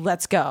stories.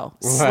 Let's go.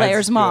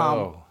 Slayer's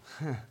mom.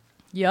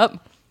 Yep.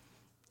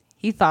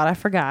 He thought I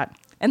forgot.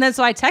 And then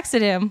so I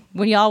texted him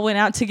when y'all went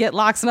out to get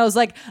locks, and I was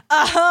like,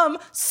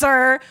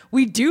 sir,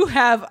 we do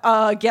have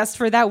a guest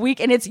for that week,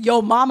 and it's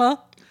yo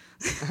mama.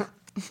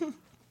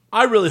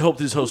 I really hope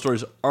these host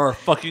stories are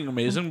fucking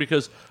amazing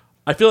because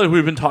I feel like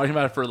we've been talking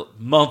about it for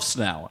months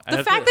now.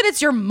 The fact that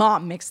it's your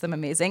mom makes them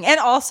amazing. And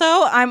also,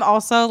 I'm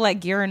also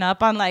like gearing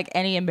up on like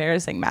any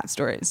embarrassing Matt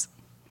stories.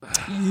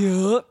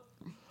 Yep.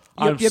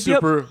 I'm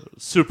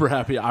super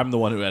happy I'm the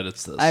one who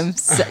edits this. No,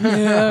 it's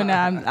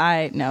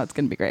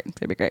gonna be great. It's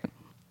gonna be great.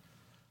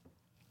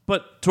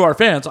 But to our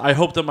fans, I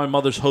hope that my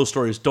mother's host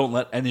stories don't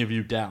let any of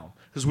you down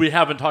because we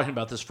have been talking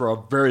about this for a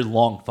very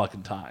long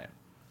fucking time.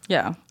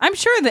 Yeah, I'm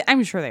sure they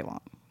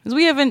won't because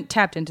we haven't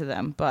tapped into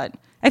them. But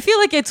I feel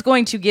like it's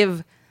going to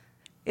give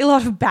a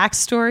lot of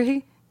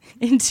backstory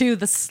into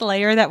the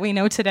Slayer that we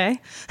know today.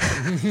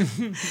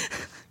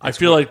 I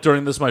feel like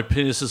during this, my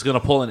penis is gonna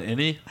pull an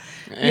innie.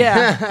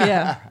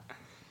 Yeah.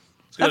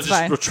 It's gonna That's just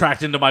fine.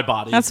 retract into my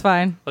body. That's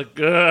fine. Like,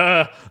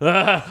 I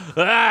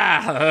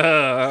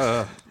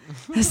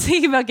was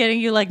thinking about getting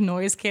you like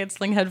noise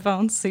canceling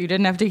headphones so you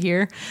didn't have to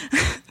hear.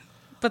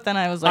 But then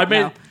I was like,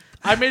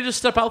 I may just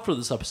step out for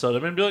this episode. I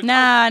may be like,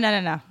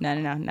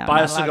 no.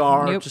 buy a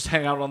cigar, Nope. just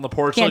hang out on the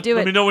porch. Can't like, do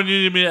let it. me know when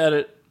you need me to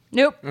edit.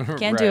 Nope.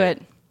 Can't do Right.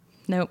 it.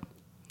 Nope.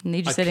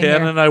 Need you I sitting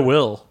can here. and I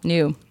will.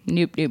 Nope.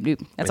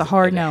 That's a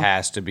hard it no.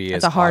 has to be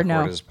That's as a hard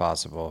awkward no. as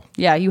possible.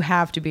 Yeah, you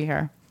have to be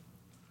here.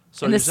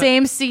 So In you the said-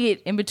 same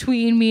seat in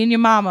between me and your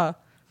mama,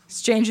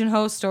 exchanging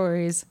host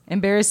stories,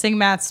 embarrassing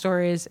Matt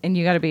stories, and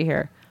you got to be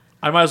here.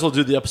 I might as well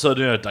do the episode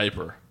in a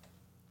diaper.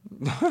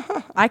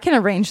 I can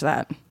arrange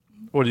that.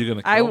 What are you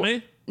gonna kill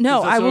me?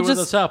 No, 'Cause that's I the will way just.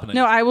 That's happening.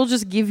 No, I will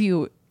just give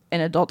you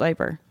an adult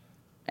diaper,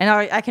 and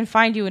I can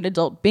find you an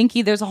adult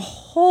binky. There's a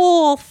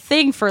whole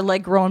thing for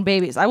like grown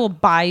babies. I will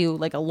buy you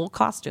like a little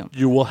costume.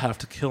 You will have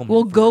to kill me.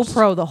 We'll first.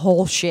 GoPro the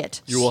whole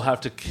shit. You will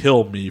have to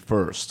kill me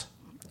first.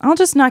 I'll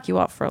just knock you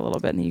out for a little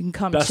bit, and you can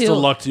come Best too. of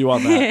luck to you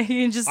on that.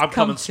 You can just I'm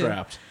come coming too.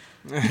 strapped.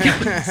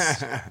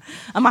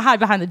 I'm gonna hide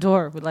behind the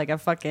door with like a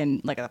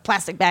fucking like a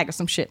plastic bag or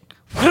some shit.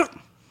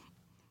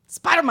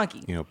 Spider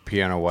monkey. You know,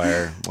 piano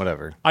wire,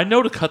 whatever. I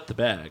know to cut the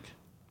bag.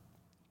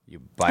 You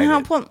bite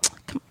it.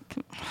 Come,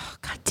 oh,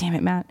 God damn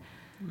it, Matt.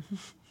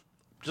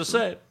 Just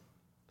say it.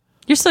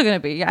 You're still gonna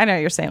be. I know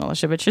you're saying all this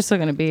shit, but you're still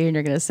gonna be, and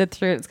you're gonna sit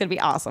through it. It's gonna be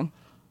awesome.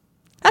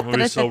 I'm gonna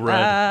be so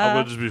red. I'm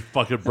gonna just be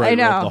fucking bright I red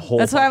know. the whole.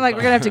 That's why I'm like, fucking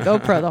we're gonna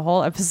have to GoPro the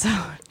whole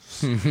episode.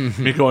 time.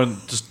 Me going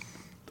just.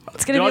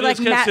 It's The gonna be audience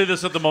like can't Matt. see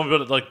this at the moment,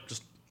 but like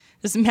just.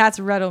 This is Matt's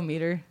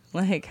redometer.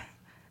 Like,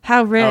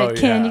 how red Oh,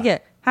 can yeah. you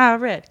get? How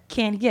red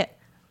can you get?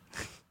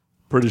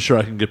 Pretty sure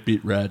I can get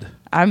beat red.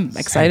 I'm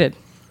excited.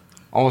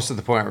 Almost to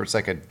the point where it's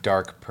like a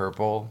dark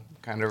purple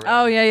kind of.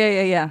 Oh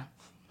yeah.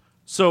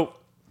 So,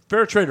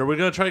 fair trader, we're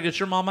gonna try to get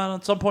your mom out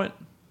at some point.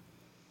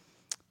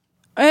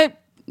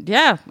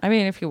 Yeah, I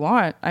mean, if you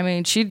want. I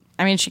mean, she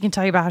can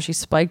tell you about how she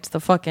spiked the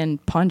fucking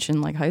punch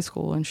in like high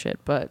school and shit.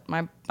 But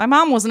my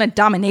mom wasn't a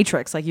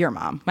dominatrix like your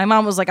mom. My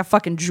mom was like a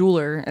fucking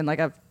jeweler and like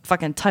a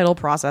fucking title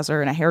processor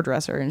and a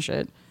hairdresser and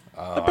shit.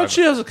 I bet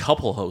she has a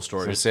couple host I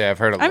stories. say I've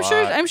heard a I'm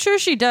lot. sure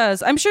she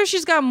does. I'm sure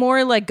she's got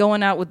more like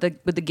going out with the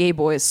gay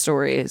boys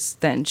stories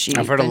than she.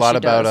 I've heard a than lot she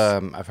about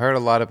does. I've heard a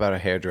lot about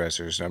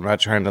hairdressers. I'm not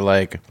trying to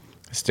like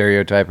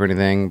stereotype or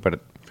anything,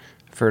 but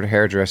I've heard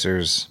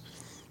hairdressers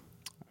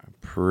are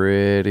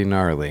pretty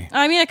gnarly.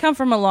 I mean, I come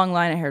from a long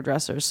line of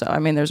hairdressers, so I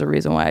mean, there's a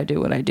reason why I do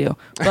what I do.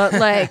 But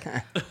like,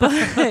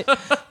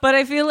 but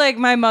I feel like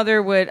my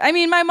mother would. I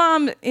mean, my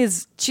mom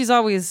she's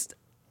always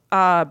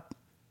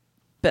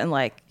been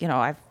like, you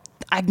know,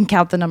 I can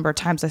count the number of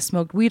times I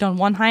smoked weed on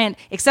one hand,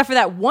 except for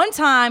that one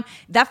time,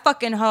 that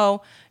fucking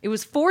hoe, it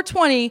was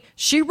 420,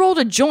 she rolled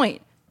a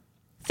joint,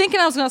 thinking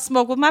I was gonna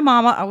smoke with my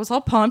mama. I was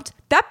all pumped.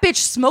 That bitch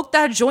smoked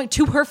that joint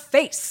to her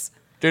face.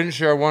 Didn't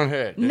share one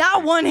hit.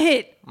 Not one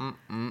hit. I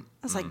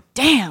was like,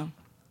 damn,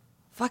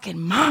 fucking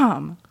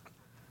mom.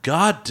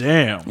 God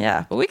damn.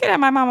 Yeah, but we could have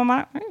my mom on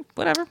my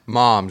whatever.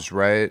 Moms,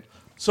 right?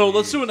 So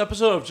let's do an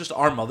episode of just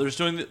our mothers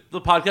doing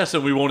the podcast,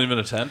 and we won't even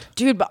attend.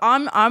 Dude, but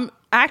I'm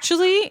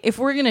actually, if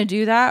we're gonna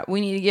do that,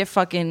 we need to get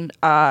fucking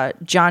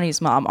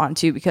Johnny's mom on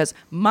too, because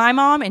my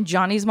mom and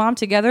Johnny's mom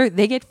together,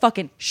 they get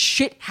fucking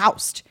shit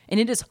housed, and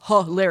it is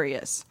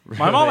hilarious.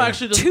 My mom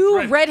actually doesn't Two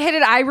drink.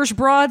 redheaded Irish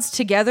broads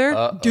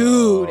together,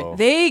 dude,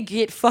 they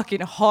get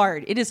fucking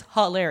hard. It is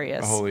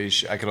hilarious. Holy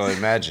shit! I can only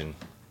imagine.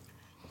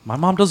 My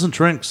mom doesn't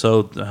drink,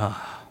 so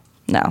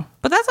No,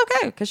 but that's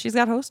okay because she's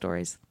got host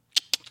stories.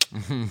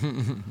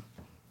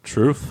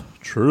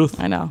 truth.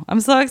 I know.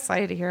 I'm so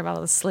excited to hear about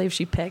all the slaves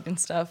she pegged and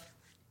stuff.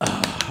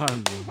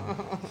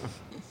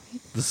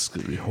 This is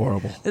gonna be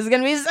horrible. This is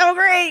gonna be so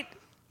great.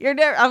 You're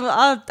never.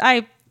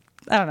 I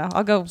don't know.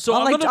 I'll go. So I'll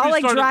I'm like gonna be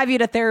starting- drive you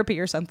to therapy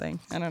or something.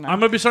 I don't know. I'm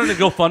gonna be starting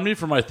to GoFundMe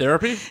for my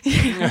therapy.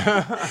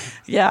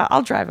 Yeah,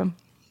 I'll drive him.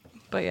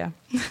 But yeah.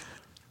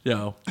 You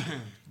know,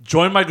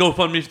 join my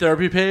GoFundMe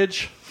therapy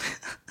page.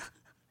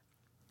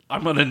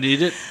 I'm gonna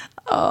need it.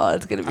 Oh,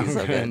 it's gonna be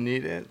so I good.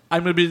 need it.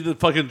 I'm gonna be the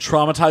fucking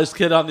traumatized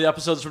kid on the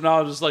episodes from now.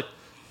 I'm just like,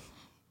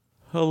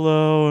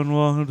 hello and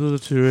welcome to the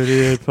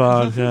 288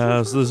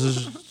 podcast. This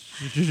is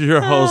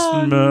Your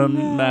host,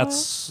 Matt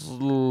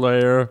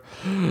Slayer.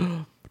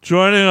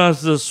 Joining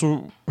us this...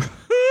 Mommy!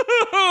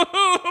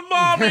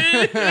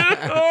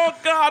 Oh,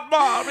 God,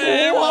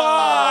 Mommy!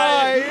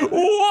 Why?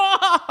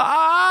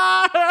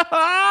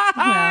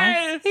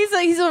 Yeah.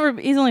 He's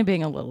only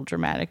being a little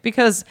dramatic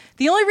because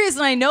the only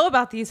reason I know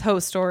about these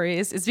host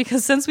stories is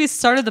because since we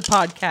started the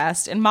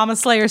podcast and Mama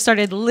Slayer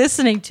started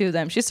listening to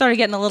them, she started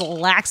getting a little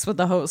lax with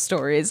the host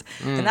stories.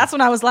 And that's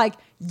when I was like,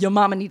 your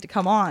mama need to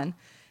come on.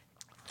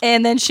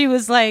 And then she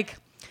was like,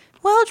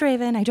 well,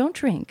 Draven, I don't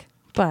drink,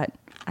 but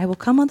I will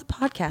come on the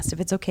podcast if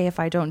it's okay if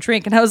I don't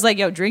drink. And I was like,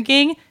 yo,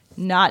 drinking,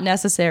 not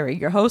necessary.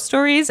 Your host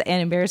stories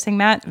and embarrassing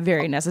Matt,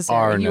 very necessary.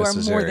 Are you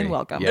necessary. are more than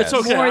welcome. Yes.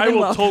 It's okay. More I than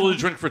will welcome. totally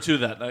drink for 2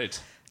 that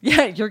night.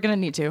 Yeah, you're going to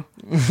need to.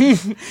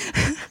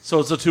 So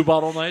it's a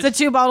 2-bottle night? It's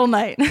a 2-bottle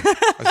night.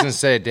 I was gonna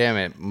say, damn,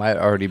 it might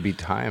already be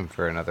time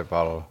for another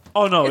bottle.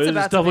 Oh, no. It's It is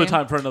about to definitely be.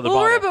 time for another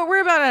Well, bottle.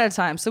 we're about out of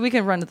time, so we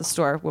can run to the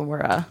store when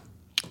we're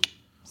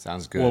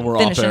Sounds good. When we're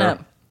off finishing air.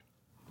 up.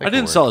 I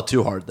didn't sell it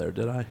too hard there,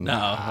 did I? No.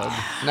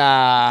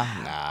 Nah.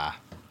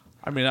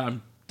 I mean,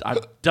 I'm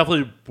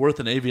definitely worth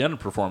an AVN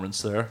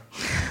performance there.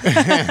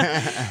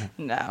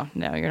 No,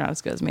 you're not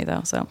as good as me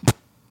though. So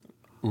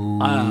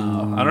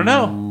I don't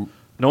know.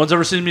 No one's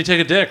ever seen me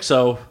take a dick,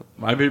 so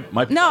might be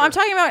no, I'm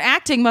talking about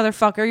acting,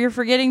 motherfucker. You're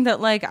forgetting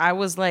that like I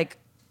was like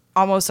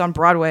almost on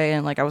Broadway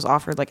and like I was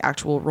offered like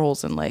actual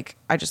roles and like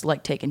I just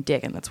like taking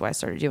dick and that's why I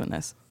started doing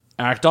this.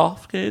 Act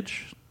off,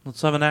 Gage. Let's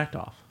have an act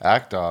off.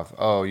 Act off.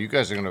 Oh, you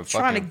guys are gonna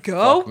Trying fucking to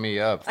go? fuck me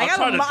up. I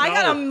trying to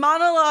got a go.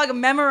 monologue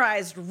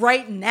memorized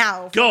right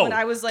now. from Go. When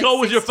I was like Go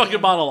with your 16.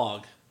 fucking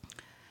monologue.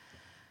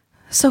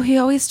 So he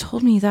always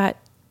told me that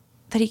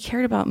he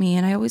cared about me,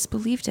 and I always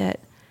believed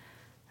it.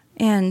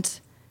 And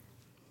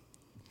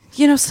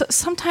you know,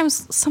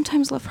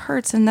 sometimes love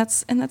hurts, and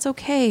that's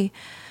okay,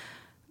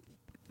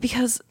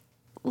 because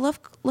love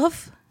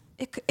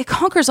it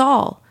conquers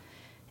all.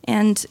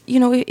 And you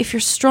know, if you're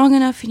strong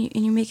enough and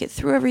you make it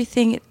through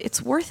everything,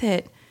 it's worth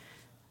it,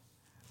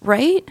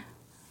 right?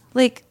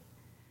 Like,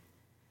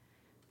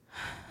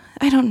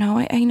 I don't know.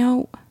 I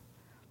know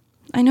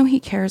he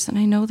cares, and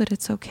I know that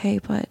it's okay,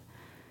 but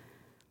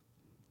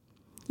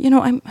you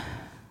know, I'm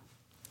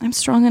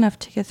strong enough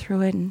to get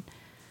through it, and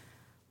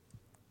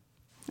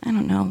I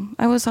don't know.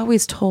 I was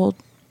always told,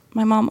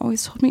 my mom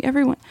always told me,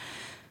 everyone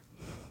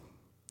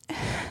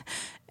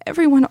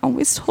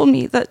always told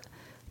me that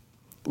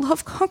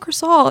love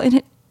conquers all,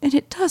 and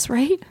it does,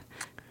 right?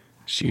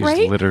 She's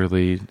Right?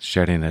 literally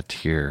shedding a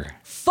tear.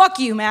 Fuck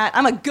you, Matt.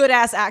 I'm a good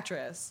ass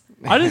actress.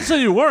 I didn't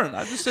say you weren't.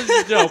 I just said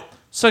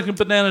second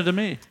banana to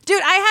me.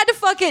 Dude, I had to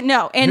fucking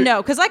no,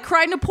 because I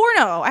cried in a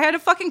porno. I had to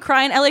fucking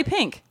cry in LA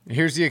Pink.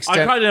 Here's the I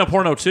extent. cried in a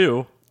porno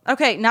too.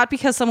 Okay, not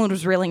because someone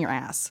was reeling your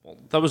ass.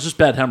 That was just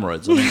bad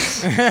hemorrhoids.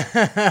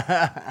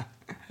 I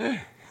mean,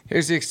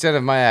 Here's the extent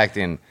of my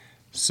acting.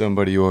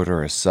 Somebody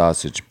order a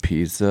sausage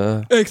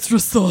pizza. Extra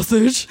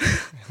sausage.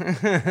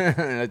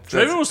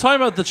 Draven was talking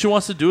about that she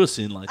wants to do a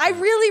scene like that. I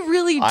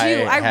really do.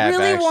 I I have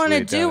really want to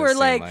actually do done a her scene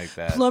like, like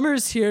that.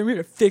 plumber's here. I'm here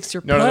to fix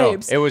your No.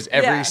 pipes. It was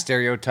every Yeah.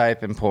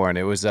 stereotype in porn.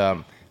 It was I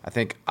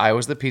think I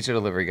was the pizza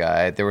delivery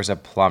guy. There was a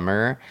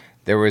plumber.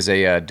 There was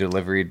a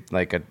delivery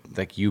like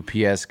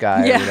UPS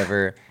guy Yeah. or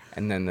whatever.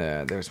 And then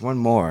there was one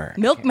more.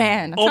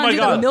 Milkman. I'm Oh trying my to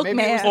do God. the milkman.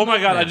 Maybe it was Oh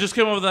my god, I just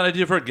came up with an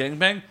idea for a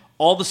gangbang.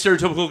 All the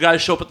stereotypical guys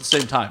show up at the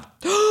same time.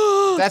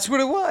 That's what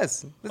it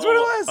was. That's what it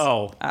was.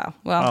 Oh. Oh,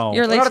 well, Oh.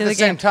 you're late Not to at the the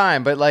same game.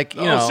 time, but like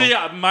you know. Oh, see,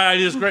 yeah, my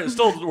idea is great. It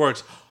still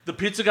works. The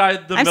pizza guy,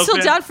 the I'm still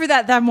milkman. down for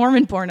that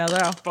Mormon porno,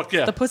 though. Fuck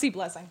yeah. The pussy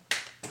blessing.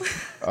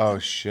 Oh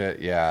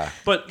shit! Yeah,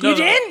 But You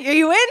in? Are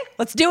you in?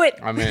 Let's do it.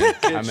 I'm in.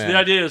 I'm The in.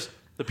 idea is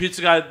the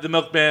pizza guy, the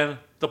milkman,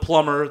 the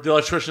plumber, the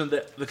electrician,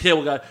 the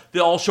cable guy. They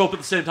all show up at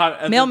the same time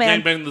and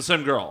Mailman. gangbang the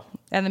same girl.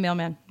 And the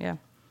mailman, yeah.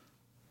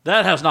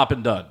 That has not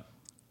been done.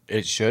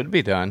 It should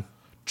be done.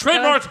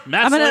 Trademarked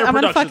Matt I'm Slayer gonna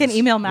Productions. fucking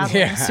email Madeline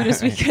Yeah. as soon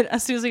as we get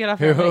off.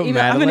 here. I'm Who, gonna I'm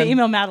gonna Madeline?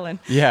 email Madeline.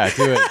 Yeah,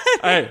 do it.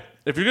 Hey,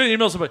 if you're gonna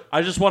email somebody,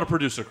 I just want a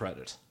producer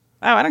credit.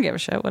 Oh, I don't give a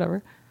shit.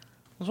 Whatever. I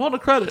just want a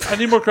credit. I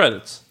need more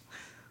credits.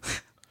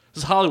 This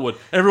is Hollywood.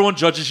 Everyone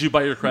judges you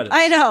by your credits.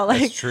 I know.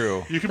 Like, It's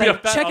true. You can be a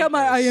like fat. check out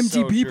my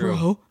so IMDb, true.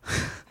 bro.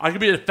 I can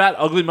be a fat,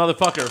 ugly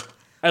motherfucker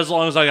as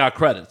long as I got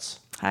credits.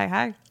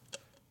 Hi.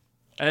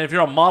 And if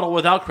you're a model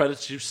without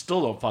credits, you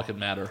still don't fucking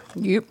matter.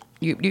 Yep.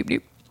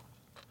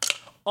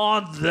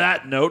 On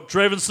that note,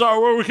 Draven Star,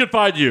 where we can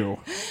find you.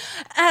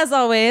 As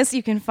always,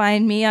 you can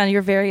find me on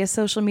your various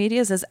social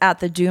medias as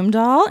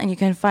 @thedoomdoll, and you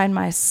can find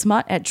my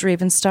smut at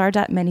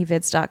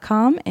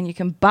dravenstar.manyvids.com, and you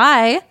can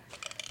buy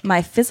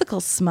my physical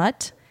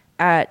smut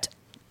at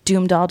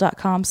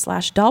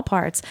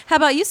doomdoll.com/dollparts. How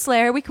about you,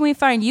 Slayer? Where can we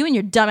find you and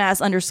your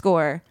dumbass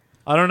underscore?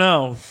 I don't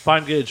know.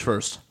 Find Gage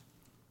first.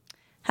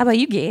 How about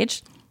you,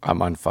 Gage? I'm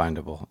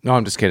unfindable. No,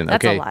 I'm just kidding.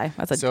 That's okay. a lie.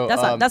 That's a So,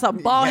 that's a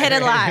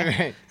bald-headed lie.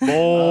 right.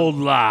 Bold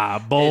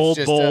lie. Bold,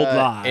 It's just, bold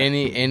lie.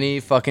 Any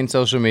fucking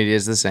social media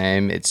is the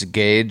same. It's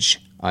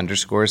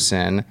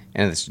Gage_sin,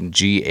 and it's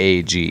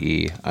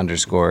GAGE_sin.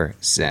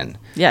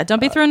 Yeah, don't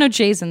be throwing no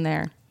J's in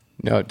there.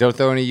 No, don't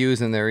throw any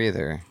U's in there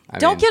either.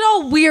 Don't get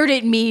all weird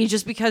at me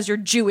just because you're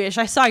Jewish.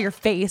 I saw your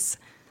face.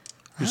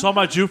 You saw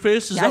my Jew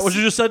face? Is that what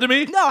you just said to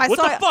me? No, I what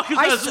saw. What the fuck is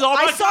I, that? This is all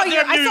my I saw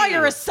your. goddamn New I saw Year.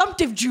 your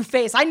assumptive Jew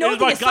face. I know It is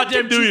the my assumptive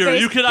goddamn New Jew Year.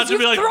 face. You cannot You've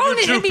be like, thrown you're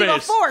it at me Jew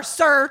face. before,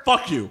 sir.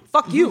 Fuck you.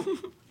 Fuck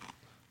you.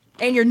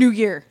 And your New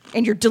Year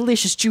and your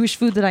delicious Jewish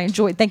food that I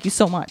enjoyed. Thank you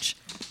so much.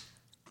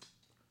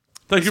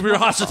 Thank you for your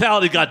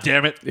hospitality,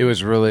 goddammit. It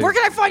was really. Where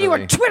can I find you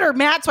really- on Twitter,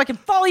 Matt, so I can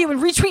follow you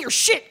and retweet your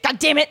shit? God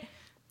damn it.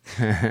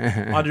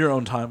 On your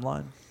own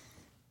timeline.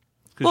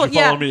 Because Well, you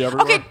follow yeah. me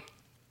everywhere. Okay.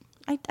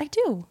 I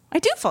do. I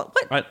do follow.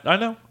 What? I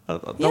know.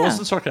 That Yeah.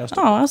 wasn't sarcastic.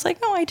 Oh, I was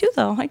like, no, I do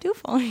though. I do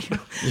follow you.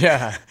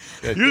 Yeah.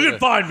 You can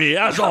find me,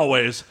 as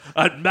always,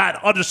 at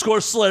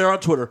Matt_Slayer on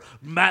Twitter,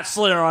 Matt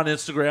Slayer on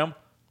Instagram.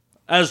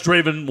 As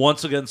Draven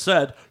once again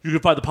said, you can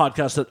find the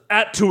podcast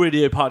at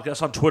 288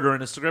 Podcast on Twitter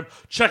and Instagram.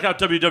 Check out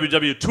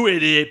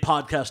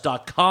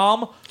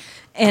www.288podcast.com.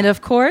 And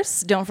of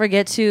course, don't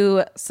forget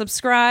to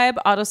subscribe,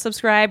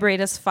 auto-subscribe, rate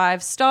us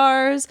 5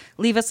 stars,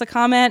 leave us a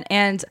comment,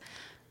 and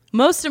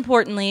most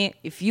importantly,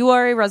 if you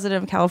are a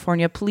resident of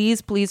California,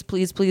 please, please,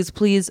 please, please,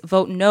 please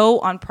vote no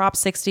on Prop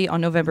 60 on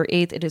November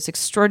 8th. It is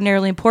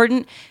extraordinarily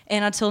important.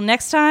 And until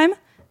next time,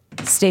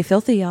 stay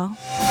filthy, y'all.